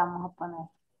cámara vamos a poner.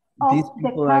 These Off the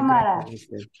people are camera.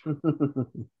 graduated.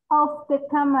 Off the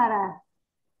camera.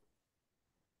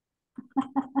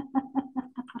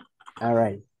 All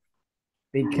right.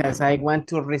 Because I want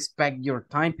to respect your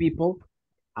time, people.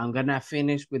 I'm gonna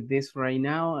finish with this right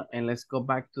now and let's go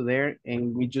back to there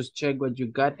and we just check what you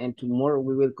got and tomorrow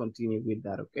we will continue with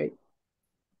that, okay?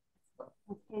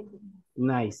 Okay.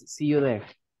 Nice. See you there.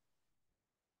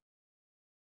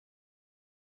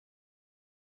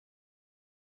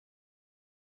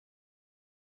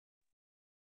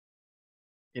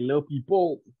 Hello,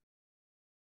 people.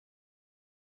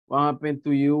 What happened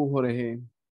to you, Jorge?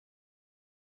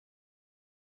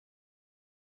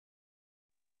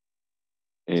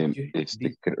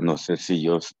 No sé si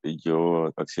yo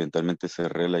accidentalmente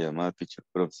cerré la llamada, teacher,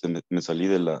 pero me salí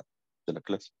de la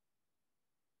clase.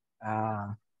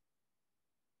 Ah.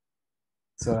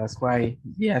 So that's why,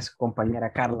 yes,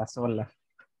 compañera Carla sola.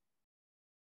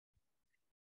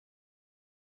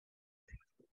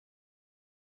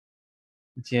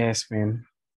 Yes, man.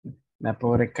 La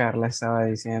pobre Carla estaba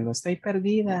diciendo, estoy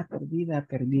perdida, perdida,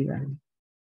 perdida.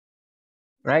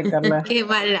 Right, Carla? Qué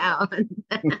mala onda.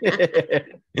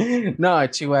 No,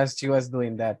 she was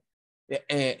doing that.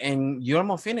 And you're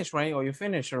almost finished, right? Or you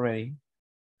finished already?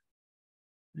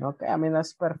 Okay, I mean,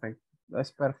 that's perfect.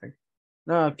 That's perfect.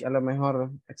 No, que a lo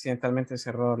mejor accidentalmente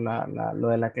cerró lo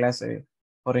de la clase,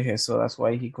 Jorge, so that's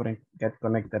why he couldn't get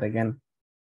connected again.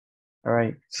 All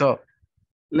right, so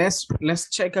let's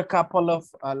check a couple of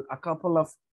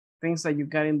things that you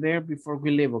got in there before we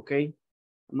leave, okay?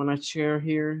 I'm gonna share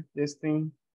here this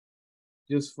thing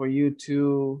just for you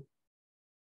to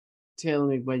tell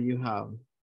me what you have.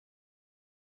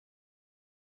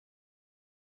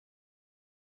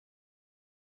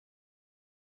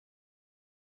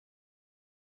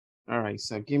 All right,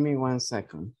 so give me 1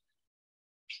 second.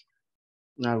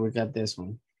 Now we got this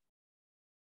one.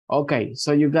 Okay,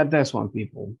 so you got this one,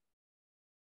 people.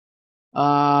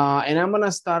 And I'm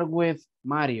gonna start with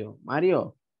Mario.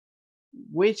 Mario,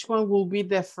 which one will be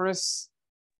the first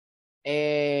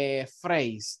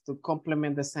phrase to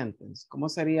complement the sentence? ¿Cómo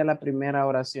sería la primera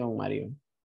oración, Mario?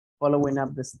 Following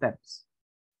up the steps.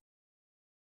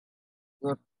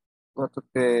 Go to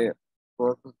the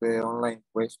online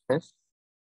web page.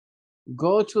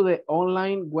 Go to the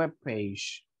online web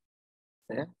page.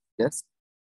 Yeah. Yes.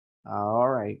 All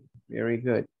right, very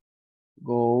good.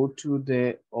 Go to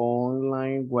the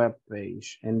online web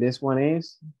page. And this one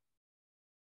is,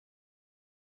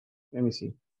 let me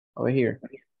see, over here.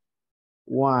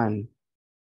 1.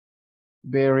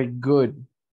 Very good.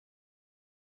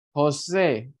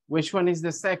 Jose, which one is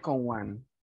the second one?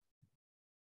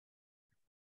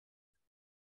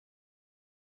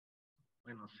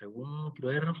 Bueno, según quiero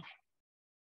ver,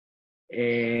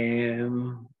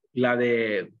 la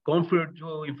de confirm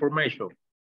your information.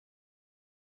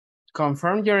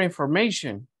 Confirm your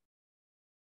information.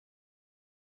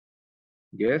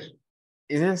 Yes.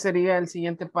 Ese sería el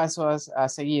siguiente paso a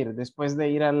seguir después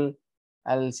de ir al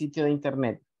sitio de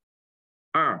internet.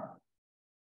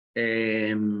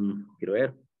 Quiero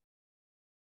ver.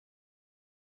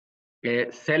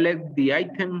 Select the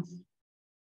items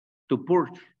to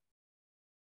purchase.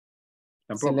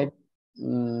 Tampoco. Select,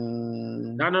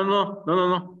 No.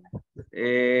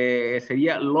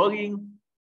 Sería login.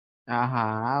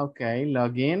 Ajá, ok.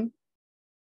 Login.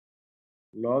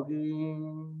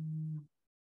 Login.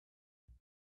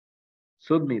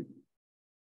 Submit.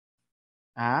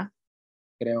 Ah.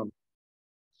 Creo.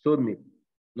 Submit.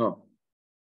 No.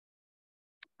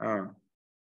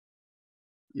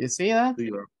 You see that? To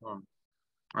your phone.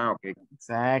 Okay.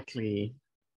 Exactly.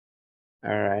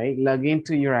 All right. Log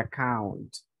into your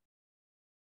account.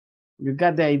 You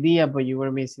got the idea, but you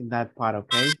were missing that part,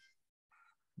 okay?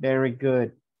 Very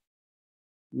good.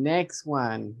 Next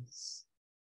one.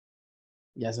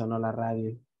 Ya sonó la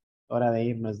radio. Hora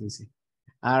de irnos, dice.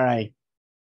 All right.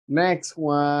 Next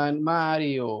one,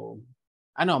 Mario.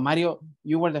 Ah, no, Mario,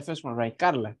 you were the first one, right?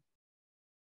 Carla.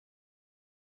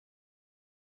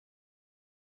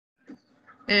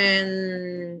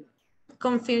 And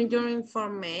confirm your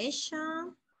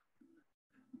information.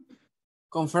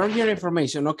 Confirm your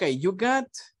information. Okay, you got,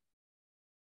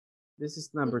 this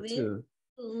is number 2.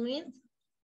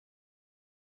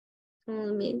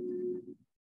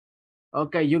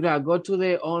 Okay, you got, go to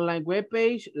the online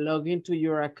webpage, log into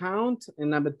your account, and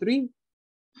number 3.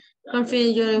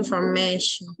 Confirm your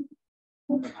information.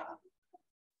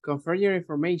 Confirm your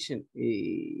information.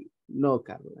 No,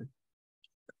 Carla.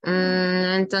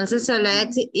 Entonces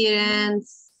select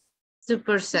items to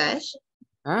purchase.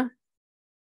 ¿Ah?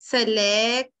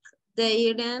 Select the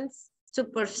items to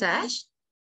purchase.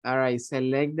 All right,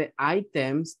 select the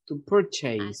items to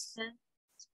purchase.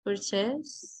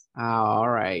 Purchase. All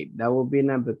right, that will be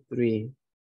number 3.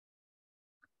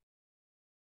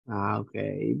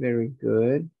 Okay, very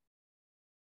good.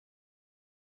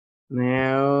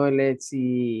 Now let's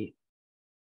see.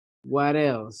 What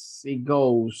else? It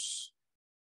goes.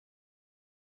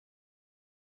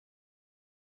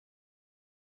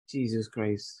 Jesus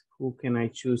Christ, who can I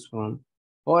choose from?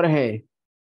 Jorge.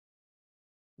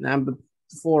 Number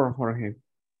 4, Jorge.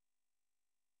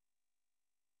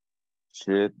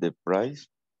 Check the price.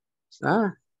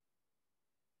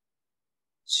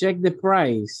 Check the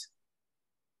price.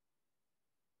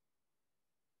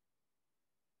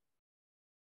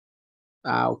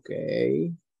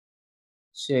 Okay.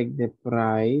 Check the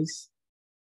price.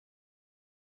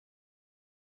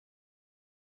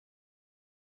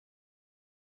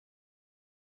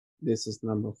 This is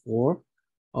number 4.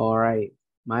 All right.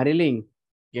 Marilyn,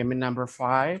 give me number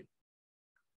 5.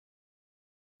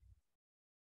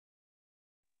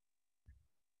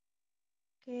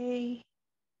 Ok.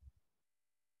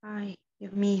 Ay,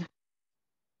 Dios mío.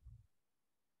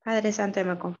 Padre Santo,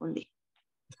 me confundí.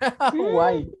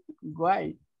 Why?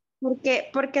 Why?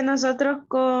 Porque nosotros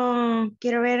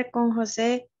quiero ver, con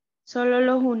José, solo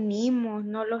los unimos,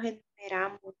 no los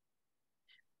enumeramos.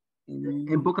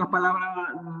 En pocas palabras,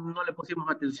 no le pusimos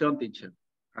atención, teacher.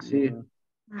 Así.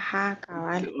 Ajá,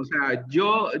 cabal. O sea,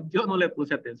 yo no le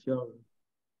puse atención.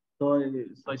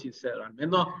 Soy sincero. Al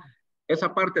menos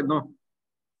esa parte no.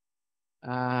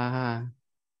 Ajá.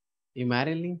 ¿Y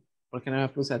Marilyn? ¿Por qué no me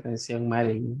puse atención,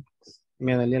 Marilyn?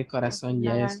 Me dolía el corazón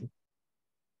ya eso.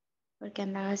 Porque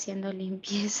andaba haciendo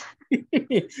limpieza.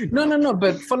 No,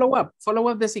 but follow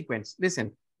up the sequence.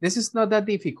 Listen, this is not that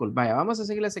difficult. Vaya, vamos a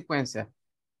seguir la secuencia.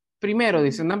 Primero,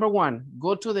 dice, number 1,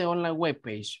 go to the online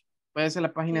webpage. Puede ser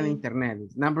la página de internet.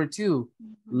 Number 2,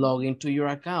 log into your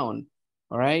account.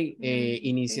 All right,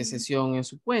 inicia sesión en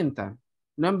su cuenta.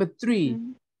 Number 3,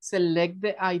 select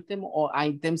the item or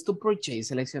items to purchase.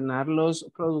 Seleccionar los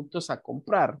productos a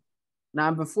comprar.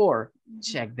 Number 4,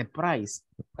 check the price.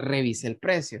 Revise el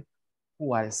precio.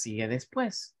 ¿Cuál sigue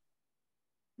después?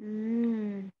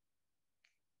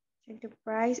 Check the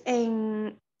price.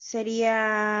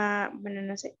 Sería, bueno,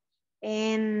 no sé.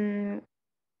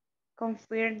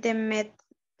 Confirm the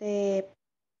method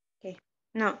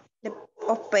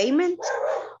of payment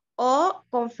o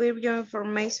confirm your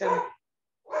information.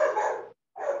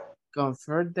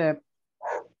 Confirm the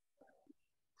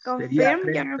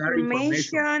Confirm your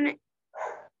information.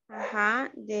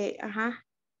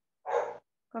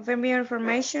 Confirm your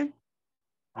information.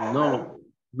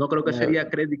 No creo que sería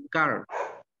credit card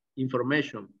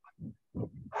information.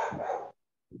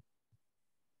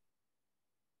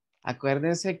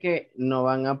 Acuérdense que no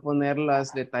van a poner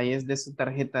los detalles de su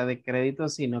tarjeta de crédito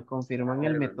si no confirman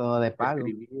el método de pago.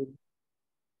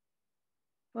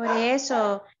 Por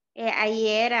eso, ahí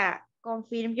era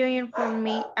confirm your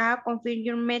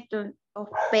method of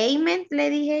payment, le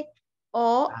dije,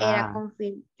 o era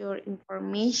confirm your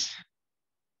information.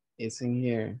 It's in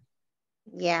here.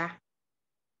 Yeah.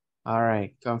 All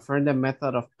right, confirm the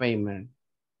method of payment.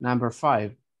 Number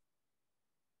 5.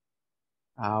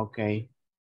 Okay.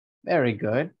 Very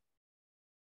good.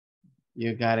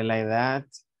 You got it like that.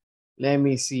 Let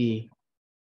me see.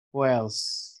 Who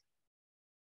else?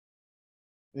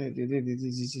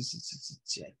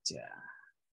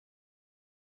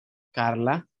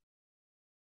 Carla.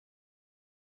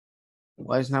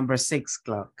 What is number 6,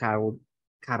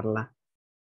 Carla?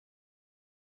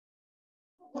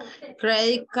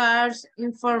 Credit cards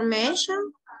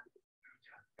information.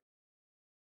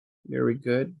 Very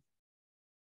good.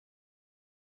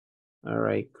 All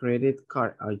right, credit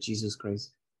card. Oh, Jesus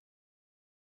Christ.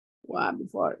 What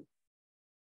before?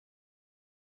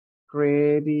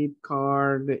 Credit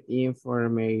card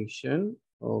information.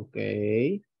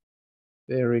 Okay.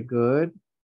 Very good.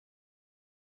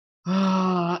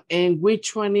 And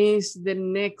which one is the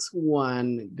next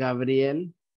one, Gabriel?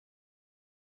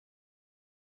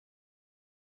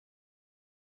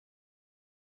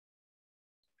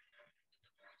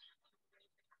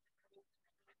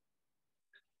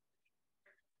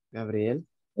 Gabriel.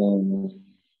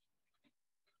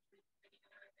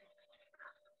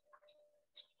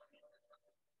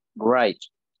 Right.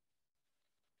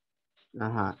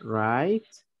 Right.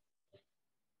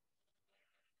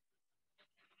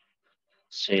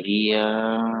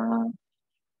 Sería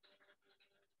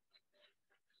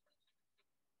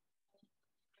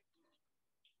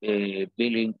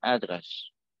billing address.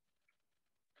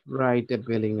 Write the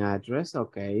billing address.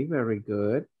 Okay, very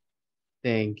good.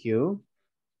 Thank you.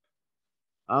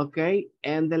 Okay,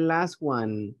 and the last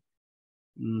one.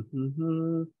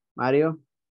 Mario.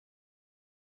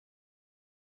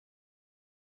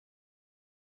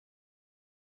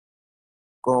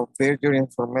 Confirm your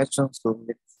information,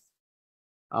 submit.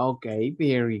 Okay,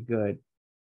 very good.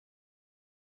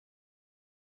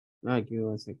 Give me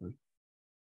 1 second.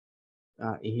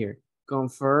 Here.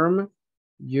 Confirm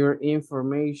your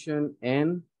information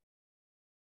and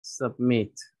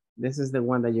submit. This is the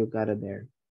one that you got it there.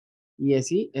 Y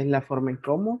así es la forma en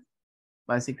cómo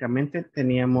básicamente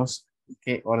teníamos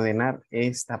que ordenar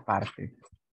esta parte.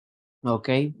 Ok,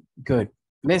 good.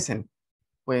 Listen,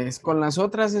 pues con las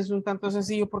otras es un tanto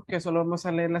sencillo porque solo vamos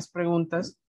a leer las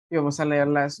preguntas y vamos a leer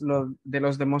de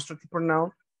los demonstrative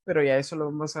pronoun, pero ya eso lo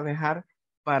vamos a dejar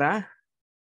para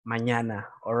mañana,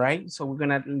 all right? So we're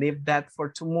gonna leave that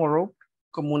for tomorrow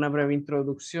como una breve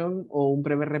introducción o un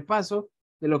breve repaso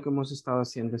de lo que hemos estado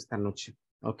haciendo esta noche.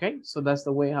 Okay, so that's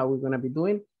the way how we're gonna be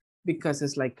doing. because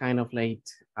it's like kind of late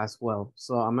as well.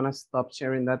 So I'm gonna stop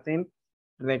sharing that thing.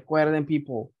 Recuerden,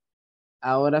 people,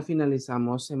 ahora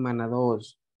finalizamos semana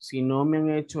 2. Si no me han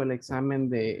hecho el examen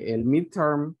de el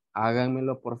midterm,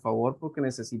 háganmelo por favor porque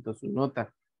necesito su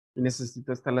nota. Y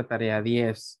necesito estar la tarea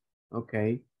 10,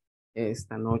 ok,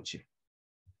 esta noche.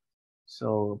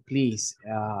 So please,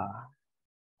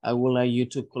 I would like you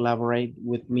to collaborate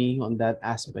with me on that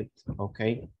aspect,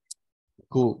 okay?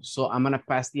 Cool, so I'm gonna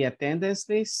pass the attendance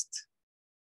list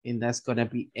and that's gonna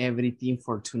be everything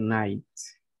for tonight.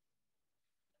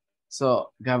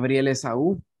 So, Gabriel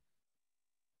Esaú.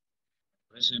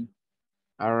 Present.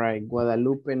 All right,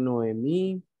 Guadalupe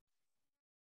Noemi.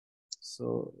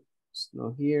 So, it's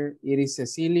not here. Iris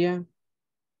Cecilia.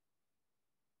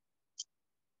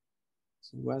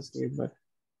 She was here, but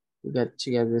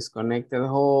she got disconnected.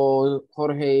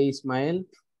 Jorge Ismael.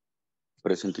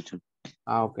 Present, teacher.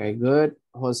 Okay, good.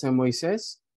 Jose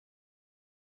Moises.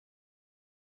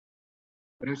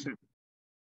 Present.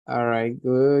 All right,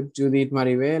 good. Judith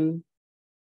Maribel.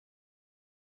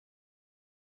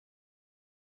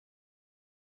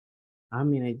 I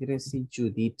mean, I didn't see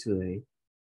Judith today.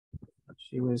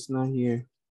 She was not here.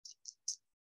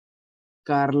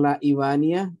 Carla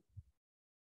Ivania.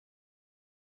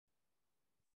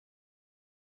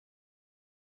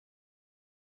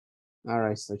 All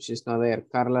right, so she's not there.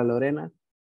 Carla Lorena.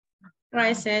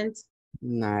 Present.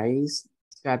 Nice.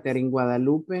 Catherine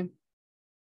Guadalupe.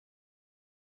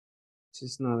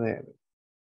 She's not there.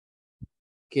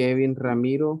 Kevin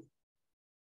Ramiro.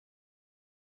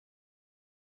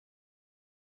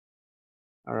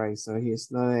 All right, so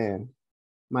he's not there.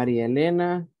 Maria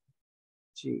Elena.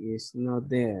 She is not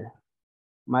there.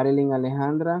 Marilyn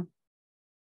Alejandra.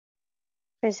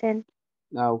 Present.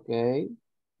 Okay.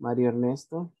 Mario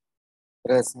Ernesto.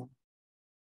 Present.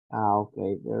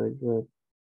 Okay, very good.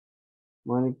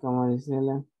 Mónica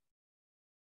Maricela.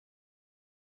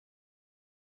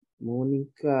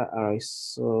 Mónica, all right,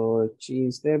 so she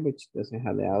is there, but she doesn't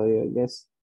have the audio, I guess.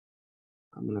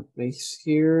 I'm gonna place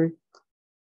here.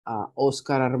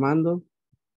 Oscar Armando.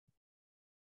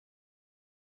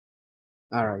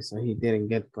 All right, so he didn't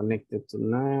get connected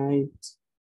tonight.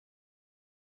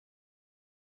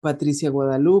 Patricia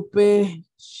Guadalupe,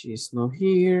 she's not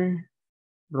here.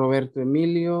 Roberto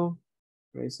Emilio,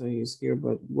 right, so he's here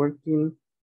but working.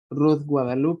 Ruth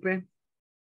Guadalupe.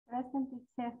 Present,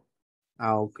 teacher.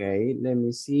 Okay, let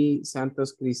me see.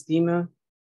 Santos Cristina.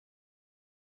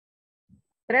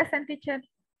 Present, teacher.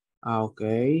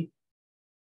 Okay.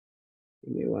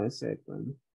 Give me 1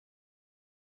 second.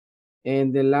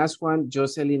 And the last one,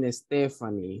 Jocelyn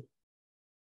Stephanie.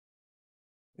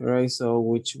 All right, so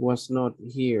which was not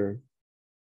here.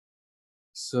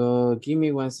 So give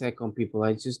me 1 second, people.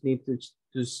 I just need to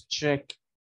check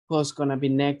who's gonna be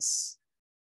next.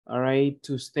 All right,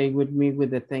 to stay with me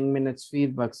with the 10 minutes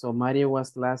feedback. So Mario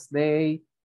was last day.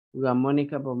 We got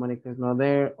Monica, but Monica's not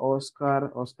there.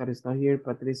 Oscar is not here.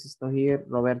 Patricia is not here.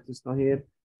 Roberto is not here.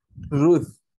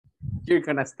 Ruth, you're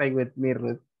gonna stay with me,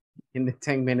 Ruth, in the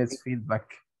 10 minutes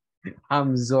feedback.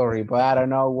 I'm sorry, but I don't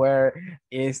know where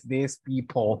is these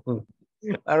people.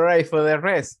 All right, for the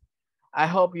rest, I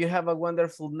hope you have a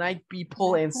wonderful night,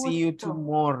 people, and see you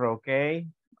tomorrow, okay?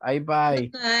 Bye-bye.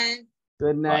 Good night.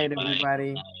 Good night, Bye-bye.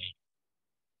 everybody.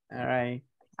 All right.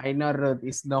 I know, Ruth,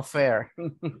 it's not fair.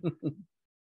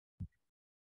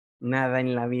 Nada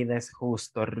en la vida es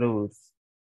justo, Ruth.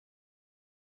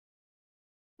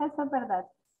 Eso es verdad.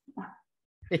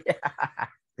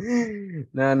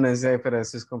 No sé, pero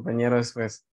sus compañeros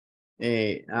pues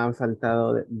han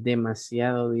faltado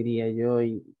demasiado, diría yo,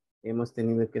 y hemos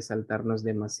tenido que saltarnos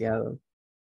demasiado.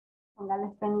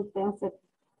 Póngales penitencia.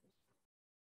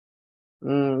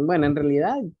 Bueno, en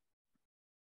realidad,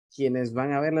 quienes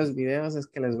van a ver los videos es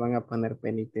que les van a poner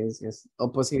penitencias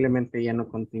o posiblemente ya no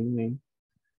continúen.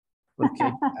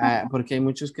 Porque hay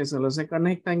muchos que solo se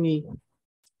conectan y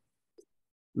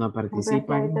no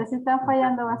participan. Ahorita sí están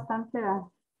fallando bastante, ¿verdad?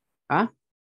 ¿Ah?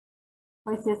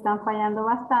 Pues sí están fallando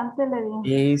bastante, le digo.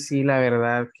 Y sí, la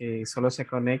verdad que solo se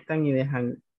conectan y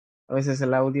dejan, a veces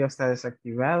el audio está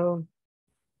desactivado.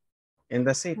 And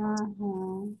that's it.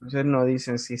 Entonces no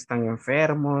dicen si están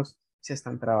enfermos, si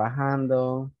están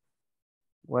trabajando,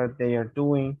 what they are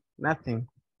doing, nothing.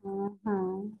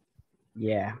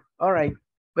 Yeah, all right.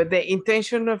 But the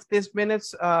intention of these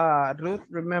minutes, Ruth,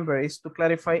 remember, is to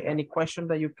clarify any question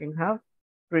that you can have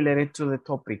related to the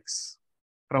topics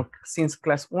since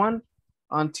class 1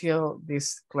 until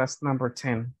this class number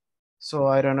 10. So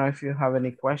I don't know if you have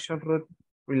any question, Ruth,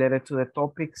 related to the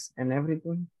topics and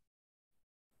everything.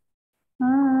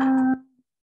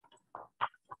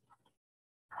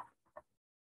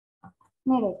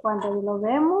 Mire, cuando lo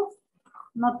vemos,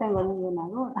 no tengo ninguna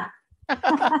duda.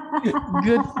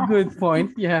 Good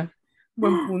point, yeah.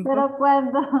 Buen punto. Pero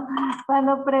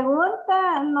cuando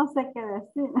pregunta, no sé qué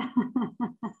decir.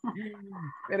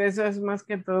 Pero eso es más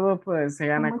que todo, pues se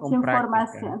gana Mucha con práctica.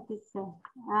 información, teacher.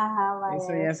 Ajá, vaya.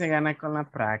 Eso ya se gana con la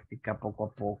práctica, poco a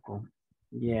poco.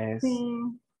 Yes.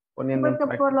 Sí, Poniendo en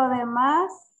porque por práctica. lo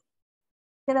demás,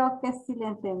 creo que sí le he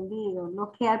entendido.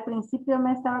 Lo que al principio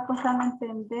me estaba costando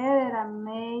entender era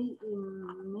may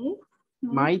y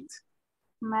Might.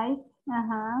 might,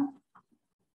 ajá.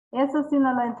 Eso sí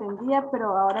no lo entendía,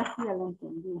 pero ahora sí ya lo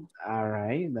entendí. All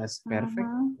right, that's perfect.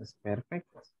 Ujú. That's perfect.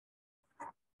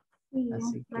 Sí,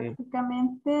 Así que-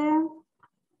 prácticamente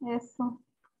eso.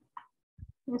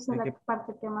 Esa es Así la que-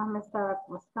 parte que más me estaba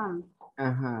costando.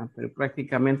 Ajá, pero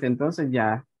prácticamente entonces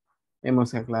ya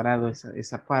hemos aclarado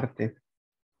esa parte.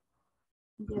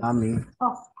 Yes, Amén.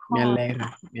 of Me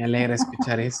course. alegra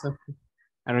escuchar eso.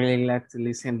 I really glad to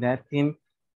listen that thing.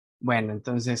 Bueno,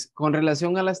 entonces, con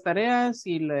relación a las tareas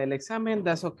y el examen,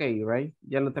 that's okay, right?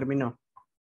 Ya lo terminó.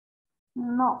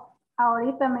 No,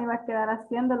 ahorita me iba a quedar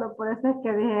haciéndolo, por eso es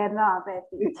que dije, no,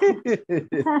 Betty.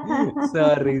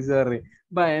 Sorry.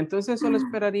 Vaya, entonces solo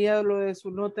esperaría lo de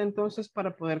su nota entonces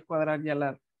para poder cuadrar ya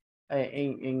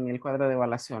en el cuadro de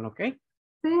evaluación, ¿ok?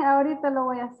 Sí, ahorita lo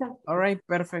voy a hacer. All right,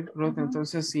 perfect, Ruth. Ujú.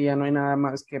 Entonces, si ya no hay nada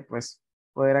más que pues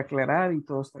poder aclarar y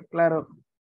todo está claro,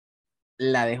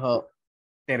 la dejo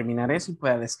terminar eso y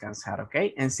pueda descansar, ¿ok?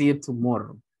 And see you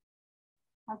tomorrow.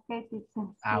 Ok, teacher. See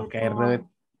you Okay, tomorrow. Ruth.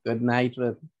 Good night,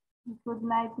 Ruth. Good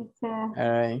night, teacher.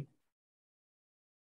 All right.